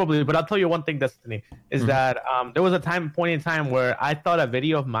demonetize. Probably, but I'll tell you one thing, Destiny, is that there was a point in time where I thought a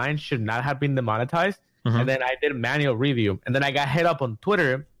video of mine should not have been demonetized. And then I did a manual review. And then I got hit up on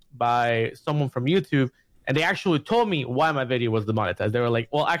Twitter by someone from YouTube, and they actually told me why my video was demonetized. They were like,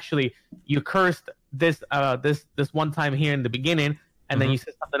 well, actually, you cursed this one time here in the beginning, and then you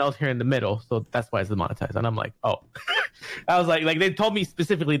said something else here in the middle, so that's why it's demonetized. And I'm like, oh. I was like they told me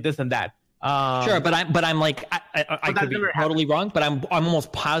specifically this and that. Sure, but I'm like I could be totally wrong, but I'm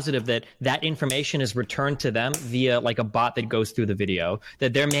almost positive that information is returned to them via like a bot that goes through the video.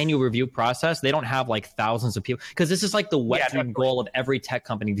 That their manual review process, they don't have like thousands of people, because this is like the wet dream goal of every tech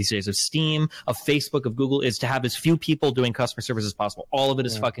company these days, of Steam, of Facebook, of Google, is to have as few people doing customer service as possible. All of it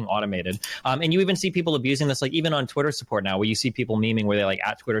is fucking automated. And you even see people abusing this, like even on Twitter support now, where you see people memeing where they like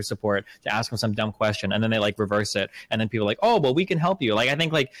at Twitter support to ask them some dumb question, and then they like reverse it, and then people are like, oh, well, we can help you. Like I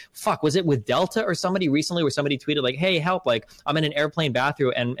think like fuck, was it with Delta or somebody recently where somebody tweeted like, hey, help, like I'm in an airplane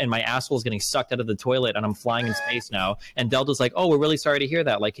bathroom and my asshole is getting sucked out of the toilet and I'm flying in space now, and Delta's like, oh, we're really sorry to hear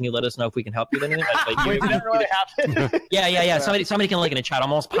that, like can you let us know if we can help you with anything? Wait, did that really happen? yeah somebody can like in a chat,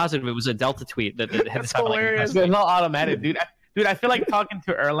 I'm almost positive it was a Delta tweet that had this happen. Hilarious. It's not automatic, dude. I feel like talking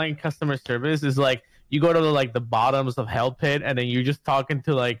to airline customer service is like you go to the bottoms of hell pit, and then you're just talking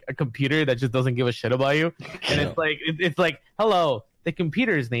to like a computer that just doesn't give a shit about you, and it's like hello, the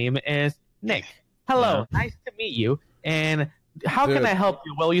computer's name is Nick. Hello, nice to meet you. And how can I help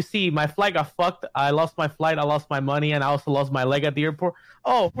you? Well, you see, my flight got fucked. I lost my flight. I lost my money, and I also lost my leg at the airport.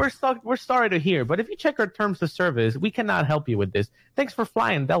 Oh, we're stuck. We're sorry to hear, but if you check our terms of service, we cannot help you with this. Thanks for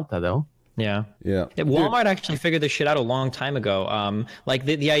flying Delta, though. Yeah. Walmart actually figured this shit out a long time ago. Like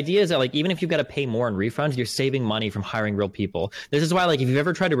the idea is that like even if you've got to pay more in refunds, you're saving money from hiring real people. This is why like if you've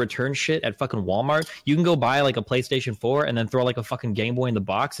ever tried to return shit at fucking Walmart, you can go buy like a PlayStation 4 and then throw like a fucking Game Boy in the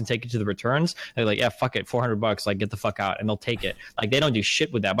box and take it to the returns. They're like, yeah, fuck it, $400, like get the fuck out, and they'll take it. Like they don't do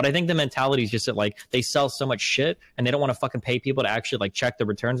shit with that. But I think the mentality is just that like they sell so much shit and they don't want to fucking pay people to actually like check the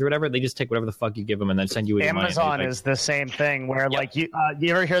returns or whatever. They just take whatever the fuck you give them and then send you with your money. Amazon is the same thing where like you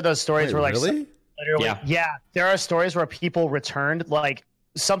ever hear those stories where like really? Yeah, there are stories where people returned like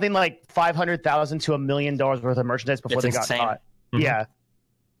something like $500,000 to $1 million worth of merchandise before they got caught. Yeah.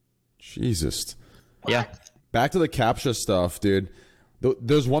 Jesus. Yeah. Back to the CAPTCHA stuff, dude.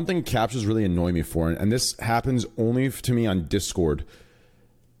 There's one thing CAPTCHAs really annoy me for, and this happens only to me on Discord.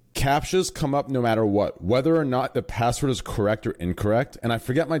 CAPTCHAs come up no matter what, whether or not the password is correct or incorrect, and I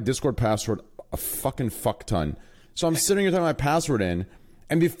forget my Discord password a fucking fuck ton. So I'm sitting here typing my password in,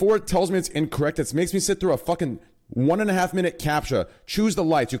 and before it tells me it's incorrect, it makes me sit through a fucking 1.5 minute CAPTCHA. Choose the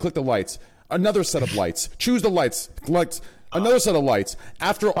lights. You click the lights. Another set of lights. Choose the lights. Another set of lights.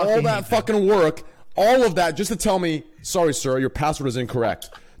 After all that fucking work, all of that just to tell me, sorry, sir, your password is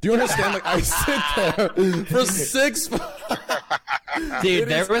incorrect. Do you understand? Like I sit there for 6 Dude,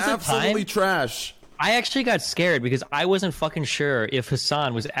 there was a absolutely time trash. I actually got scared because I wasn't fucking sure if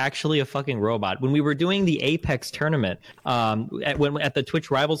Hassan was actually a fucking robot. When we were doing the Apex tournament, at the Twitch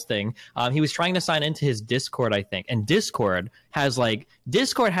Rivals thing, he was trying to sign into his Discord, I think. And Discord has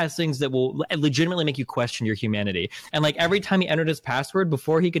things that will legitimately make you question your humanity. And like every time he entered his password,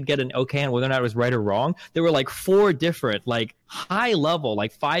 before he could get an okay on whether or not it was right or wrong, there were like 4 different like high level,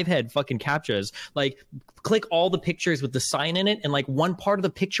 like 5-head fucking CAPTCHAs. Like click all the pictures with the sign in it, and like one part of the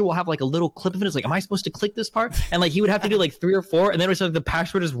picture will have like a little clip of it. It's like, am I supposed to click this part? And like he would have to do like 3 or 4, and then it was like the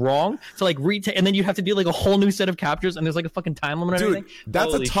password is wrong. So like and then you have to do like a whole new set of CAPTCHAs, and there's like a fucking time limit and everything.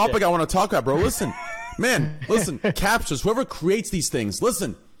 That's Holy a topic shit. I want to talk about, bro. Listen, man, listen, CAPTCHAs, whoever creates these things,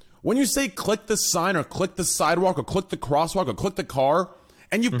 listen, When you say click the sign or click the sidewalk or click the crosswalk or click the car,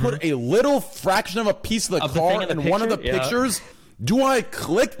 and you put a little fraction of a piece of the car in one of the pictures, do I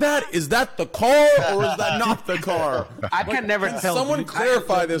click that? Is that the car or is that not the car? I can never tell. Someone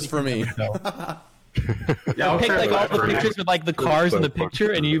clarify this for me. Yeah, take like all the pictures with like the cars in the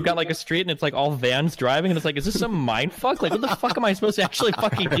picture, and you've got like a street, and it's like all vans driving, and it's like, is this some mind fuck? Like, what the fuck am I supposed to actually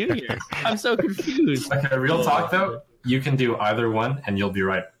fucking do here? I'm so confused. Okay, real talk though, you can do either one, and you'll be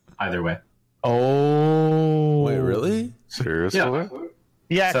right either way. Oh, wait, really? Seriously?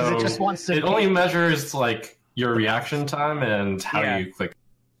 Yeah, because So it just wants to. It only measures like your reaction time and how you click.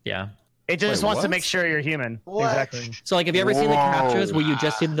 Yeah. It just wants to what? make sure you're human. Exactly. So, like, have you ever seen the captchas where you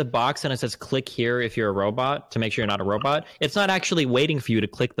just see the box and it says click here if you're a robot to make sure you're not a robot? It's not actually waiting for you to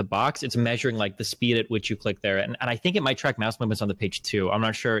click the box. It's measuring, like, the speed at which you click there. And I think it might track mouse movements on the page, too. I'm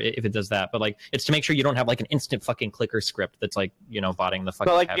not sure if it does that. But, like, it's to make sure you don't have, like, an instant fucking clicker script that's, like, you know, botting the fucking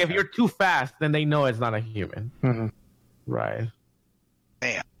So, like, captcha. if you're too fast, then they know it's not a human. Mm-hmm. Right.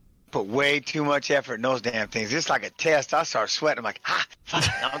 Man, put way too much effort in those damn things. It's like a test. I start sweating. I'm like, fuck,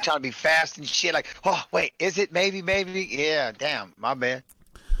 I'm trying to be fast and shit. Like, oh, wait, is it? Maybe. Yeah, damn, my bad.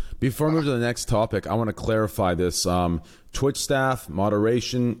 Before I move to the next topic, I want to clarify this. Twitch staff,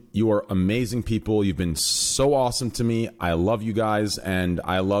 moderation, you are amazing people. You've been so awesome to me. I love you guys, and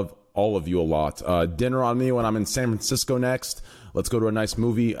I love all of you a lot. Dinner on me when I'm in San Francisco next. Let's go to a nice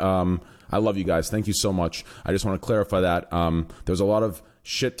movie. I love you guys. Thank you so much. I just want to clarify that. There's a lot of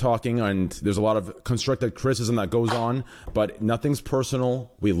shit talking and there's a lot of constructive criticism that goes on, but nothing's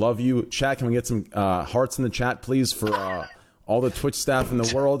personal. We love you. Chat, can we get some hearts in the chat, please, for all the Twitch staff in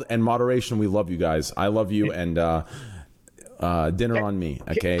the world and moderation? We love you guys. I love you, and dinner on me.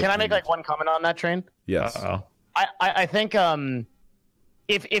 Okay. Can I make like one comment on that, Train? Yes. I think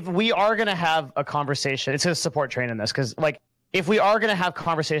if we are gonna have a conversation, it's gonna support Train in this, because like if we are gonna have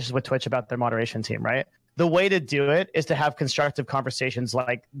conversations with Twitch about their moderation team, right? The way to do it is to have constructive conversations.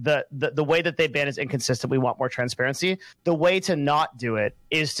 Like the way that they ban is inconsistent. We want more transparency. The way to not do it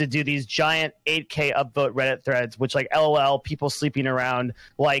is to do these giant 8K upvote Reddit threads, which like LOL, people sleeping around,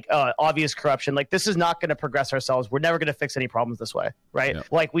 like obvious corruption. Like this is not going to progress ourselves. We're never going to fix any problems this way, right? Yeah.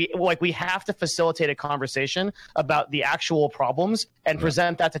 Like we have to facilitate a conversation about the actual problems and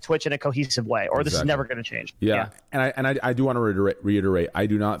present that to Twitch in a cohesive way, or this is never going to change. Yeah. And I do want to reiterate. I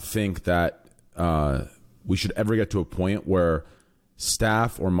do not think that we should ever get to a point where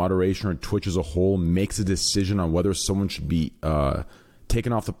staff or moderation or Twitch as a whole makes a decision on whether someone should be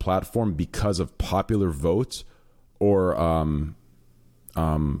taken off the platform because of popular vote or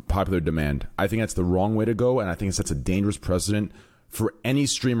popular demand. I think that's the wrong way to go, and I think it sets a dangerous precedent for any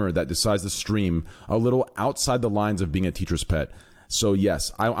streamer that decides to stream a little outside the lines of being a teacher's pet. So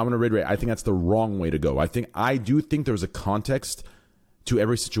yes, I'm going to reiterate. I think that's the wrong way to go. I do think there's a context to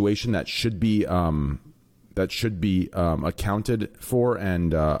every situation that should be accounted for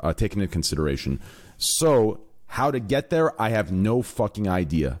and taken into consideration. So how to get there, I have no fucking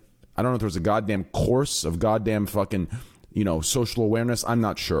idea. I don't know if there's a goddamn course of goddamn fucking, social awareness. I'm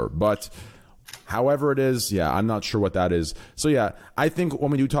not sure. But however it is, yeah, I'm not sure what that is. So yeah, I think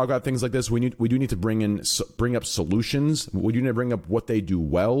when we do talk about things like this, we do need to bring up solutions. We do need to bring up what they do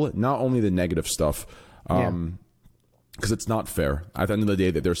well, not only the negative stuff. Because it's not fair. At the end of the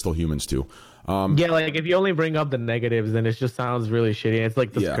day, that they're still humans too. Yeah, like if you only bring up the negatives, then it just sounds really shitty. It's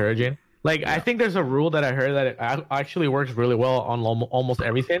like discouraging. Like I think there's a rule that I heard that it actually works really well on almost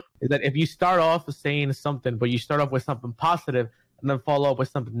everything. Is that if you start off saying something, but you start off with something positive and then follow up with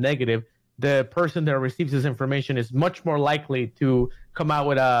something negative, the person that receives this information is much more likely to come out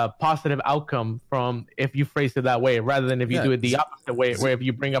with a positive outcome from if you phrase it that way, rather than if you do it the opposite way, where if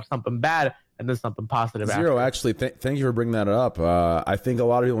you bring up something bad and then something positive. Zero, actually, thank you for bringing that up. I think a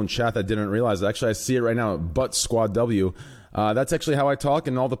lot of people in chat that didn't realize. Actually, I see it right now. But Squad W. That's actually how I talk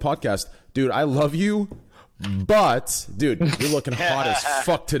in all the podcasts. Dude, I love you. But, dude, you're looking hot as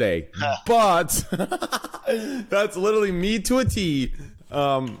fuck today. But that's literally me to a T.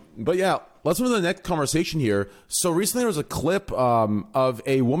 But yeah, let's move to the next conversation here. So recently there was a clip of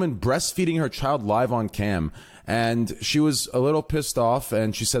a woman breastfeeding her child live on cam. And she was a little pissed off,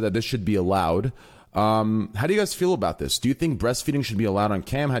 and she said that this should be allowed. How do you guys feel about this? Do you think breastfeeding should be allowed on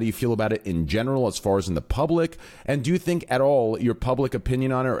cam? How do you feel about it in general, as far as in the public? And do you think at all your public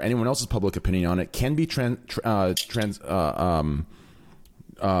opinion on it, or anyone else's public opinion on it, can be can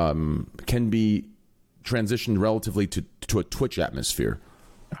be transitioned relatively to a Twitch atmosphere?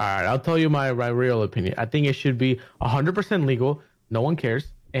 All right, I'll tell you my real opinion. I think it should be 100% legal. No one cares,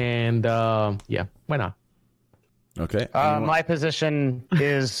 and yeah, why not? Okay. My position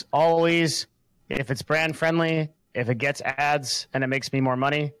is always, if it's brand friendly, If it gets ads and it makes me more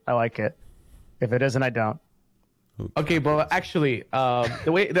money, I like it. If it doesn't, I don't. Okay, bro. Actually,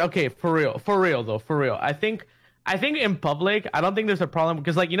 for real though. I think in public, I don't think there's a problem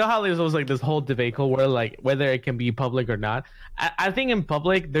because, like, you know how there's always like this whole debate where like whether it can be public or not. I think in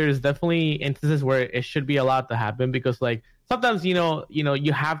public there's definitely instances where it should be allowed to happen because, like, sometimes you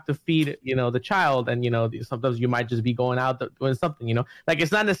have to feed the child, and sometimes you might just be going out doing something. Like,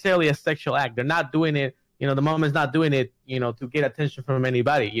 it's not necessarily a sexual act. They're not doing it. The mom is not doing it to get attention from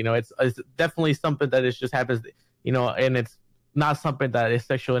anybody. It's definitely something that it just happens. And it's not something that is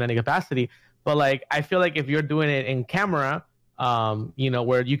sexual in any capacity. But, like, I feel like if you're doing it in camera,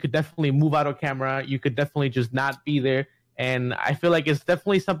 where you could definitely move out of camera, you could definitely just not be there. And I feel like it's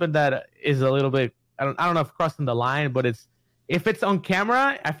definitely something that is a little bit, I don't know if crossing the line, but if it's on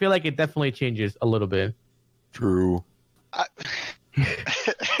camera, I feel like it definitely changes a little bit. True. I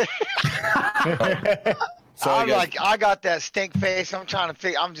got that stink face. I'm trying to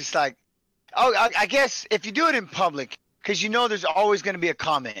figure. I'm just like, I guess if you do it in public, because there's always going to be a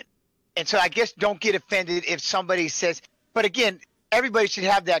comment, and so I guess don't get offended if somebody says. But again, everybody should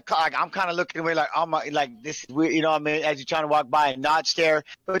have that. Like, I'm kind of looking away, like, oh my, like, this is weird. What I mean, as you're trying to walk by and not stare.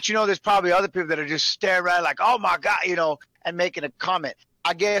 But there's probably other people that are just staring around, like, oh my god, and making a comment.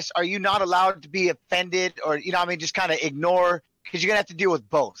 I guess, are you not allowed to be offended or just kind of ignore, because you're gonna have to deal with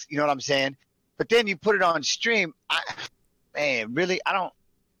both. You know what I'm saying? But then you put it on stream. Really,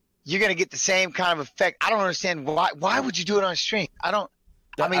 you're going to get the same kind of effect. I don't understand why would you do it on stream? You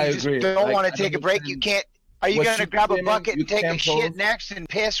just don't want to take a break. You can't. Are you going to grab a bucket and take a shit next and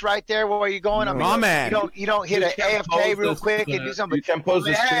piss right there where you're going? You don't hit an AFK real quick and do something. You can pause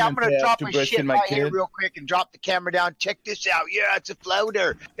the stream. Hey, I'm going to drop my shit right here real quick and drop the camera down. Check this out. Yeah, it's a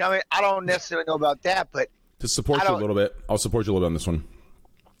floater. I don't necessarily know about that, but to support you a little bit, I'll support you a little bit on this one.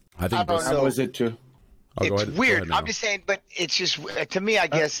 I think so is it too. It's weird. I'm just saying, but it's just to me. I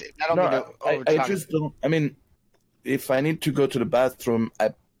guess I don't. I just don't. I mean, if I need to go to the bathroom,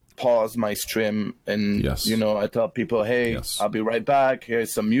 I pause my stream and I tell people, "Hey, I'll be right back.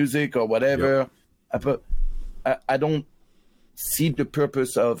 Here's some music or whatever." Yep. I don't see the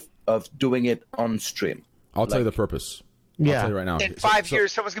purpose of doing it on stream. I'll tell you the purpose. I'll tell you right now. In 5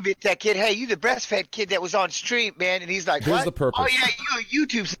 years, someone's gonna be that kid. Hey, you the breastfed kid that was on stream, man, and he's like, here's what? The purpose. Oh yeah, you a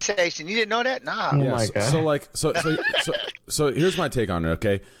YouTube sensation. You didn't know that? Nah. Oh my God. So here's my take on it.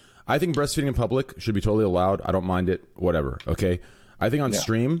 Okay, I think breastfeeding in public should be totally allowed. I don't mind it. Whatever. Okay, I think on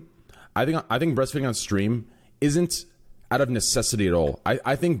stream, I think breastfeeding on stream isn't out of necessity at all.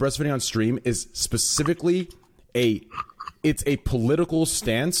 I think breastfeeding on stream is specifically it's a political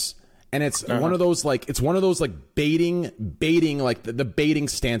stance. And it's one of those like baiting like the baiting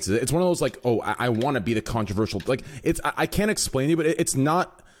stances. It's one of those like, oh, I want to be the controversial. Like, I can't explain it, but it's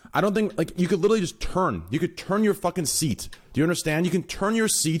not. I don't think, like, you could literally just turn. You could turn your fucking seat. Do you understand? You can turn your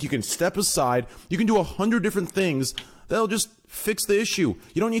seat. You can step aside. You can do 100 different things that'll just fix the issue.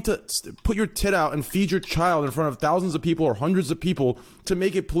 You don't need to put your tit out and feed your child in front of thousands of people or hundreds of people to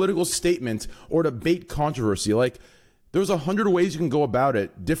make a political statement or to bait controversy. Like, there's 100 ways you can go about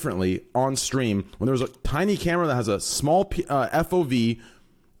it differently on stream. When there's a tiny camera that has a small FOV,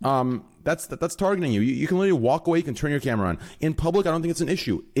 that's targeting you. You can literally walk away, you can turn your camera on. In public, I don't think it's an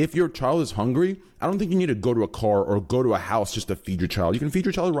issue. If your child is hungry, I don't think you need to go to a car or go to a house just to feed your child. You can feed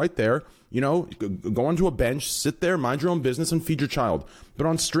your child right there. Go onto a bench, sit there, mind your own business, and feed your child. But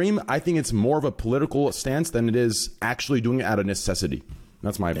on stream, I think it's more of a political stance than it is actually doing it out of necessity.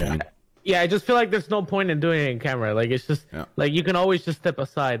 That's my opinion. Yeah, I just feel like there's no point in doing it in camera. Like, it's just like you can always just step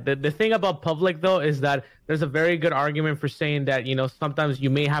aside. The thing about public though is that there's a very good argument for saying that sometimes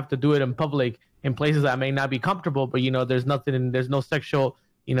you may have to do it in public in places that may not be comfortable, but there's no sexual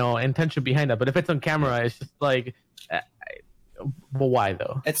intention behind that. But if it's on camera, it's just like, well, why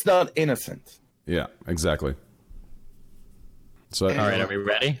though? It's not innocent. Yeah, exactly. So all right, are we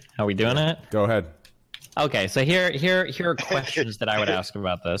ready? Are we doing it? Go ahead. Okay, so here are questions that I would ask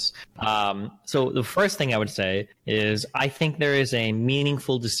about this. So the first thing I would say is I think there is a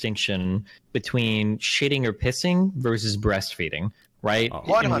meaningful distinction between shitting or pissing versus breastfeeding, right?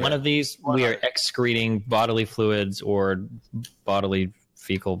 In one of these, we are excreting bodily fluids or bodily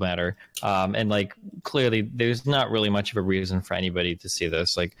fecal matter. And like clearly there's not really much of a reason for anybody to see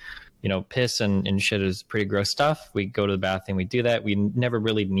this. Like, piss and shit is pretty gross stuff. We go to the bathroom, we do that. We never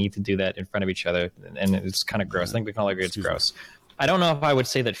really need to do that in front of each other. And it's kind of gross. I think we can all agree it's gross. I don't know if I would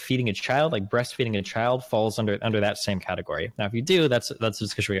say that feeding a child, like breastfeeding a child, falls under that same category. Now, if you do, that's a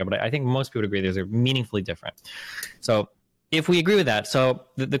discussion we have. But I think most people would agree those are meaningfully different. So if we agree with that, so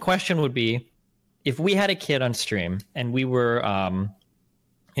the question would be, if we had a kid on stream and we were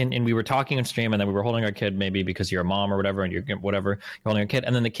and we were talking on stream, and then we were holding our kid, maybe because you're a mom or whatever, and you're holding your kid,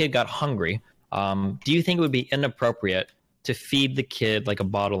 and then the kid got hungry. Do you think it would be inappropriate to feed the kid like a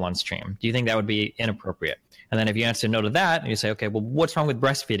bottle on stream? Do you think that would be inappropriate? And then if you answer no to that, and you say, okay, well, what's wrong with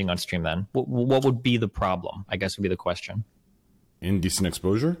breastfeeding on stream then? What would be the problem, I guess would be the question. Indecent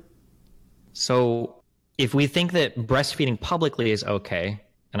exposure? So if we think that breastfeeding publicly is okay,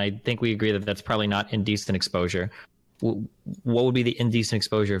 and I think we agree that that's probably not indecent exposure, what would be the indecent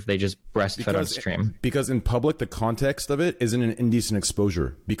exposure if they just breastfed on stream? Because in public, the context of it isn't an indecent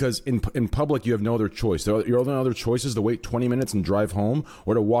exposure. Because in public, you have no other choice. Your only other choice is to wait 20 minutes and drive home,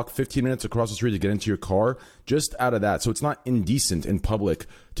 or to walk 15 minutes across the street to get into your car. Just out of that, so it's not indecent in public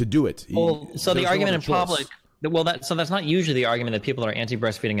to do it. Well, so the argument in public, so that's not usually the argument that people that are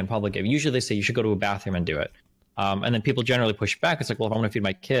anti-breastfeeding in public give. Usually, they say you should go to a bathroom and do it. And then people generally push back. It's like, well, if I want to feed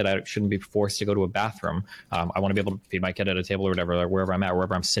my kid, I shouldn't be forced to go to a bathroom. I want to be able to feed my kid at a table or whatever, or wherever I'm at,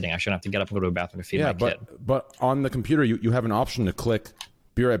 wherever I'm sitting. I shouldn't have to get up and go to a bathroom to feed my kid. But on the computer, you have an option to click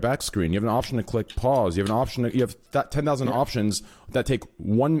be right back screen. You have an option to click pause. You have an option you have 10,000 options that take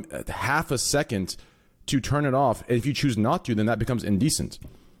half a second to turn it off. And if you choose not to, then that becomes indecent.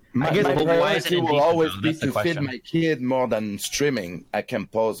 My priority will always be to feed my kid more than streaming. I can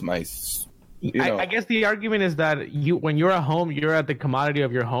pause my... I guess the argument is that when you're at home, you're at the commodity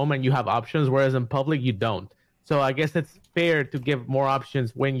of your home and you have options, whereas in public, you don't. So I guess it's fair to give more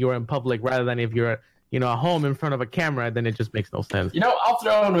options when you're in public rather than if you're, at home in front of a camera, then it just makes no sense. I'll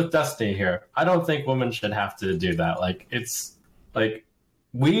throw in with Destiny here. I don't think women should have to do that.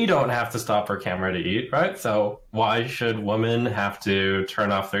 We don't have to stop our camera to eat, right? So why should women have to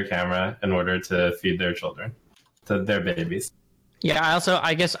turn off their camera in order to feed their children, to their babies? Yeah,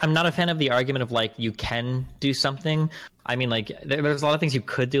 I guess I'm not a fan of the argument of you can do something. I mean, there's a lot of things you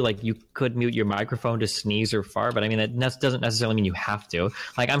could do. You could mute your microphone to sneeze or fart, but I mean, that doesn't necessarily mean you have to.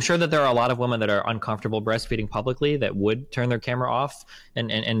 I'm sure that there are a lot of women that are uncomfortable breastfeeding publicly that would turn their camera off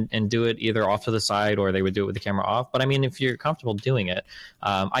and do it either off to the side, or they would do it with the camera off. But I mean, if you're comfortable doing it,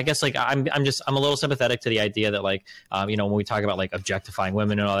 I guess I'm a little sympathetic to the idea that when we talk about objectifying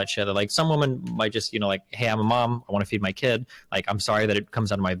women and all that shit, that some women might just hey, I'm a mom, I want to feed my kid. I'm sorry that it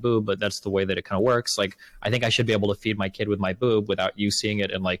comes out of my boob, but that's the way that it kind of works. I think I should be able to feed my kid with my boob without you seeing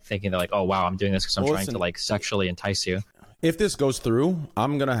it and thinking that oh wow, I'm doing this because I'm trying to sexually entice you. If this goes through,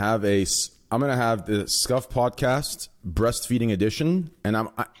 I'm gonna have the Scuff Podcast Breastfeeding Edition, and I'm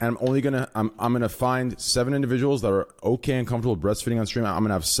gonna find 7 individuals that are okay and comfortable breastfeeding on stream. I'm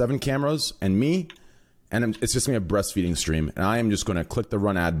gonna have 7 cameras and me, and it's just gonna be a breastfeeding stream, and I am just gonna click the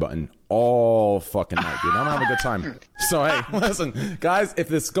run ad button all fucking night, dude. I'm gonna have a good time. So hey, listen, guys, if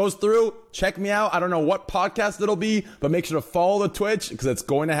this goes through, check me out. I don't know what podcast it'll be, but make sure to follow the Twitch because it's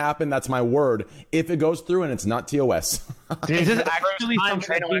going to happen. That's my word. If it goes through and it's not TOS. Is this actually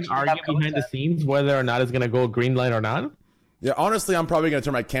something being argued behind the scenes, whether or not it's gonna go green light or not? Yeah, honestly, I'm probably going to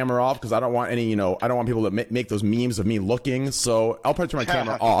turn my camera off because I don't want any, I don't want people to make those memes of me looking. So I'll probably turn my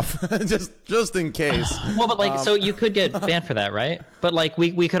camera off just in case. Well, but so you could get banned for that, right? But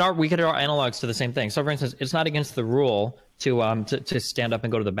we could our analogs to the same thing. So for instance, it's not against the rule to stand up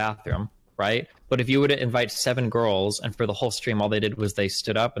and go to the bathroom, right? But if you were to invite 7 girls and for the whole stream, all they did was they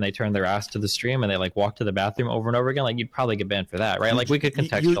stood up and they turned their ass to the stream and they walked to the bathroom over and over again, you'd probably get banned for that, right? We could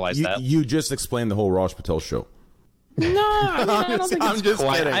contextualize that. You just explained the whole Raj Patel show. No, I don't think I'm just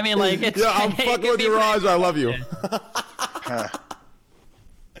kidding. I mean, it's... Yeah, I'm fucking with you, Raj. I love you.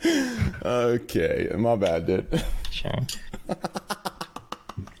 Okay, my bad, dude. Sure.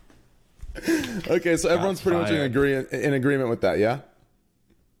 Okay, so everyone's pretty much in agreement with that, yeah?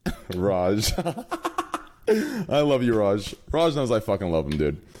 Raj. I love you, Raj. Raj knows I fucking love him,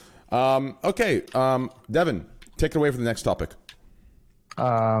 dude. Okay, Devin, take it away for the next topic.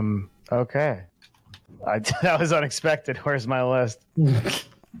 Okay. That was unexpected. Where's my list?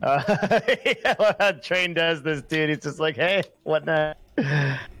 Train does this, dude. He's just hey, what the?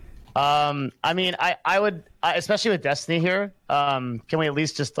 I mean, I would, especially with Destiny here. Can we at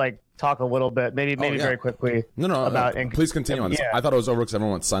least just talk a little bit, maybe very quickly? No. About please continue on this. I thought it was over because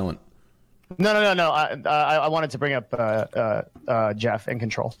everyone went silent. No. I wanted to bring up Jeff in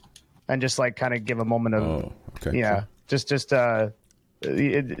Control, and just kind of give a moment of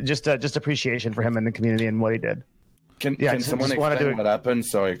just appreciation for him in the community and what he did. Can someone explain what happened?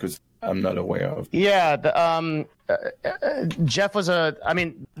 Sorry, because I'm not aware of. Yeah, Jeff was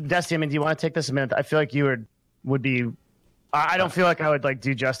Destiny, do you want to take this a minute? I feel like you would be. I don't feel like I would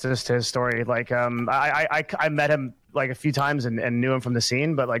do justice to his story. I met him a few times and knew him from the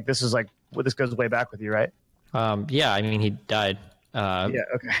scene, but this is this goes way back with you, right? Yeah, I mean he died Yeah.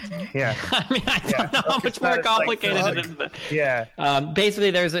 Okay. Yeah. I mean, I don't know how much more complicated it is. But,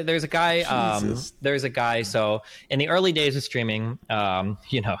 basically, there's a guy. There's a guy. So in the early days of streaming,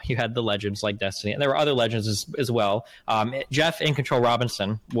 you had the legends like Destiny, and there were other legends as well. Jeff In Control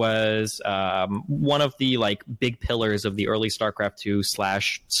Robinson was one of the like big pillars of the early StarCraft 2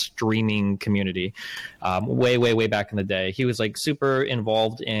 / streaming community. Way back in the day, he was like super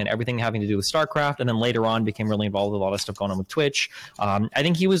involved in everything having to do with StarCraft, and then later on became really involved with a lot of stuff going on with Twitch. I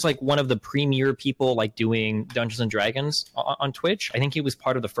think he was like one of the premier people like doing Dungeons and Dragons on Twitch. I think he was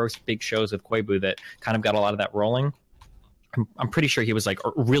part of the first big shows of Koibu that kind of got a lot of that rolling. I'm pretty sure he was like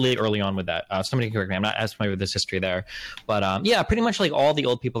really early on with that. Somebody can correct me. I'm not as familiar with this history there, but yeah, pretty much like all the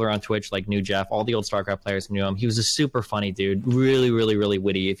old people around Twitch like knew Jeff. All the old StarCraft players knew him. He was a super funny dude, really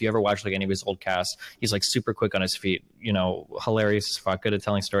witty. If you ever watch like any of his old casts, he's like super quick on his feet. Hilarious as fuck. Good at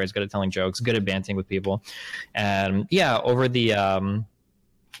telling stories. Good at telling jokes. Good at banting with people. And yeah, over the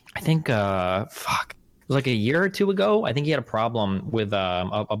I think it was like a year or two ago, I think he had a problem with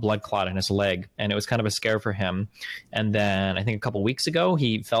a blood clot in his leg, and it was kind of a scare for him. And then I think a couple weeks ago,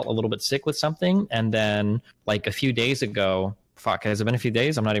 he felt a little bit sick with something. And then like a few days ago, has it been a few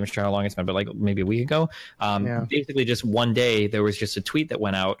days? I'm not even sure how long it's been, but like maybe a week ago. Basically just one day, there was just a tweet that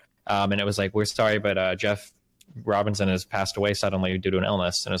went out, and it was like, we're sorry, but Jeff Robinson has passed away suddenly due to an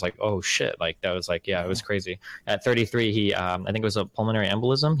illness. And it was like, oh shit, like that was like, yeah, it was crazy. At 33, he I think it was a pulmonary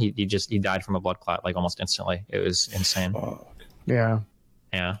embolism. He died from a blood clot like almost instantly. It was insane. Yeah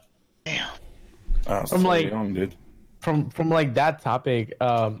Damn. I'm like young, dude. From like that topic,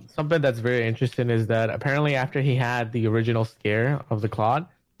 something that's very interesting is that apparently after he had the original scare of the clot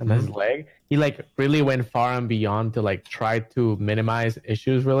in his leg, he like really went far and beyond to like try to minimize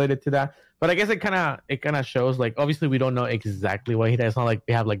issues related to that. But I guess it kind of shows, like, obviously we don't know exactly what he did. It's not like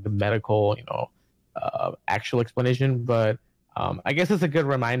we have like the medical, actual explanation. But I guess it's a good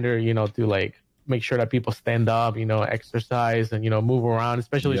reminder, to like make sure that people stand up, exercise and move around,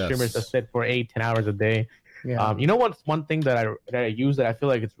 especially streamers that sit for 8-10 hours a day. Yeah. What's one thing that I use that I feel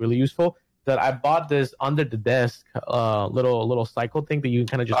like it's really useful? That I bought this under the desk little cycle thing that you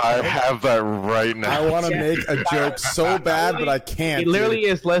kind of just. I have that right now. I want to make a joke so bad, but I can't. It literally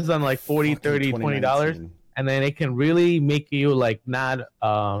is less than like $40, $30, $20, and then it can really make you like not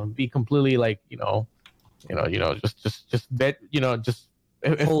be completely like just bet just.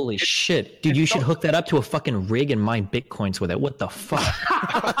 Holy shit, dude! You should hook that up to a fucking rig and mine bitcoins with it. What the fuck?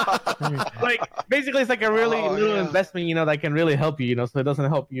 Like basically, it's like a really little investment, that can really help you, so it doesn't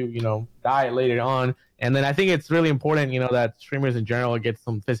help you, die later on. And then I think it's really important, that streamers in general get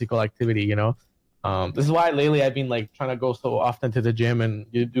some physical activity. This is why lately I've been like trying to go so often to the gym and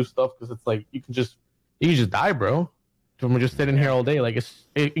you do stuff because it's like you can just die, bro, from just sitting here all day. Like it's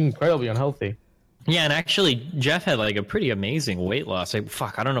incredibly unhealthy. Yeah, and actually, Jeff had like a pretty amazing weight loss. I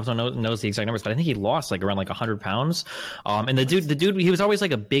don't know if someone knows the exact numbers, but I think he lost like around like 100 pounds. And the dude, he was always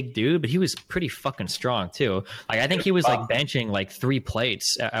like a big dude, but he was pretty fucking strong too. Like I think he was like benching like 3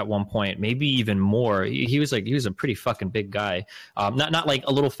 plates at one point, maybe even more. He was a pretty fucking big guy. Not like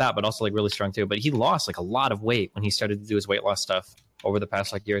a little fat, but also like really strong too. But he lost like a lot of weight when he started to do his weight loss stuff over the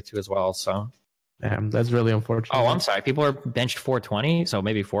past like year or two as well. So. Damn, that's really unfortunate. Oh, I'm sorry. People are benched 420, so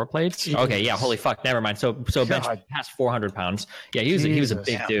maybe 4 plates. Jesus. Okay, yeah. Holy fuck. Never mind. So bench past 400 pounds. Yeah, he was a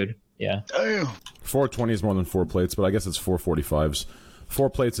big dude. Yeah. Damn. 420 is more than 4 plates, but I guess it's 445s. 4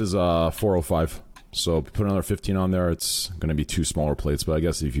 plates is 405. So if you put another 15 on there, it's going to be 2 smaller plates. But I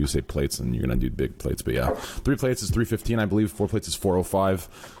guess if you say plates, then you're going to do big plates. But yeah, 3 plates is 315, I believe. 4 plates is 405.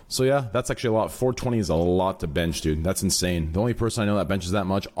 So yeah, that's actually a lot. 420 is a lot to bench, dude. That's insane. The only person I know that benches that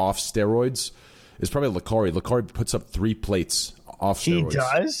much off steroids is probably Lakari. Lakari puts up 3 plates off steroids. He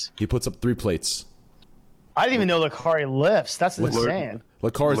does? He puts up 3 plates. I didn't even know Lakari lifts. That's insane.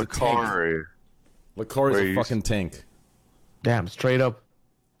 Lakari's a tank. Lakari's a fucking tank. Damn, straight up.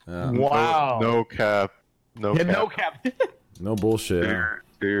 Wow. No cap. No cap. No bullshit.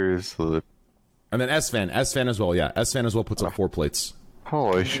 Seriously. And then S-Fan as well. Yeah, S-Fan as well puts up 4 plates.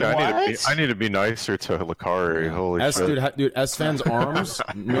 Holy shit! I need to be nicer to Lakari. Holy shit, dude! S-Fan's arms.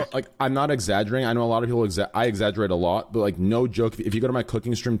 Like I'm not exaggerating. I know a lot of people. I exaggerate a lot, but like no joke. If you go to my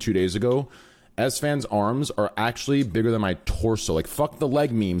cooking stream 2 days ago, S-Fan's arms are actually bigger than my torso. Like fuck the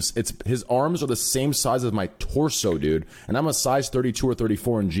leg memes. His arms are the same size as my torso, dude. And I'm a size 32 or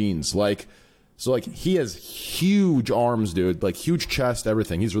 34 in jeans. Like, so like he has huge arms, dude. Like huge chest,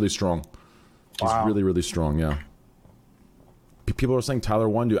 everything. He's really strong. He's really, really strong. Yeah. People are saying Tyler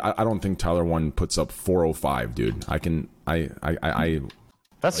 1, dude. I don't think Tyler 1 puts up 405, dude.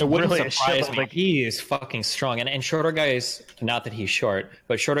 That's It wouldn't really a surprise shit. me. Like, He is fucking strong, and shorter guys. Not that he's short,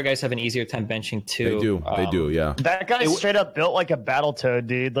 but shorter guys have an easier time benching too. They do, yeah. that guy's straight up built like a battle toad,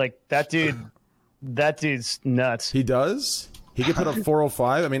 dude. Like that dude's nuts. He does. He could put up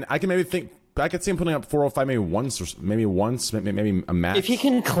 405. I mean, I could see him putting up 405 maybe once, maybe a match. If he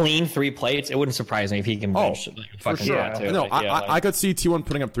can clean 3 plates, it wouldn't surprise me if he can bench fucking sure. that too. No, Like, yeah, I could see T1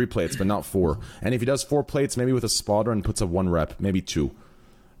 putting up 3 plates, but not 4. And if he does 4 plates, maybe with a spotter and puts up 1 rep, maybe 2.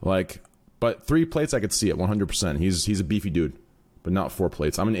 Like, but 3 plates, I could see it 100%. He's a beefy dude, but not 4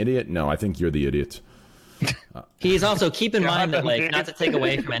 plates. I'm an idiot. No, I think you're the idiot. He's also, keep in mind that, like, not to take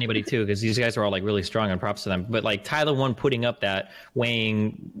away from anybody too, because these guys are all like really strong and props to them. But like Tyler One putting up that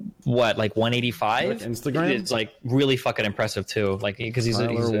weighing what, like 185? Instagram? It's like really fucking impressive too. Like because he's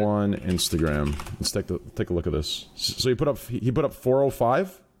Tyler One Instagram. Let's take a look at this. So he put up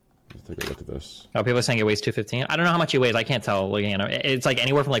 405. Let's take a look at this. Oh, people are saying he weighs 215. I don't know how much he weighs. I can't tell. Like, you know, it's like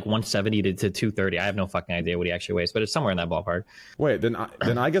anywhere from like 170 to 230. I have no fucking idea what he actually weighs, but it's somewhere in that ballpark. Wait, then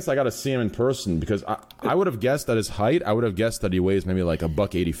I guess I got to see him in person, because I would have guessed that his height. I would have guessed that he weighs maybe like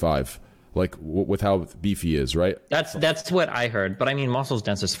 $185, like with how beefy he is, right? That's what I heard. But I mean, muscle's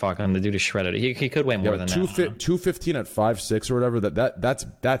dense as fuck, and the dude is shredded. He could weigh more than that. 215 at 5'6" or whatever.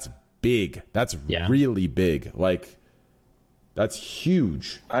 That's big. That's really big. Like. That's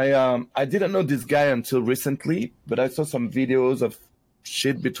huge. I didn't know this guy until recently, but I saw some videos of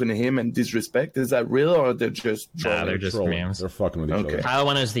shit between him and Disrespect. Is that real, or they're just trolling? Nah, they're just memes. They're fucking with each other. Tyler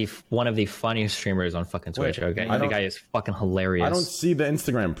One is one of the funniest streamers on fucking Twitch. Okay, the guy is fucking hilarious. I don't see the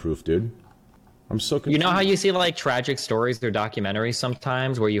Instagram proof, dude. I'm so confused. You know how you see like tragic stories or documentaries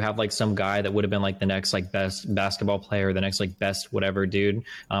sometimes where you have like some guy that would have been like the next like best basketball player, the next like best whatever dude,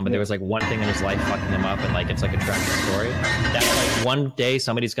 but there was like one thing in his life fucking him up, and like it's like a tragic story. That's like one day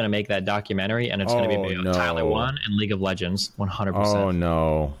somebody's gonna make that documentary, and it's gonna be Tyler One and League of Legends, 100%. Oh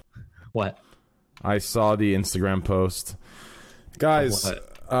no! What? I saw the Instagram post, guys.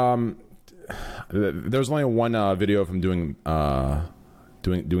 There's only one video of him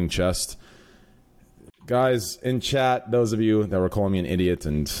doing chest. Guys, in chat, those of you that were calling me an idiot,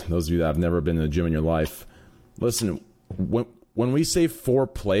 and those of you that have never been in the gym in your life, listen, when we say 4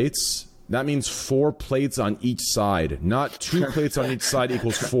 plates, that means 4 plates on each side, not 2 plates on each side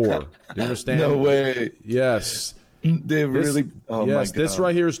equals 4. Do you understand? No way. Yes. They really... Oh my God. This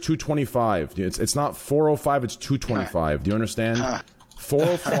right here is 225. It's not 405, it's 225. Do you understand?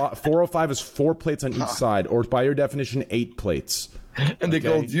 405 is 4 plates on each side, or by your definition, 8 plates. And they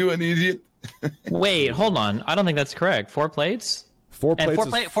called you an idiot? Wait, hold on. I don't think that's correct. 4 plates? 4 plates.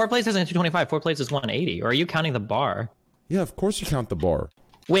 And 4 plates isn't 225. 4 plates is 180. Or are you counting the bar? Yeah, of course you count the bar.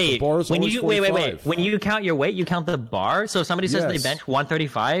 Wait, the bar is when always you 45. wait. When you count your weight, you count the bar. So if somebody says they bench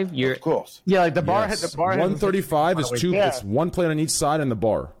 135, you're of course. Yeah, like the bar. Yes. The bar. 135 is 2. Yeah. It's 1 plate on each side and the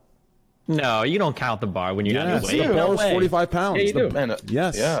bar. No, you don't count the bar when you count your weight. The bar No is way. 45 pounds. Yeah, you do. Man,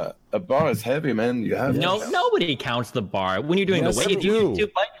 yes. Yeah, a bar is heavy, man. You have Nobody counts the bar when you're doing Yes, the weight. you do.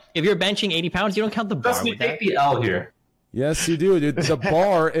 If you're benching 80 pounds, you don't count the bar. Let's with that. take the L here. Yes, you do, dude. The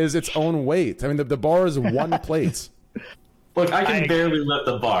bar is its own weight. I mean, the bar is 1 plate. Look, I can barely lift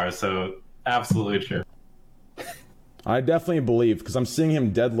the bar, so absolutely true. I definitely believe, because I'm seeing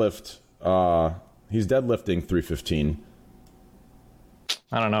him deadlift. He's deadlifting 315.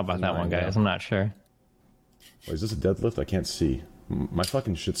 I don't know about that one, guys. I'm not sure. Wait, is this a deadlift? I can't see. My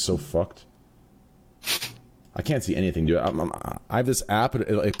fucking shit's so fucked. I can't see anything, dude. I have this app.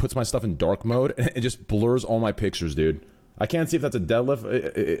 It puts my stuff in dark mode, and it just blurs all my pictures, dude. I can't see if that's a deadlift.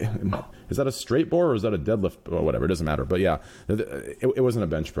 Is that a straight bar or is that a deadlift? Or whatever, it doesn't matter. But yeah, it wasn't a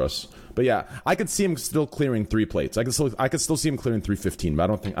bench press. But yeah, I could see him still clearing 3 plates. I could still see him clearing 315. But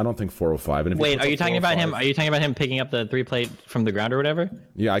I don't think 405. And wait, are you talking about him? Are you talking about him picking up the 3 plate from the ground or whatever?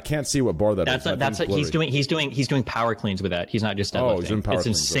 Yeah, I can't see what bar that is. That's what he's doing. He's doing power cleans with that. He's not just deadlifting. He's doing power it's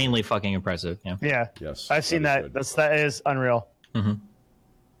cleans, insanely fucking impressive. Yeah. Yeah. Yes, I've seen that. good. That is unreal. Mm-hmm.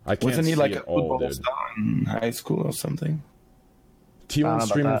 I can't Wasn't he see like it a all, football dude. star in high school or something? T1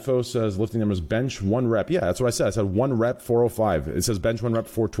 Stream that. Info says lifting numbers bench 1 rep. Yeah, that's what I said. I said 1 rep 405. It says bench 1 rep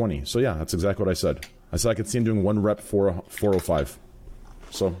 420. So yeah, that's exactly what I said. I said I could see him doing 1 rep 405.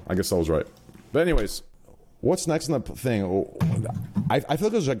 So I guess I was right. But anyways, what's next in the thing? I feel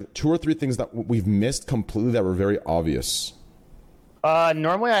like there's like 2 or 3 things that we've missed completely that were very obvious.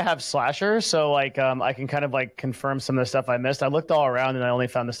 Normally I have Slasher, so like I can kind of like confirm some of the stuff I missed. I looked all around and I only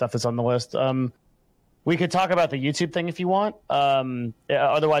found the stuff that's on the list. We could talk about the YouTube thing if you want.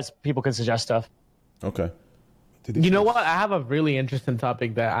 Otherwise, people can suggest stuff. Okay. You know what? I have a really interesting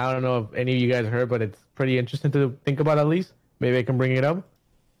topic that I don't know if any of you guys heard, but it's pretty interesting to think about at least. Maybe I can bring it up.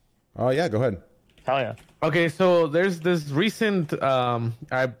 Oh, yeah, go ahead. Hell yeah. Okay, so there's this recent.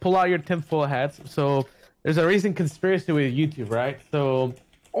 I pull out your tinfoil hats. So there's a recent conspiracy with YouTube, right? So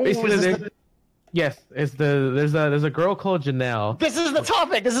basically, yes, there's a girl called Janelle. This is the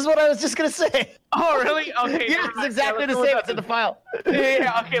topic. This is what I was just gonna say. Oh, really? Okay. Yeah, it's exactly the same. It's in the file.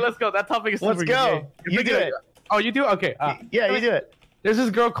 Yeah. Okay, let's go. That topic is. Let's go. You do it. Oh, you do? Okay. Yeah, you do it. There's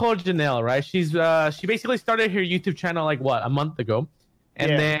this girl called Janelle, right? She basically started her YouTube channel like a month ago,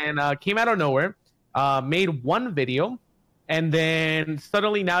 and then came out of nowhere, made one video, and then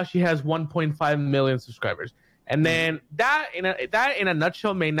suddenly now she has 1.5 million subscribers. And then that in a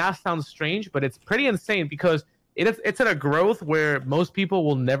nutshell may not sound strange, but it's pretty insane because it's at a growth where most people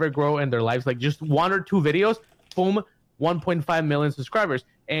will never grow in their lives. Like just one or two videos, boom, 1.5 million subscribers.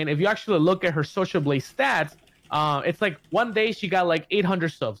 And if you actually look at her Social Blaze stats, it's like one day she got like 800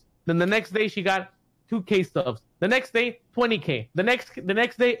 subs. Then the next day she got 2K subs. The next day 20K. The next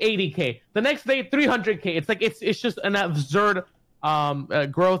day 80K. The next day 300K. It's like it's just an absurd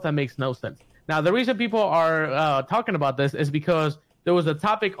growth that makes no sense. Now the reason people are talking about this is because there was a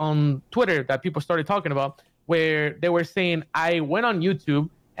topic on Twitter that people started talking about where they were saying I went on YouTube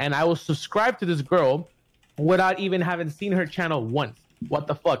and I was subscribed to this girl without even having seen her channel once. What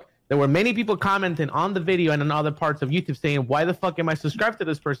the fuck? There were many people commenting on the video and on other parts of YouTube saying, why the fuck am I subscribed to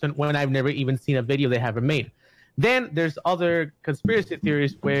this person when I've never even seen a video they haven't made? Then there's other conspiracy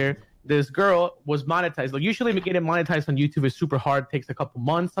theories where this girl was monetized. Like usually getting monetized on YouTube is super hard. It takes a couple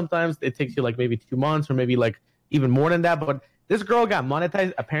months. Sometimes it takes you like maybe 2 months or maybe like even more than that. But this girl got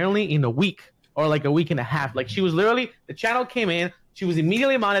monetized apparently in a week or like a week and a half. Like she was literally, the channel came in, she was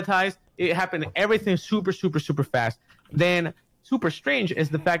immediately monetized. It happened, everything super, super, super fast. Then super strange is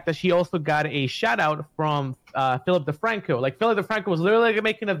the fact that she also got a shout out from Philip DeFranco. Like Philip DeFranco was literally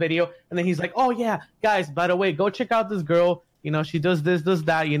making a video and then he's like, oh yeah, guys, by the way, go check out this girl. You know, she does this, does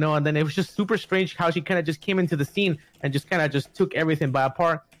that, you know, and then it was just super strange how she kind of just came into the scene and just kind of just took everything by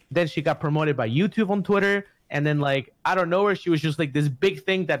apart. Then she got promoted by YouTube on Twitter. And then like, out of nowhere, she was just like this big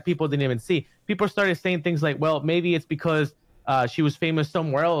thing that people didn't even see. People started saying things like, well, maybe it's because she was famous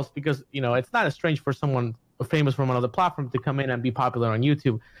somewhere else because, you know, it's not as strange for someone famous from another platform to come in and be popular on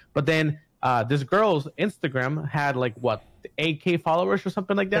YouTube. But then this girl's Instagram had like what, 8K followers or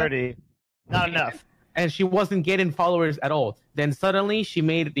something like that? 30. Not enough. And she wasn't getting followers at all. Then suddenly she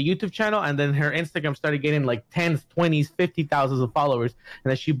made the YouTube channel and then her Instagram started getting like 10s, 20s, 50,000s of followers.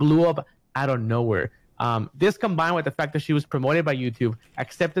 And then she blew up out of nowhere. This combined with the fact that she was promoted by YouTube,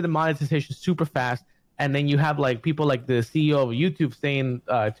 accepted the monetization super fast. And then you have like people like the CEO of YouTube saying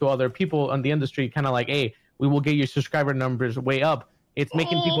to other people in the industry kind of like, hey, we will get your subscriber numbers way up. It's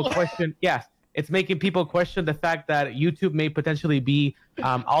making people question. Yes. It's making people question the fact that YouTube may potentially be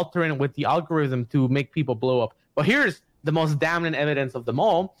altering with the algorithm to make people blow up. But here's the most damning evidence of them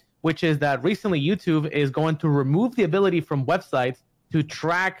all, which is that recently YouTube is going to remove the ability from websites to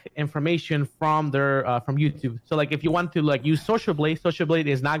track information from their from YouTube. So like if you want to like use Social Blade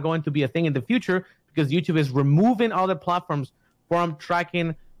is not going to be a thing in the future because YouTube is removing other platforms from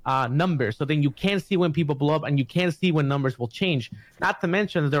tracking numbers. So then you can't see when people blow up and you can't see when numbers will change. Not to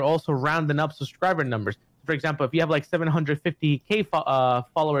mention they're also rounding up subscriber numbers. For example, if you have like 750K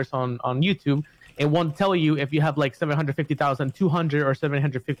followers on YouTube, it won't tell you if you have like 750,200 or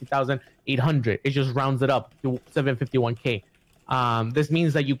 750,800. It just rounds it up to 751K. This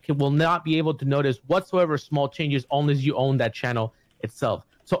means that you will not be able to notice whatsoever small changes unless you own that channel itself.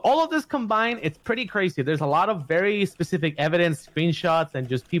 So all of this combined, it's pretty crazy. There's a lot of very specific evidence, screenshots, and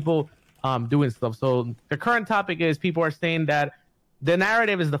just people doing stuff. So the current topic is people are saying that the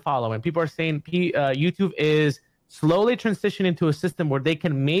narrative is the following. People are saying YouTube is slowly transitioning to a system where they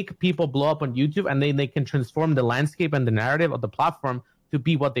can make people blow up on YouTube and then they can transform the landscape and the narrative of the platform to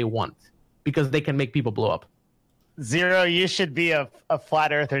be what they want because they can make people blow up. Zero, you should be a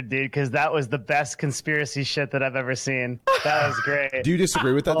flat earther, dude, because that was the best conspiracy shit that I've ever seen. That was great. Do you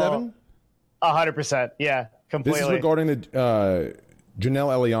disagree with that, Devin? 100%. Yeah, completely. This is regarding the Janelle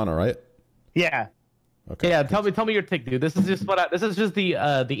Eliana, right? Yeah. Okay. Yeah, tell me your take, dude. This is just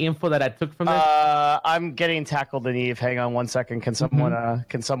the info that I took from this. I'm getting tackled in Eve. Hang on one second. Can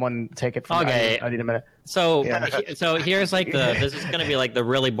someone take it from me? Okay. I need a minute. So so here's like this is gonna be like the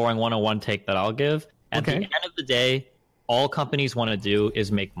really boring 101 take that I'll give. At the end of the day, all companies want to do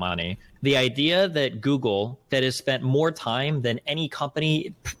is make money. The idea that Google, that has spent more time than any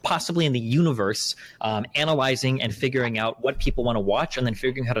company possibly in the universe analyzing and figuring out what people want to watch and then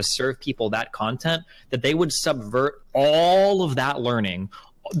figuring how to serve people that content, that they would subvert all of that learning,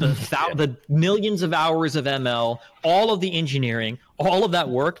 the millions of hours of ML, all of the engineering, all of that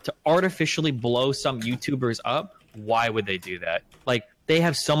work to artificially blow some YouTubers up. Why would they do that? Like, they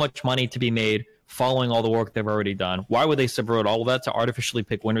have so much money to be made following all the work they've already done? Why would they subvert all of that to artificially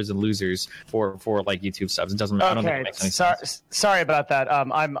pick winners and losers for like YouTube subs? It doesn't. I don't think it makes any sense. Sorry about that.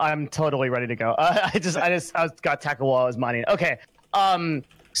 I'm totally ready to go. I got tackled while I was mining. Okay.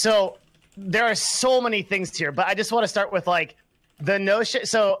 So there are so many things here, but I just want to start with like the notion.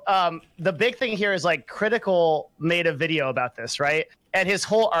 So the big thing here is like Critical made a video about this, right? And his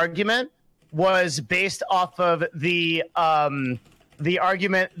whole argument was based off of the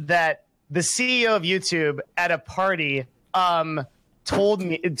argument that the CEO of YouTube at a party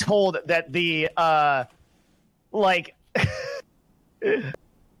told that the like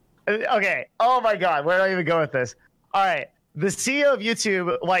okay, oh my god, where do I even go with this? All right, the CEO of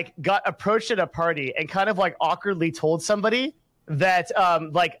YouTube like got approached at a party and kind of like awkwardly told somebody that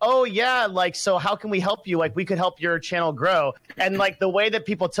like, oh yeah, like, so how can we help you? Like, we could help your channel grow. And like the way that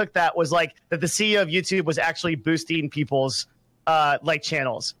people took that was like that the CEO of YouTube was actually boosting people's like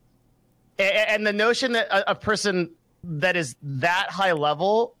channels. And the notion that a person that is that high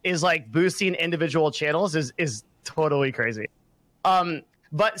level is like boosting individual channels is totally crazy.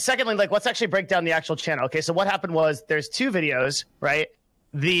 But secondly, like, let's actually break down the actual channel. Okay, so what happened was there's two videos, right?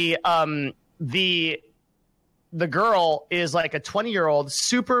 The girl is like a 20-year-old,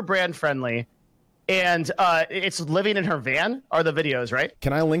 super brand friendly, and it's living in her van. Are the videos, right?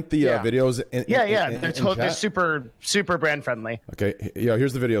 Can I link the videos? They're super brand friendly. Okay, yeah.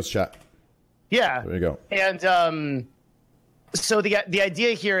 Here's the videos, chat. Yeah. There you go. And so the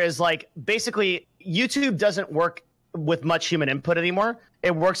idea here is like basically YouTube doesn't work with much human input anymore.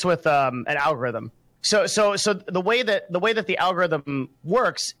 It works with an algorithm. So the way that the algorithm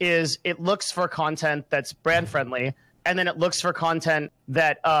works is it looks for content that's brand friendly, and then it looks for content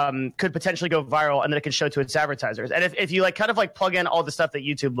that could potentially go viral, and then it can show to its advertisers. And if you like kind of like plug in all the stuff that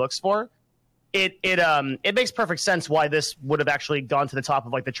YouTube looks for, it makes perfect sense why this would have actually gone to the top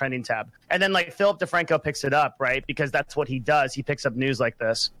of like the trending tab. And then like Philip DeFranco picks it up, right? Because that's what he does. He picks up news like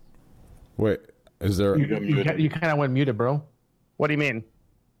this. Wait, is there? You kind of went muted, bro. What do you mean?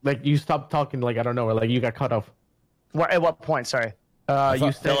 Like you stopped talking, like I don't know, like you got cut off. At what point? Sorry.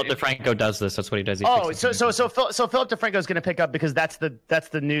 You Philip DeFranco does this. That's what he does. He Philip DeFranco is going to pick up because that's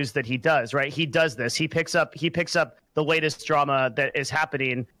the news that he does, right? He does this. He picks up the latest drama that is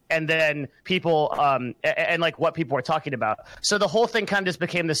happening, and then people and like what people are talking about. So the whole thing kind of just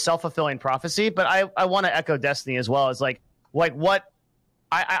became this self-fulfilling prophecy. But I want to echo Destiny as well as like what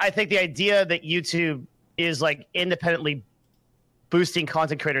I think the idea that YouTube is like independently boosting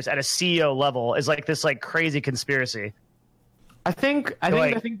content creators at a CEO level is like this like crazy conspiracy. I think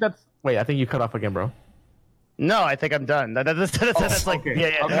that's. Wait, I think you cut off again, bro. No, I think I'm done. That's like, okay.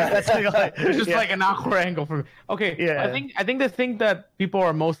 yeah. Okay. That's like, it's just like an awkward angle for me. Okay, yeah. I think the thing that people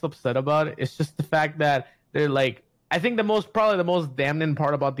are most upset about is just the fact that they're like. I think probably the most damning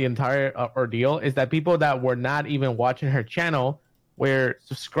part about the entire ordeal is that people that were not even watching her channel were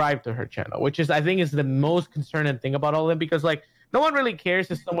subscribed to her channel, which is I think is the most concerning thing about all of them, because like no one really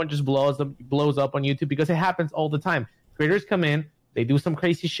cares if someone just blows up on YouTube, because it happens all the time. Creators come in, they do some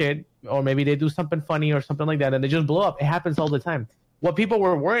crazy shit, or maybe they do something funny or something like that, and they just blow up. It happens all the time. What people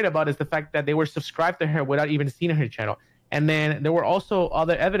were worried about is the fact that they were subscribed to her without even seeing her channel. And then there were also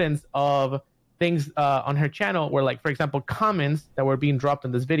other evidence of things on her channel where, like, for example, comments that were being dropped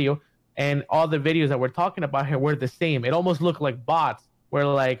in this video, and all the videos that were talking about her were the same. It almost looked like bots, where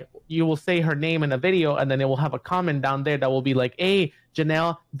like you will say her name in a video, and then it will have a comment down there that will be like, "Hey,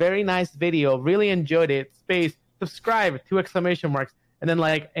 Janelle, very nice video, really enjoyed it. Space. Subscribe, 2 exclamation marks." And then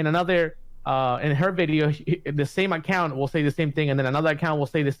like in another in her video, the same account will say the same thing, and then another account will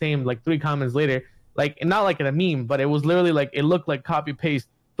say the same like 3 comments later, like not like in a meme, but it was literally like it looked like copy paste.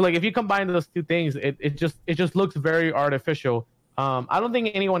 So like if you combine those two things, it just looks very artificial. I don't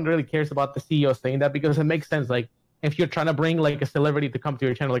think anyone really cares about the CEO saying that, because it makes sense. Like if you're trying to bring like a celebrity to come to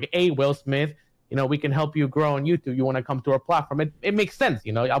your channel, like, "Hey, Will Smith, you know, we can help you grow on YouTube. You want to come to our platform?" It makes sense,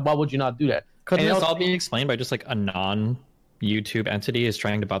 you know. Why would you not do that? Couldn't this all be explained by just like a non-YouTube entity is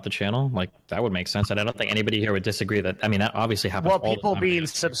trying to bot the channel? Like that would make sense, and I don't think anybody here would disagree that. I mean, that obviously happens. Well, people being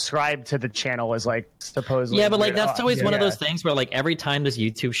subscribed to the channel is like supposedly. Yeah, but like that's always one of those things where like every time this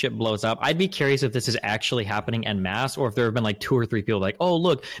YouTube shit blows up, I'd be curious if this is actually happening en masse, or if there have been like 2 or 3 people like, "Oh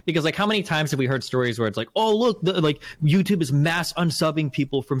look," because like how many times have we heard stories where it's like, "Oh look, like YouTube is mass unsubbing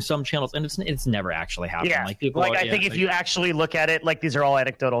people from some channels," and it's never actually happened. Yeah, like people, I think if you actually look at it, like these are all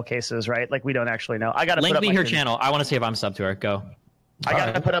anecdotal cases, right? Like we don't actually know. I gotta link put up me her channel. I want to see if I'm subbed to her. Go. I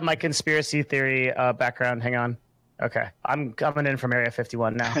gotta put up my conspiracy theory background. Hang on. Okay, I'm coming in from Area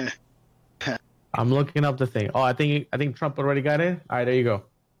 51 now. I'm looking up the thing. Oh, I think Trump already got in. All right, there you go.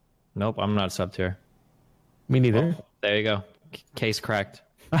 Nope, I'm not subbed to her. Me neither. Oh, there you go. Case cracked.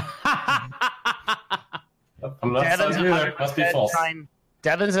 I'm not Devin's telling you either. Must be 100% false.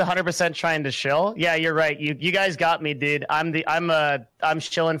 Devin's 100% trying to shill. Yeah, you're right. You guys got me, dude. I'm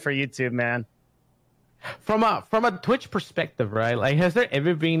shilling for YouTube, man. From a Twitch perspective, right? Like, has there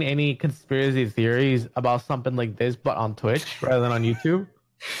ever been any conspiracy theories about something like this, but on Twitch rather than on YouTube?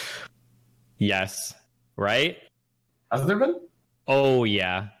 Yes. Right? Has there been? Oh,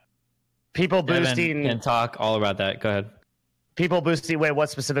 yeah. People Devin boosting can talk all about that. Go ahead. people boosting. Wait, what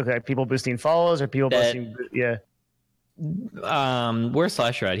specifically? Like people boosting follows or people boosting? Yeah. Where's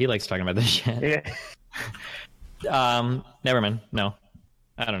Slasher at? He likes talking about this shit. Yeah. Never mind. No.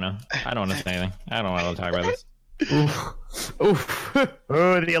 I don't know. I don't want to say anything. I don't want to talk about this. Oof.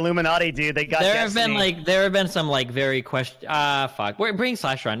 Oh, the Illuminati, dude. They got There Destiny. have been some very fuck. We're bring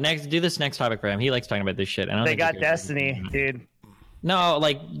Slasher on next. Do this next topic for him. He likes talking about this shit. I don't They think got he cares. Destiny, dude. No,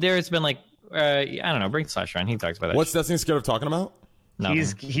 there's been I don't know. Bring Slasher on. He talks about that. What's Destiny scared of talking about? Nothing.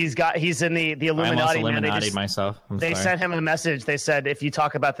 He's in the I'm Illuminati. also Man. Illuminati myself. They sent him a message. They said if you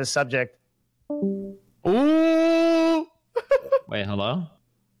talk about this subject, Ooh. Wait, hello?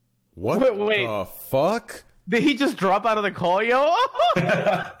 What Wait. the fuck? Did he just drop out of the call, yo?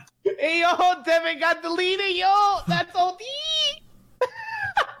 Hey, yo, Devin got deleted, yo. That's OD.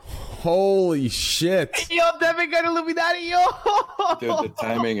 Holy shit. Yo, Devin got Illuminati, yo. Dude, the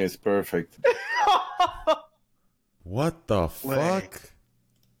timing is perfect. What the fuck?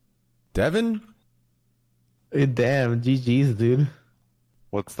 Devin? Damn, GG's, dude.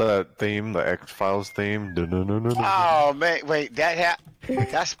 What's that theme? The X-Files theme? Oh man, wait,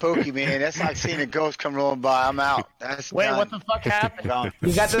 that's spooky, man. That's like seeing a ghost come rolling by. I'm out. That's wait, done. what the fuck happened? Gone.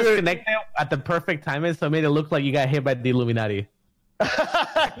 You got disconnected at the perfect timing, so it made it look like you got hit by the Illuminati.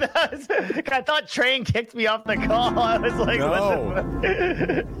 I thought Train kicked me off the call. I was like, No.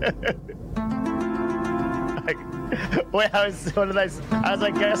 wait, I was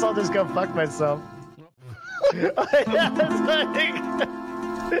like, guess I'll just go fuck myself.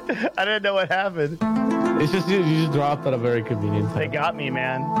 I didn't know what happened. It's just you just dropped at a very convenient time. They got me,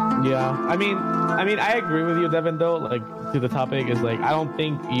 man. Yeah, I mean, I agree with you, Devin. Though, to the topic is I don't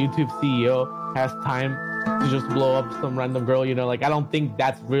think YouTube CEO has time to just blow up some random girl. I don't think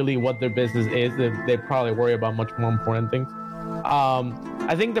that's really what their business is. They probably worry about much more important things.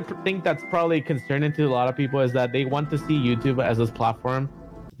 I think the thing that's probably concerning to a lot of people is that they want to see YouTube as this platform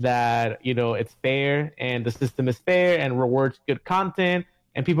that it's fair and the system is fair and rewards good content.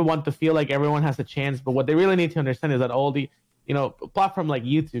 And people want to feel like everyone has a chance, but what they really need to understand is that all the, platform like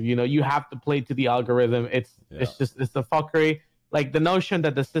YouTube, you have to play to the algorithm. It's a fuckery. Like the notion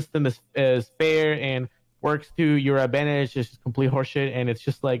that the system is fair and works to your advantage is just complete horseshit. And it's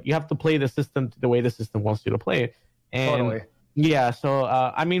just you have to play the system the way the system wants you to play it. And Totally. Yeah. So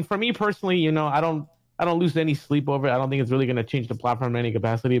for me personally, I don't lose any sleep over it. I don't think it's really going to change the platform in any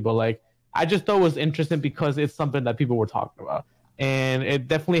capacity. But I just thought it was interesting because it's something that people were talking about. And it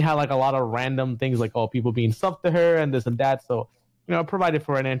definitely had a lot of random things people being sub to her and this and that. So, provided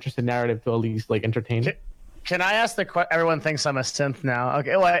for an interesting narrative to at least entertain. Can I ask everyone thinks I'm a synth now.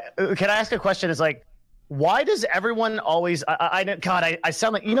 Okay. Well, can I ask a question? It's why does everyone always, I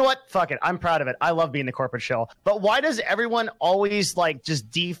sound like, you know what? Fuck it. I'm proud of it. I love being the corporate shell. But why does everyone always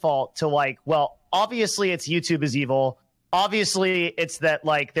just default to well, obviously it's YouTube is evil. Obviously, it's that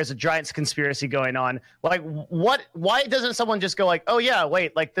there's a giant conspiracy going on. What? Why doesn't someone just go oh yeah,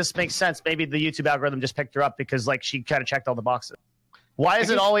 wait, this makes sense. Maybe the YouTube algorithm just picked her up because she kind of checked all the boxes. Why is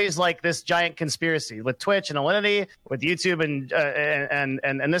it always this giant conspiracy with Twitch and Alinity, with YouTube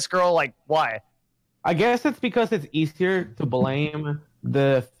and this girl? Why? I guess it's because it's easier to blame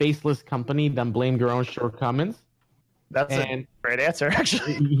the faceless company than blame your own shortcomings. That's a great answer,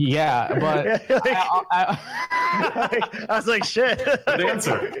 actually. Yeah, but I was like, shit. Good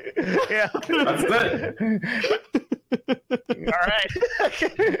answer. Yeah. That's good. All right.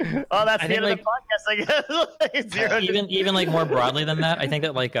 Oh, that's the end of the podcast, I guess. Even more broadly than that, I think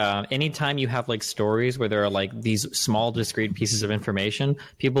that anytime you have stories where there are these small discrete pieces of information,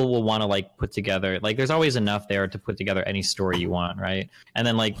 people will want to put together there's always enough there to put together any story you want, right? And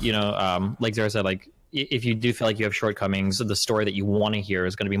then like Zara said, if you do feel like you have shortcomings, the story that you want to hear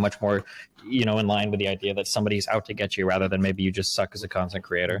is going to be much more, in line with the idea that somebody's out to get you rather than maybe you just suck as a content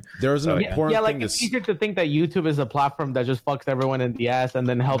creator. There's an important thing it's easier to think that YouTube is a platform that just fucks everyone in the ass and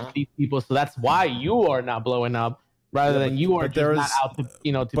then helps these people. So that's why you are not blowing up rather than you are just not out to,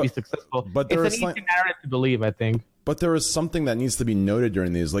 to be successful. But it's an easy narrative to believe, I think. But there is something that needs to be noted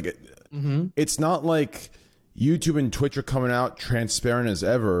during these. It's not like YouTube and Twitch are coming out transparent as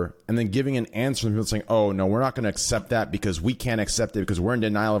ever and then giving an answer and people saying, oh, no, we're not going to accept that because we can't accept it because we're in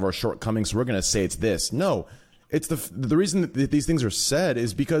denial of our shortcomings. So we're going to say it's this. No, it's the reason that these things are said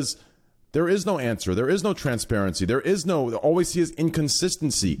is because There is no answer. There is no transparency. There is no. All we see is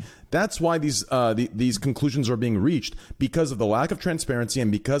inconsistency. That's why these conclusions are being reached, because of the lack of transparency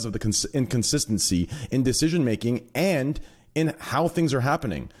and because of the inconsistency in decision making and in how things are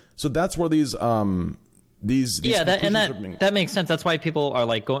happening. So that's where these that makes sense. That's why people are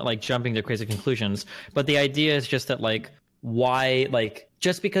like jumping to crazy conclusions. But the idea is just that why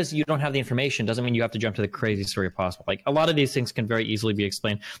just because you don't have the information doesn't mean you have to jump to the craziest story possible. Like, a lot of these things can very easily be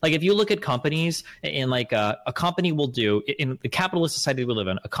explained. Like, if you look at companies and a company will do in the capitalist society we live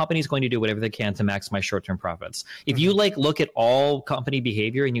in, a company is going to do whatever they can to maximize short-term profits. If you look at all company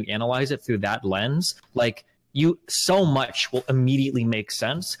behavior and you analyze it through that lens, so much will immediately make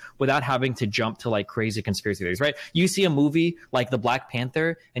sense without having to jump to crazy conspiracy theories, right? You see a movie like The Black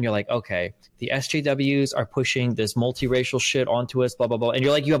Panther and you're like, okay, the SJWs are pushing this multiracial shit onto us, blah, blah, blah. And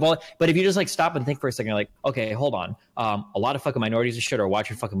you're like, you have all, but if you just stop and think for a second, you're like, okay, hold on. A lot of fucking minorities and shit are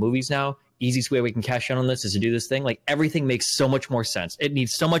watching fucking movies now. Easiest way we can cash in on this is to do this thing. Everything makes so much more sense. It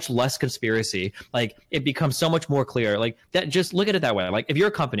needs so much less conspiracy. It becomes so much more clear. That, just look at it that way. If you're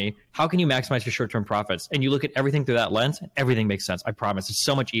a company, how can you maximize your short-term profits? And you look at everything through that lens, everything makes sense. I promise. It's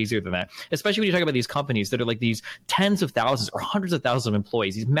so much easier than that. Especially when you talk about these companies that are these tens of thousands or hundreds of thousands of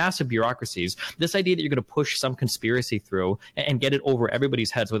employees, these massive bureaucracies. This idea that you're going to push some conspiracy through and get it over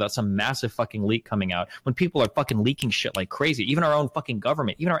everybody's heads without some massive fucking leak coming out, when people are fucking leaking shit like crazy. Even our own fucking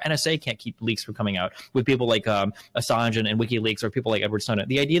government, even our NSA can't keep leaks from coming out with people like Assange and WikiLeaks or people like Edward Snowden.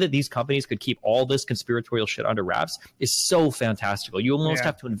 The idea that these companies could keep all this conspiratorial shit under wraps is so fantastical. You almost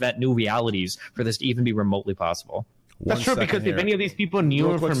have to invent new realities for this to even be remotely possible. That's true, because if any of these people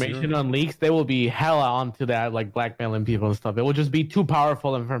knew information on leaks, they will be hella onto that, blackmailing people and stuff. It will just be too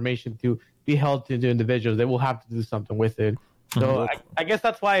powerful information to be held to individuals. They will have to do something with it. So I guess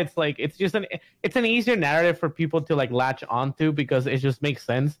that's why it's just an easier narrative for people to latch onto, because it just makes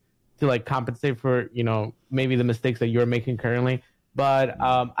sense to compensate for maybe the mistakes that you're making currently. But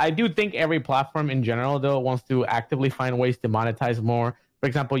I do think every platform in general though wants to actively find ways to monetize more. For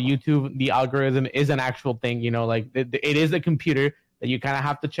example, YouTube, the algorithm is an actual thing. It is a computer that you kind of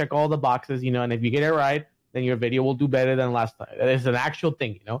have to check all the boxes. And if you get it right, then your video will do better than last time. It's an actual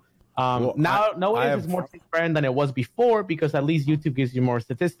thing. Nowadays it's more transparent than it was before, because at least YouTube gives you more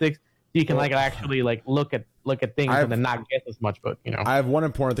statistics. So you can actually look at things and then not guess as much. But I have one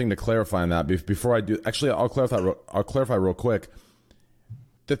important thing to clarify on that before I do. Actually, I'll clarify real quick.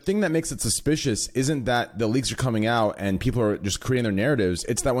 The thing that makes it suspicious isn't that the leaks are coming out and people are just creating their narratives.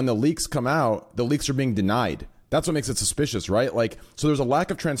 It's that when the leaks come out, the leaks are being denied. That's what makes it suspicious, right? So there's a lack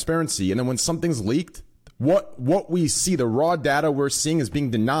of transparency, and then when something's leaked, what we see, the raw data we're seeing, is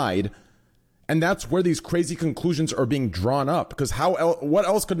being denied. And that's where these crazy conclusions are being drawn up, because what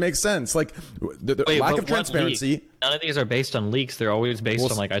else could make sense? The lack of transparency. None of these are based on leaks. They're always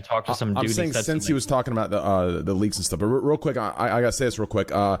based on I talked to some dude. I'm saying since he was talking about the leaks and stuff. But real quick, I gotta say this real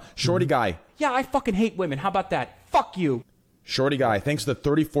quick. Shorty guy. Yeah, I fucking hate women. How about that? Fuck you. Shorty guy. Thanks to the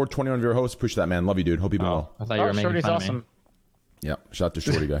 3421 of your host. Appreciate that, man. Love you, dude. Hope you've been well. I thought you were making Shorty's fun awesome. of me. Yeah. Shout out to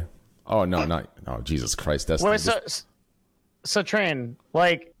Shorty guy. Oh no, not. Oh Jesus Christ. That's. Wait, so Train,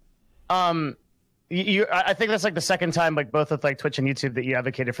 I think that's the second time, both with Twitch and YouTube, that you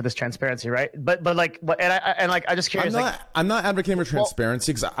advocated for this transparency, right? But I'm just curious. I'm not advocating for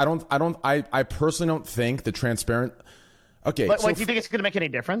transparency, because I personally don't think the transparent. Okay, but do you think it's going to make any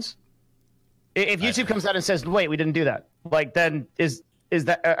difference if YouTube comes out and says, "Wait, we didn't do that"? Then is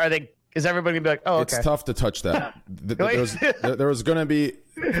everybody gonna be like, "Oh, okay"? It's tough to touch that. There was going to be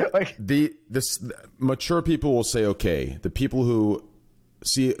this mature people will say, okay, the people who.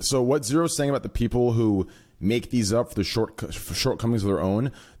 See, so what Zero's saying about the people who make these up for the shortcomings of their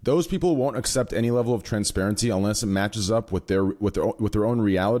own, those people won't accept any level of transparency unless it matches up with their own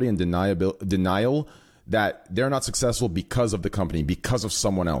reality and denial that they're not successful because of the company, because of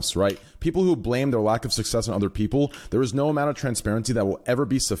someone else, right? People who blame their lack of success on other people, there is no amount of transparency that will ever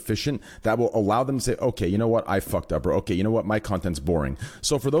be sufficient that will allow them to say, okay, you know what, I fucked up, or okay, you know what, my content's boring.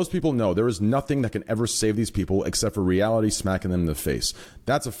 So for those people, no, there is nothing that can ever save these people except for reality smacking them in the face.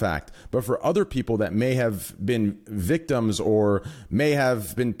 That's a fact. But for other people that may have been victims, or may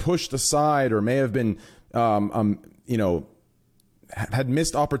have been pushed aside, or may have been, had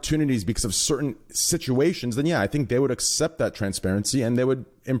missed opportunities because of certain situations, then yeah, I think they would accept that transparency and they would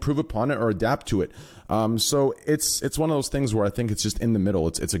improve upon it or adapt to it. So it's one of those things where I think it's just in the middle.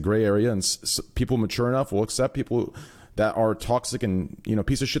 It's a gray area, and people mature enough will accept. People that are toxic and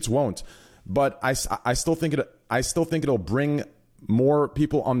piece of shits won't. But I still think it'll bring more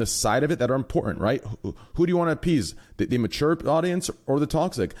people on the side of it that are important, right? Who do you want to appease? The mature audience or the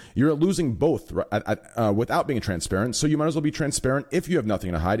toxic? You're losing both without being transparent. So you might as well be transparent if you have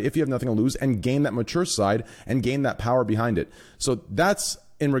nothing to hide, if you have nothing to lose, and gain that mature side and gain that power behind it. So that's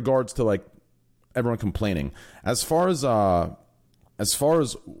in regards to like everyone complaining. As far as what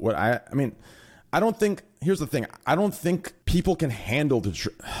I mean, I don't think, here's the thing. I don't think people can handle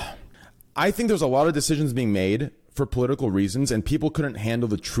I think there's a lot of decisions being made for political reasons, and people couldn't handle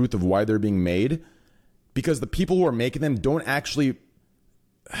the truth of why they're being made because the people who are making them don't actually.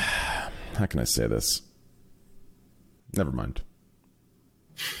 How can I say this? Never mind.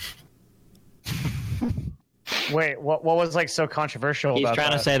 Wait, what was like so controversial? He's about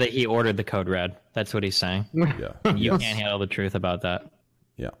trying that? to say that he ordered the code red. That's what he's saying. Yeah, You can't handle the truth about that.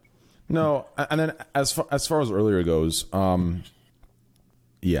 Yeah, no, and then as far as earlier goes,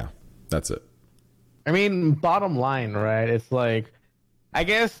 yeah, that's it. I mean, bottom line, right? It's like, I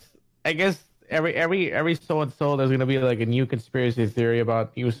guess every so and so there's gonna be like a new conspiracy theory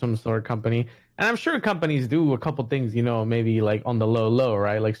about some sort of company, and I'm sure companies do a couple things, maybe like on the low,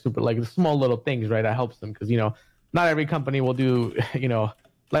 right? Like super, like the small little things, right? That helps them because not every company will do,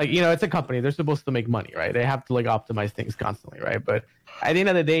 it's a company. They're supposed to make money, right? They have to like optimize things constantly, right? But at the end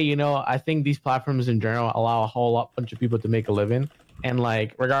of the day, I think these platforms in general allow a whole bunch of people to make a living. And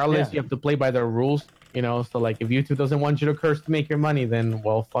like, regardless, you have to play by their rules, So like, if YouTube doesn't want you to curse to make your money, then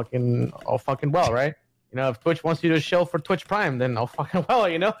all fucking well, right? If Twitch wants you to shill for Twitch Prime, then all fucking well,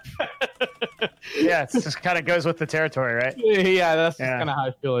 Yeah, it just kind of goes with the territory, right? Yeah, that's kind of how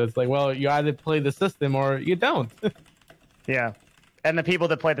I feel. It's like, well, you either play the system or you don't. Yeah, and the people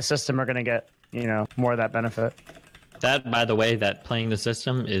that play the system are going to get, more of that benefit. That, by the way, that playing the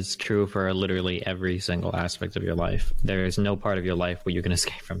system is true for literally every single aspect of your life. There is no part of your life where you can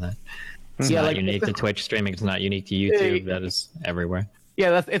escape from that. It's not unique to Twitch streaming. It's not unique to YouTube. That is everywhere.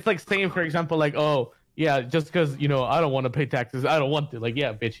 Yeah, it's like saying, for example, like, oh, yeah, just because, I don't want to pay taxes. I don't want to. Like,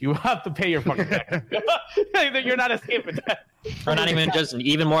 yeah, bitch, you have to pay your fucking taxes. You're not escaping that. Or not even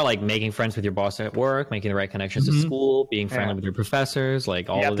more like making friends with your boss at work, making the right connections at school, being friendly with your professors, like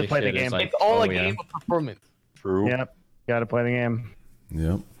all of this shit is like, it's all a game of performance. True. Yep. Got to play the game.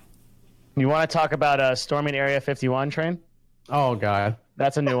 Yep. You want to talk about storming Area 51, Train? Oh, God.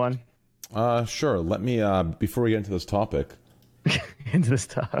 That's a new one. Sure. Let me, before we get into this topic.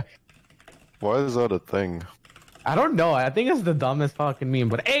 Why is that a thing? I don't know. I think it's the dumbest fucking meme.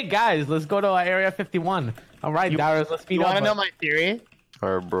 But hey, guys, let's go to Area 51. All right, Darius, let's meet up. You want to know my theory?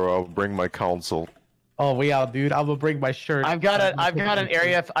 All right, bro. I'll bring my counsel. Oh, we out, dude. I will bring my shirt. I've got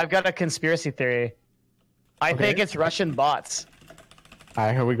a conspiracy theory. I think it's Russian bots. All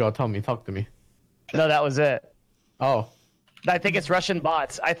right, here we go. Talk to me. No, that was it. Oh. I think it's Russian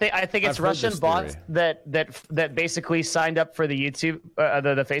bots. I think it's Russian bots that basically signed up for the YouTube,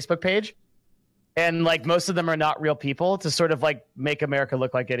 the Facebook page, and like most of them are not real people to sort of like make America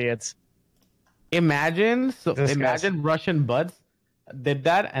look like idiots. Imagine Russian bots did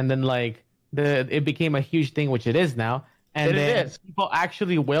that, and then like it became a huge thing, which it is now. And then people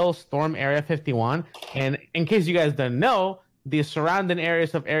actually will storm Area 51. And in case you guys don't know, the surrounding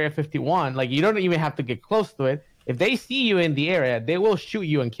areas of Area 51, like you don't even have to get close to it. If they see you in the area, they will shoot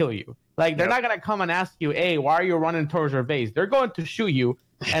you and kill you. Like they're not gonna come and ask you, "Hey, why are you running towards our base?" They're going to shoot you,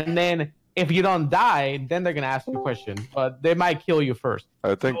 and then if you don't die, then they're gonna ask you a question. But they might kill you first.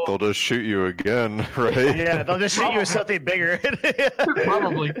 I think they'll just shoot you again, right? Yeah, they'll just shoot you with something bigger.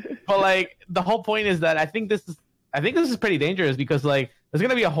 Probably. But like the whole point is that I think this is pretty dangerous because like there's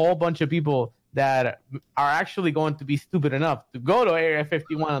gonna be a whole bunch of people that are actually going to be stupid enough to go to Area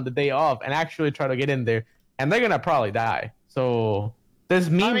 51 on the day off and actually try to get in there, and they're gonna probably die. So there's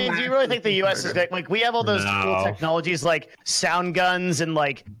me. I mean, do you really think the U.S. is like we have all those cool technologies like sound guns and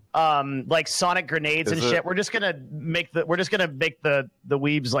like sonic grenades and shit? We're just gonna make the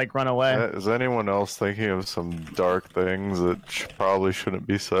weebs like run away. Is anyone else thinking of some dark things that probably shouldn't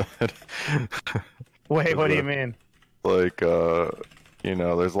be said? Wait, what do you mean? Like,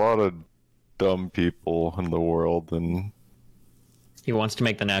 there's a lot of dumb people in the world, and he wants to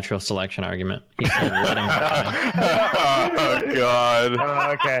make the natural selection argument. He said, "Let him die." Oh God.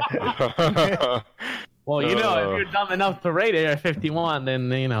 Okay. Well, if you're dumb enough to raid Area 51,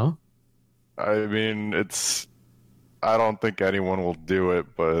 then I mean, I don't think anyone will do it,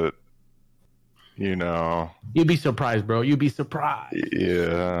 but you'd be surprised, bro. You'd be surprised.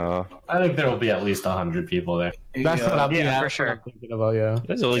 Yeah. I think there will be at least 100 people there. That's what I'm for sure. thinking about. Yeah.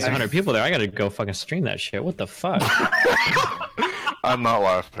 There's at least 100 people there. I gotta go fucking stream that shit. What the fuck? I'm not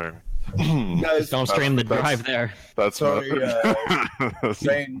laughing. Guys, Don't stream the drive there. That's sorry.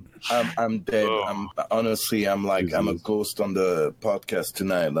 Shane, I'm dead. I'm honestly, I'm a ghost on the podcast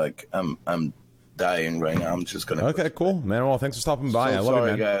tonight. Like I'm dying right now. I'm just gonna. Okay, cool, man. Well, thanks for stopping by. I love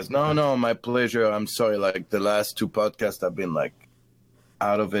sorry, you, man. guys. No, my pleasure. I'm sorry. Like the last 2 podcasts, I've been like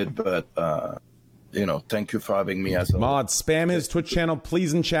out of it, but thank you for having me. As Mod, spam his Twitch channel,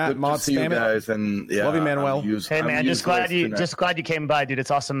 please, in chat. Mod, spam it. Guys, and love you, Manuel. Hey man, just glad you came by, dude.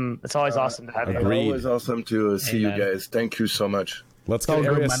 It's awesome. It's always awesome to have you. Agreed. Always awesome to see you guys. Thank you so much. Let's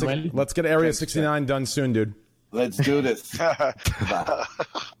get Area 69 done soon, dude. Let's do this.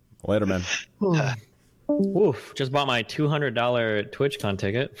 Later, man. Oof! Just bought my $200 TwitchCon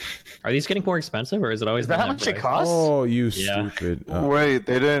ticket. Are these getting more expensive, or is it always that how much it costs? Oh, you stupid! Wait,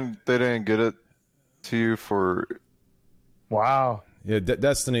 they didn't get it to you for. Wow. Yeah,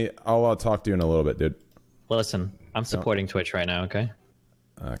 Destiny. I'll talk to you in a little bit, dude. Listen, I'm supporting Twitch right now. Okay.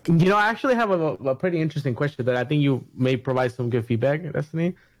 I actually have a pretty interesting question that I think you may provide some good feedback,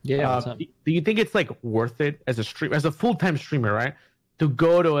 Destiny. Yeah. Do you think it's like worth it as a full-time streamer, right, to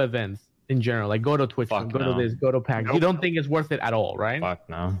go to events in general, like go to Twitch, to this, go to PAX? Nope. You don't think it's worth it at all, right? Fuck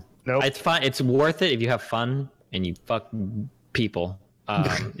no. Nope. It's fine. It's worth it if you have fun and you fuck people.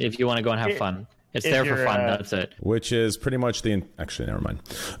 If you want to go and have fun, it's there for fun. That's it. Which is pretty much actually, never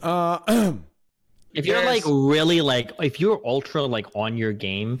mind. If you're like really like, if you're ultra like on your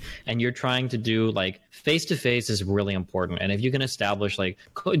game and you're trying to do like face to face is really important. And if you can establish like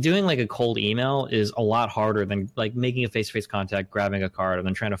doing like a cold email is a lot harder than like making a face to face contact, grabbing a card, and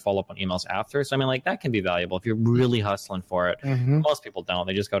then trying to follow up on emails after. So I mean, like that can be valuable if you're really hustling for it. Mm-hmm. Most people don't.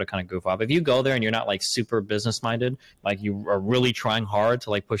 They just go to kind of goof off. If you go there and you're not like super business minded, like you are really trying hard to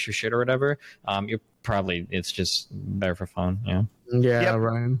like push your shit or whatever, it's just there for fun. Yeah. Yeah, yep.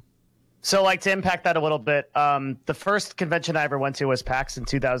 Ryan. So, like, to impact that a little bit, the first convention I ever went to was PAX in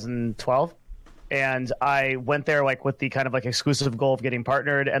 2012. And I went there, like, with the kind of, like, exclusive goal of getting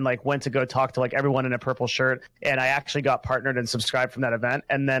partnered and, like, went to go talk to, like, everyone in a purple shirt. And I actually got partnered and subscribed from that event.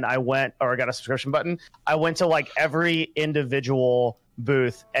 And then I got a subscription button. I went to, like, every individual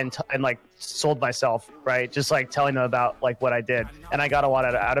booth and like sold myself, right? Just like telling them about like what I did, and I got a lot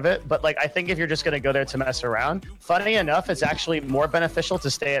out of it. But like I think if you're just going to go there to mess around, funny enough, it's actually more beneficial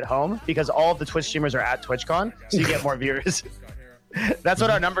to stay at home because all of the Twitch streamers are at TwitchCon, so you get more viewers. That's what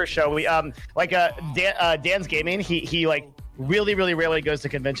our numbers show. We Dan's Gaming, he like really rarely goes to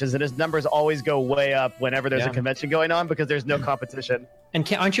conventions, and his numbers always go way up whenever there's a convention going on because there's no competition. And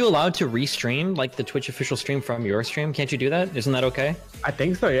aren't you allowed to restream like the Twitch official stream from your stream? Can't you do that? Isn't that okay? I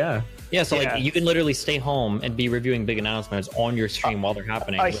think so, yeah. Yeah, so like you can literally stay home and be reviewing big announcements on your stream while they're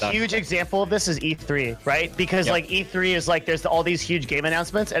happening. A huge example of this is E3, right? Because like E3 is like there's all these huge game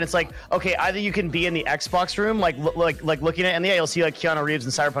announcements, and it's like, okay, either you can be in the Xbox room, like looking at it, and you'll see like Keanu Reeves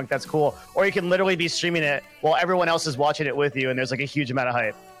and Cyberpunk, that's cool, or you can literally be streaming it while everyone else is watching it with you, and there's like a huge amount of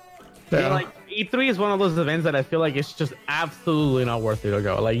hype. Yeah. Like E3 is one of those events that I feel like it's just absolutely not worth it to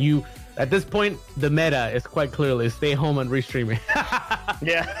go. Like you, at this point, the meta is quite clearly stay home and restream it.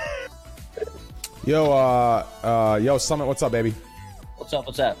 Yeah. Yo, Summit, what's up, baby? What's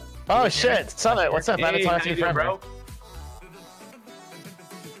up? Oh shit, Summit, what's up? I haven't talked to you forever, bro.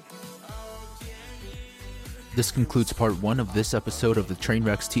 This concludes part 1 of this episode of the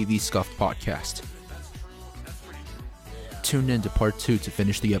Trainwrecks TV Scuffed podcast. Tune in to part 2 to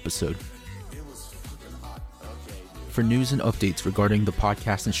finish the episode. For news and updates regarding the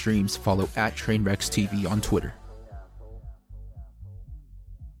podcast and streams, follow @Trainwrecks TV on Twitter.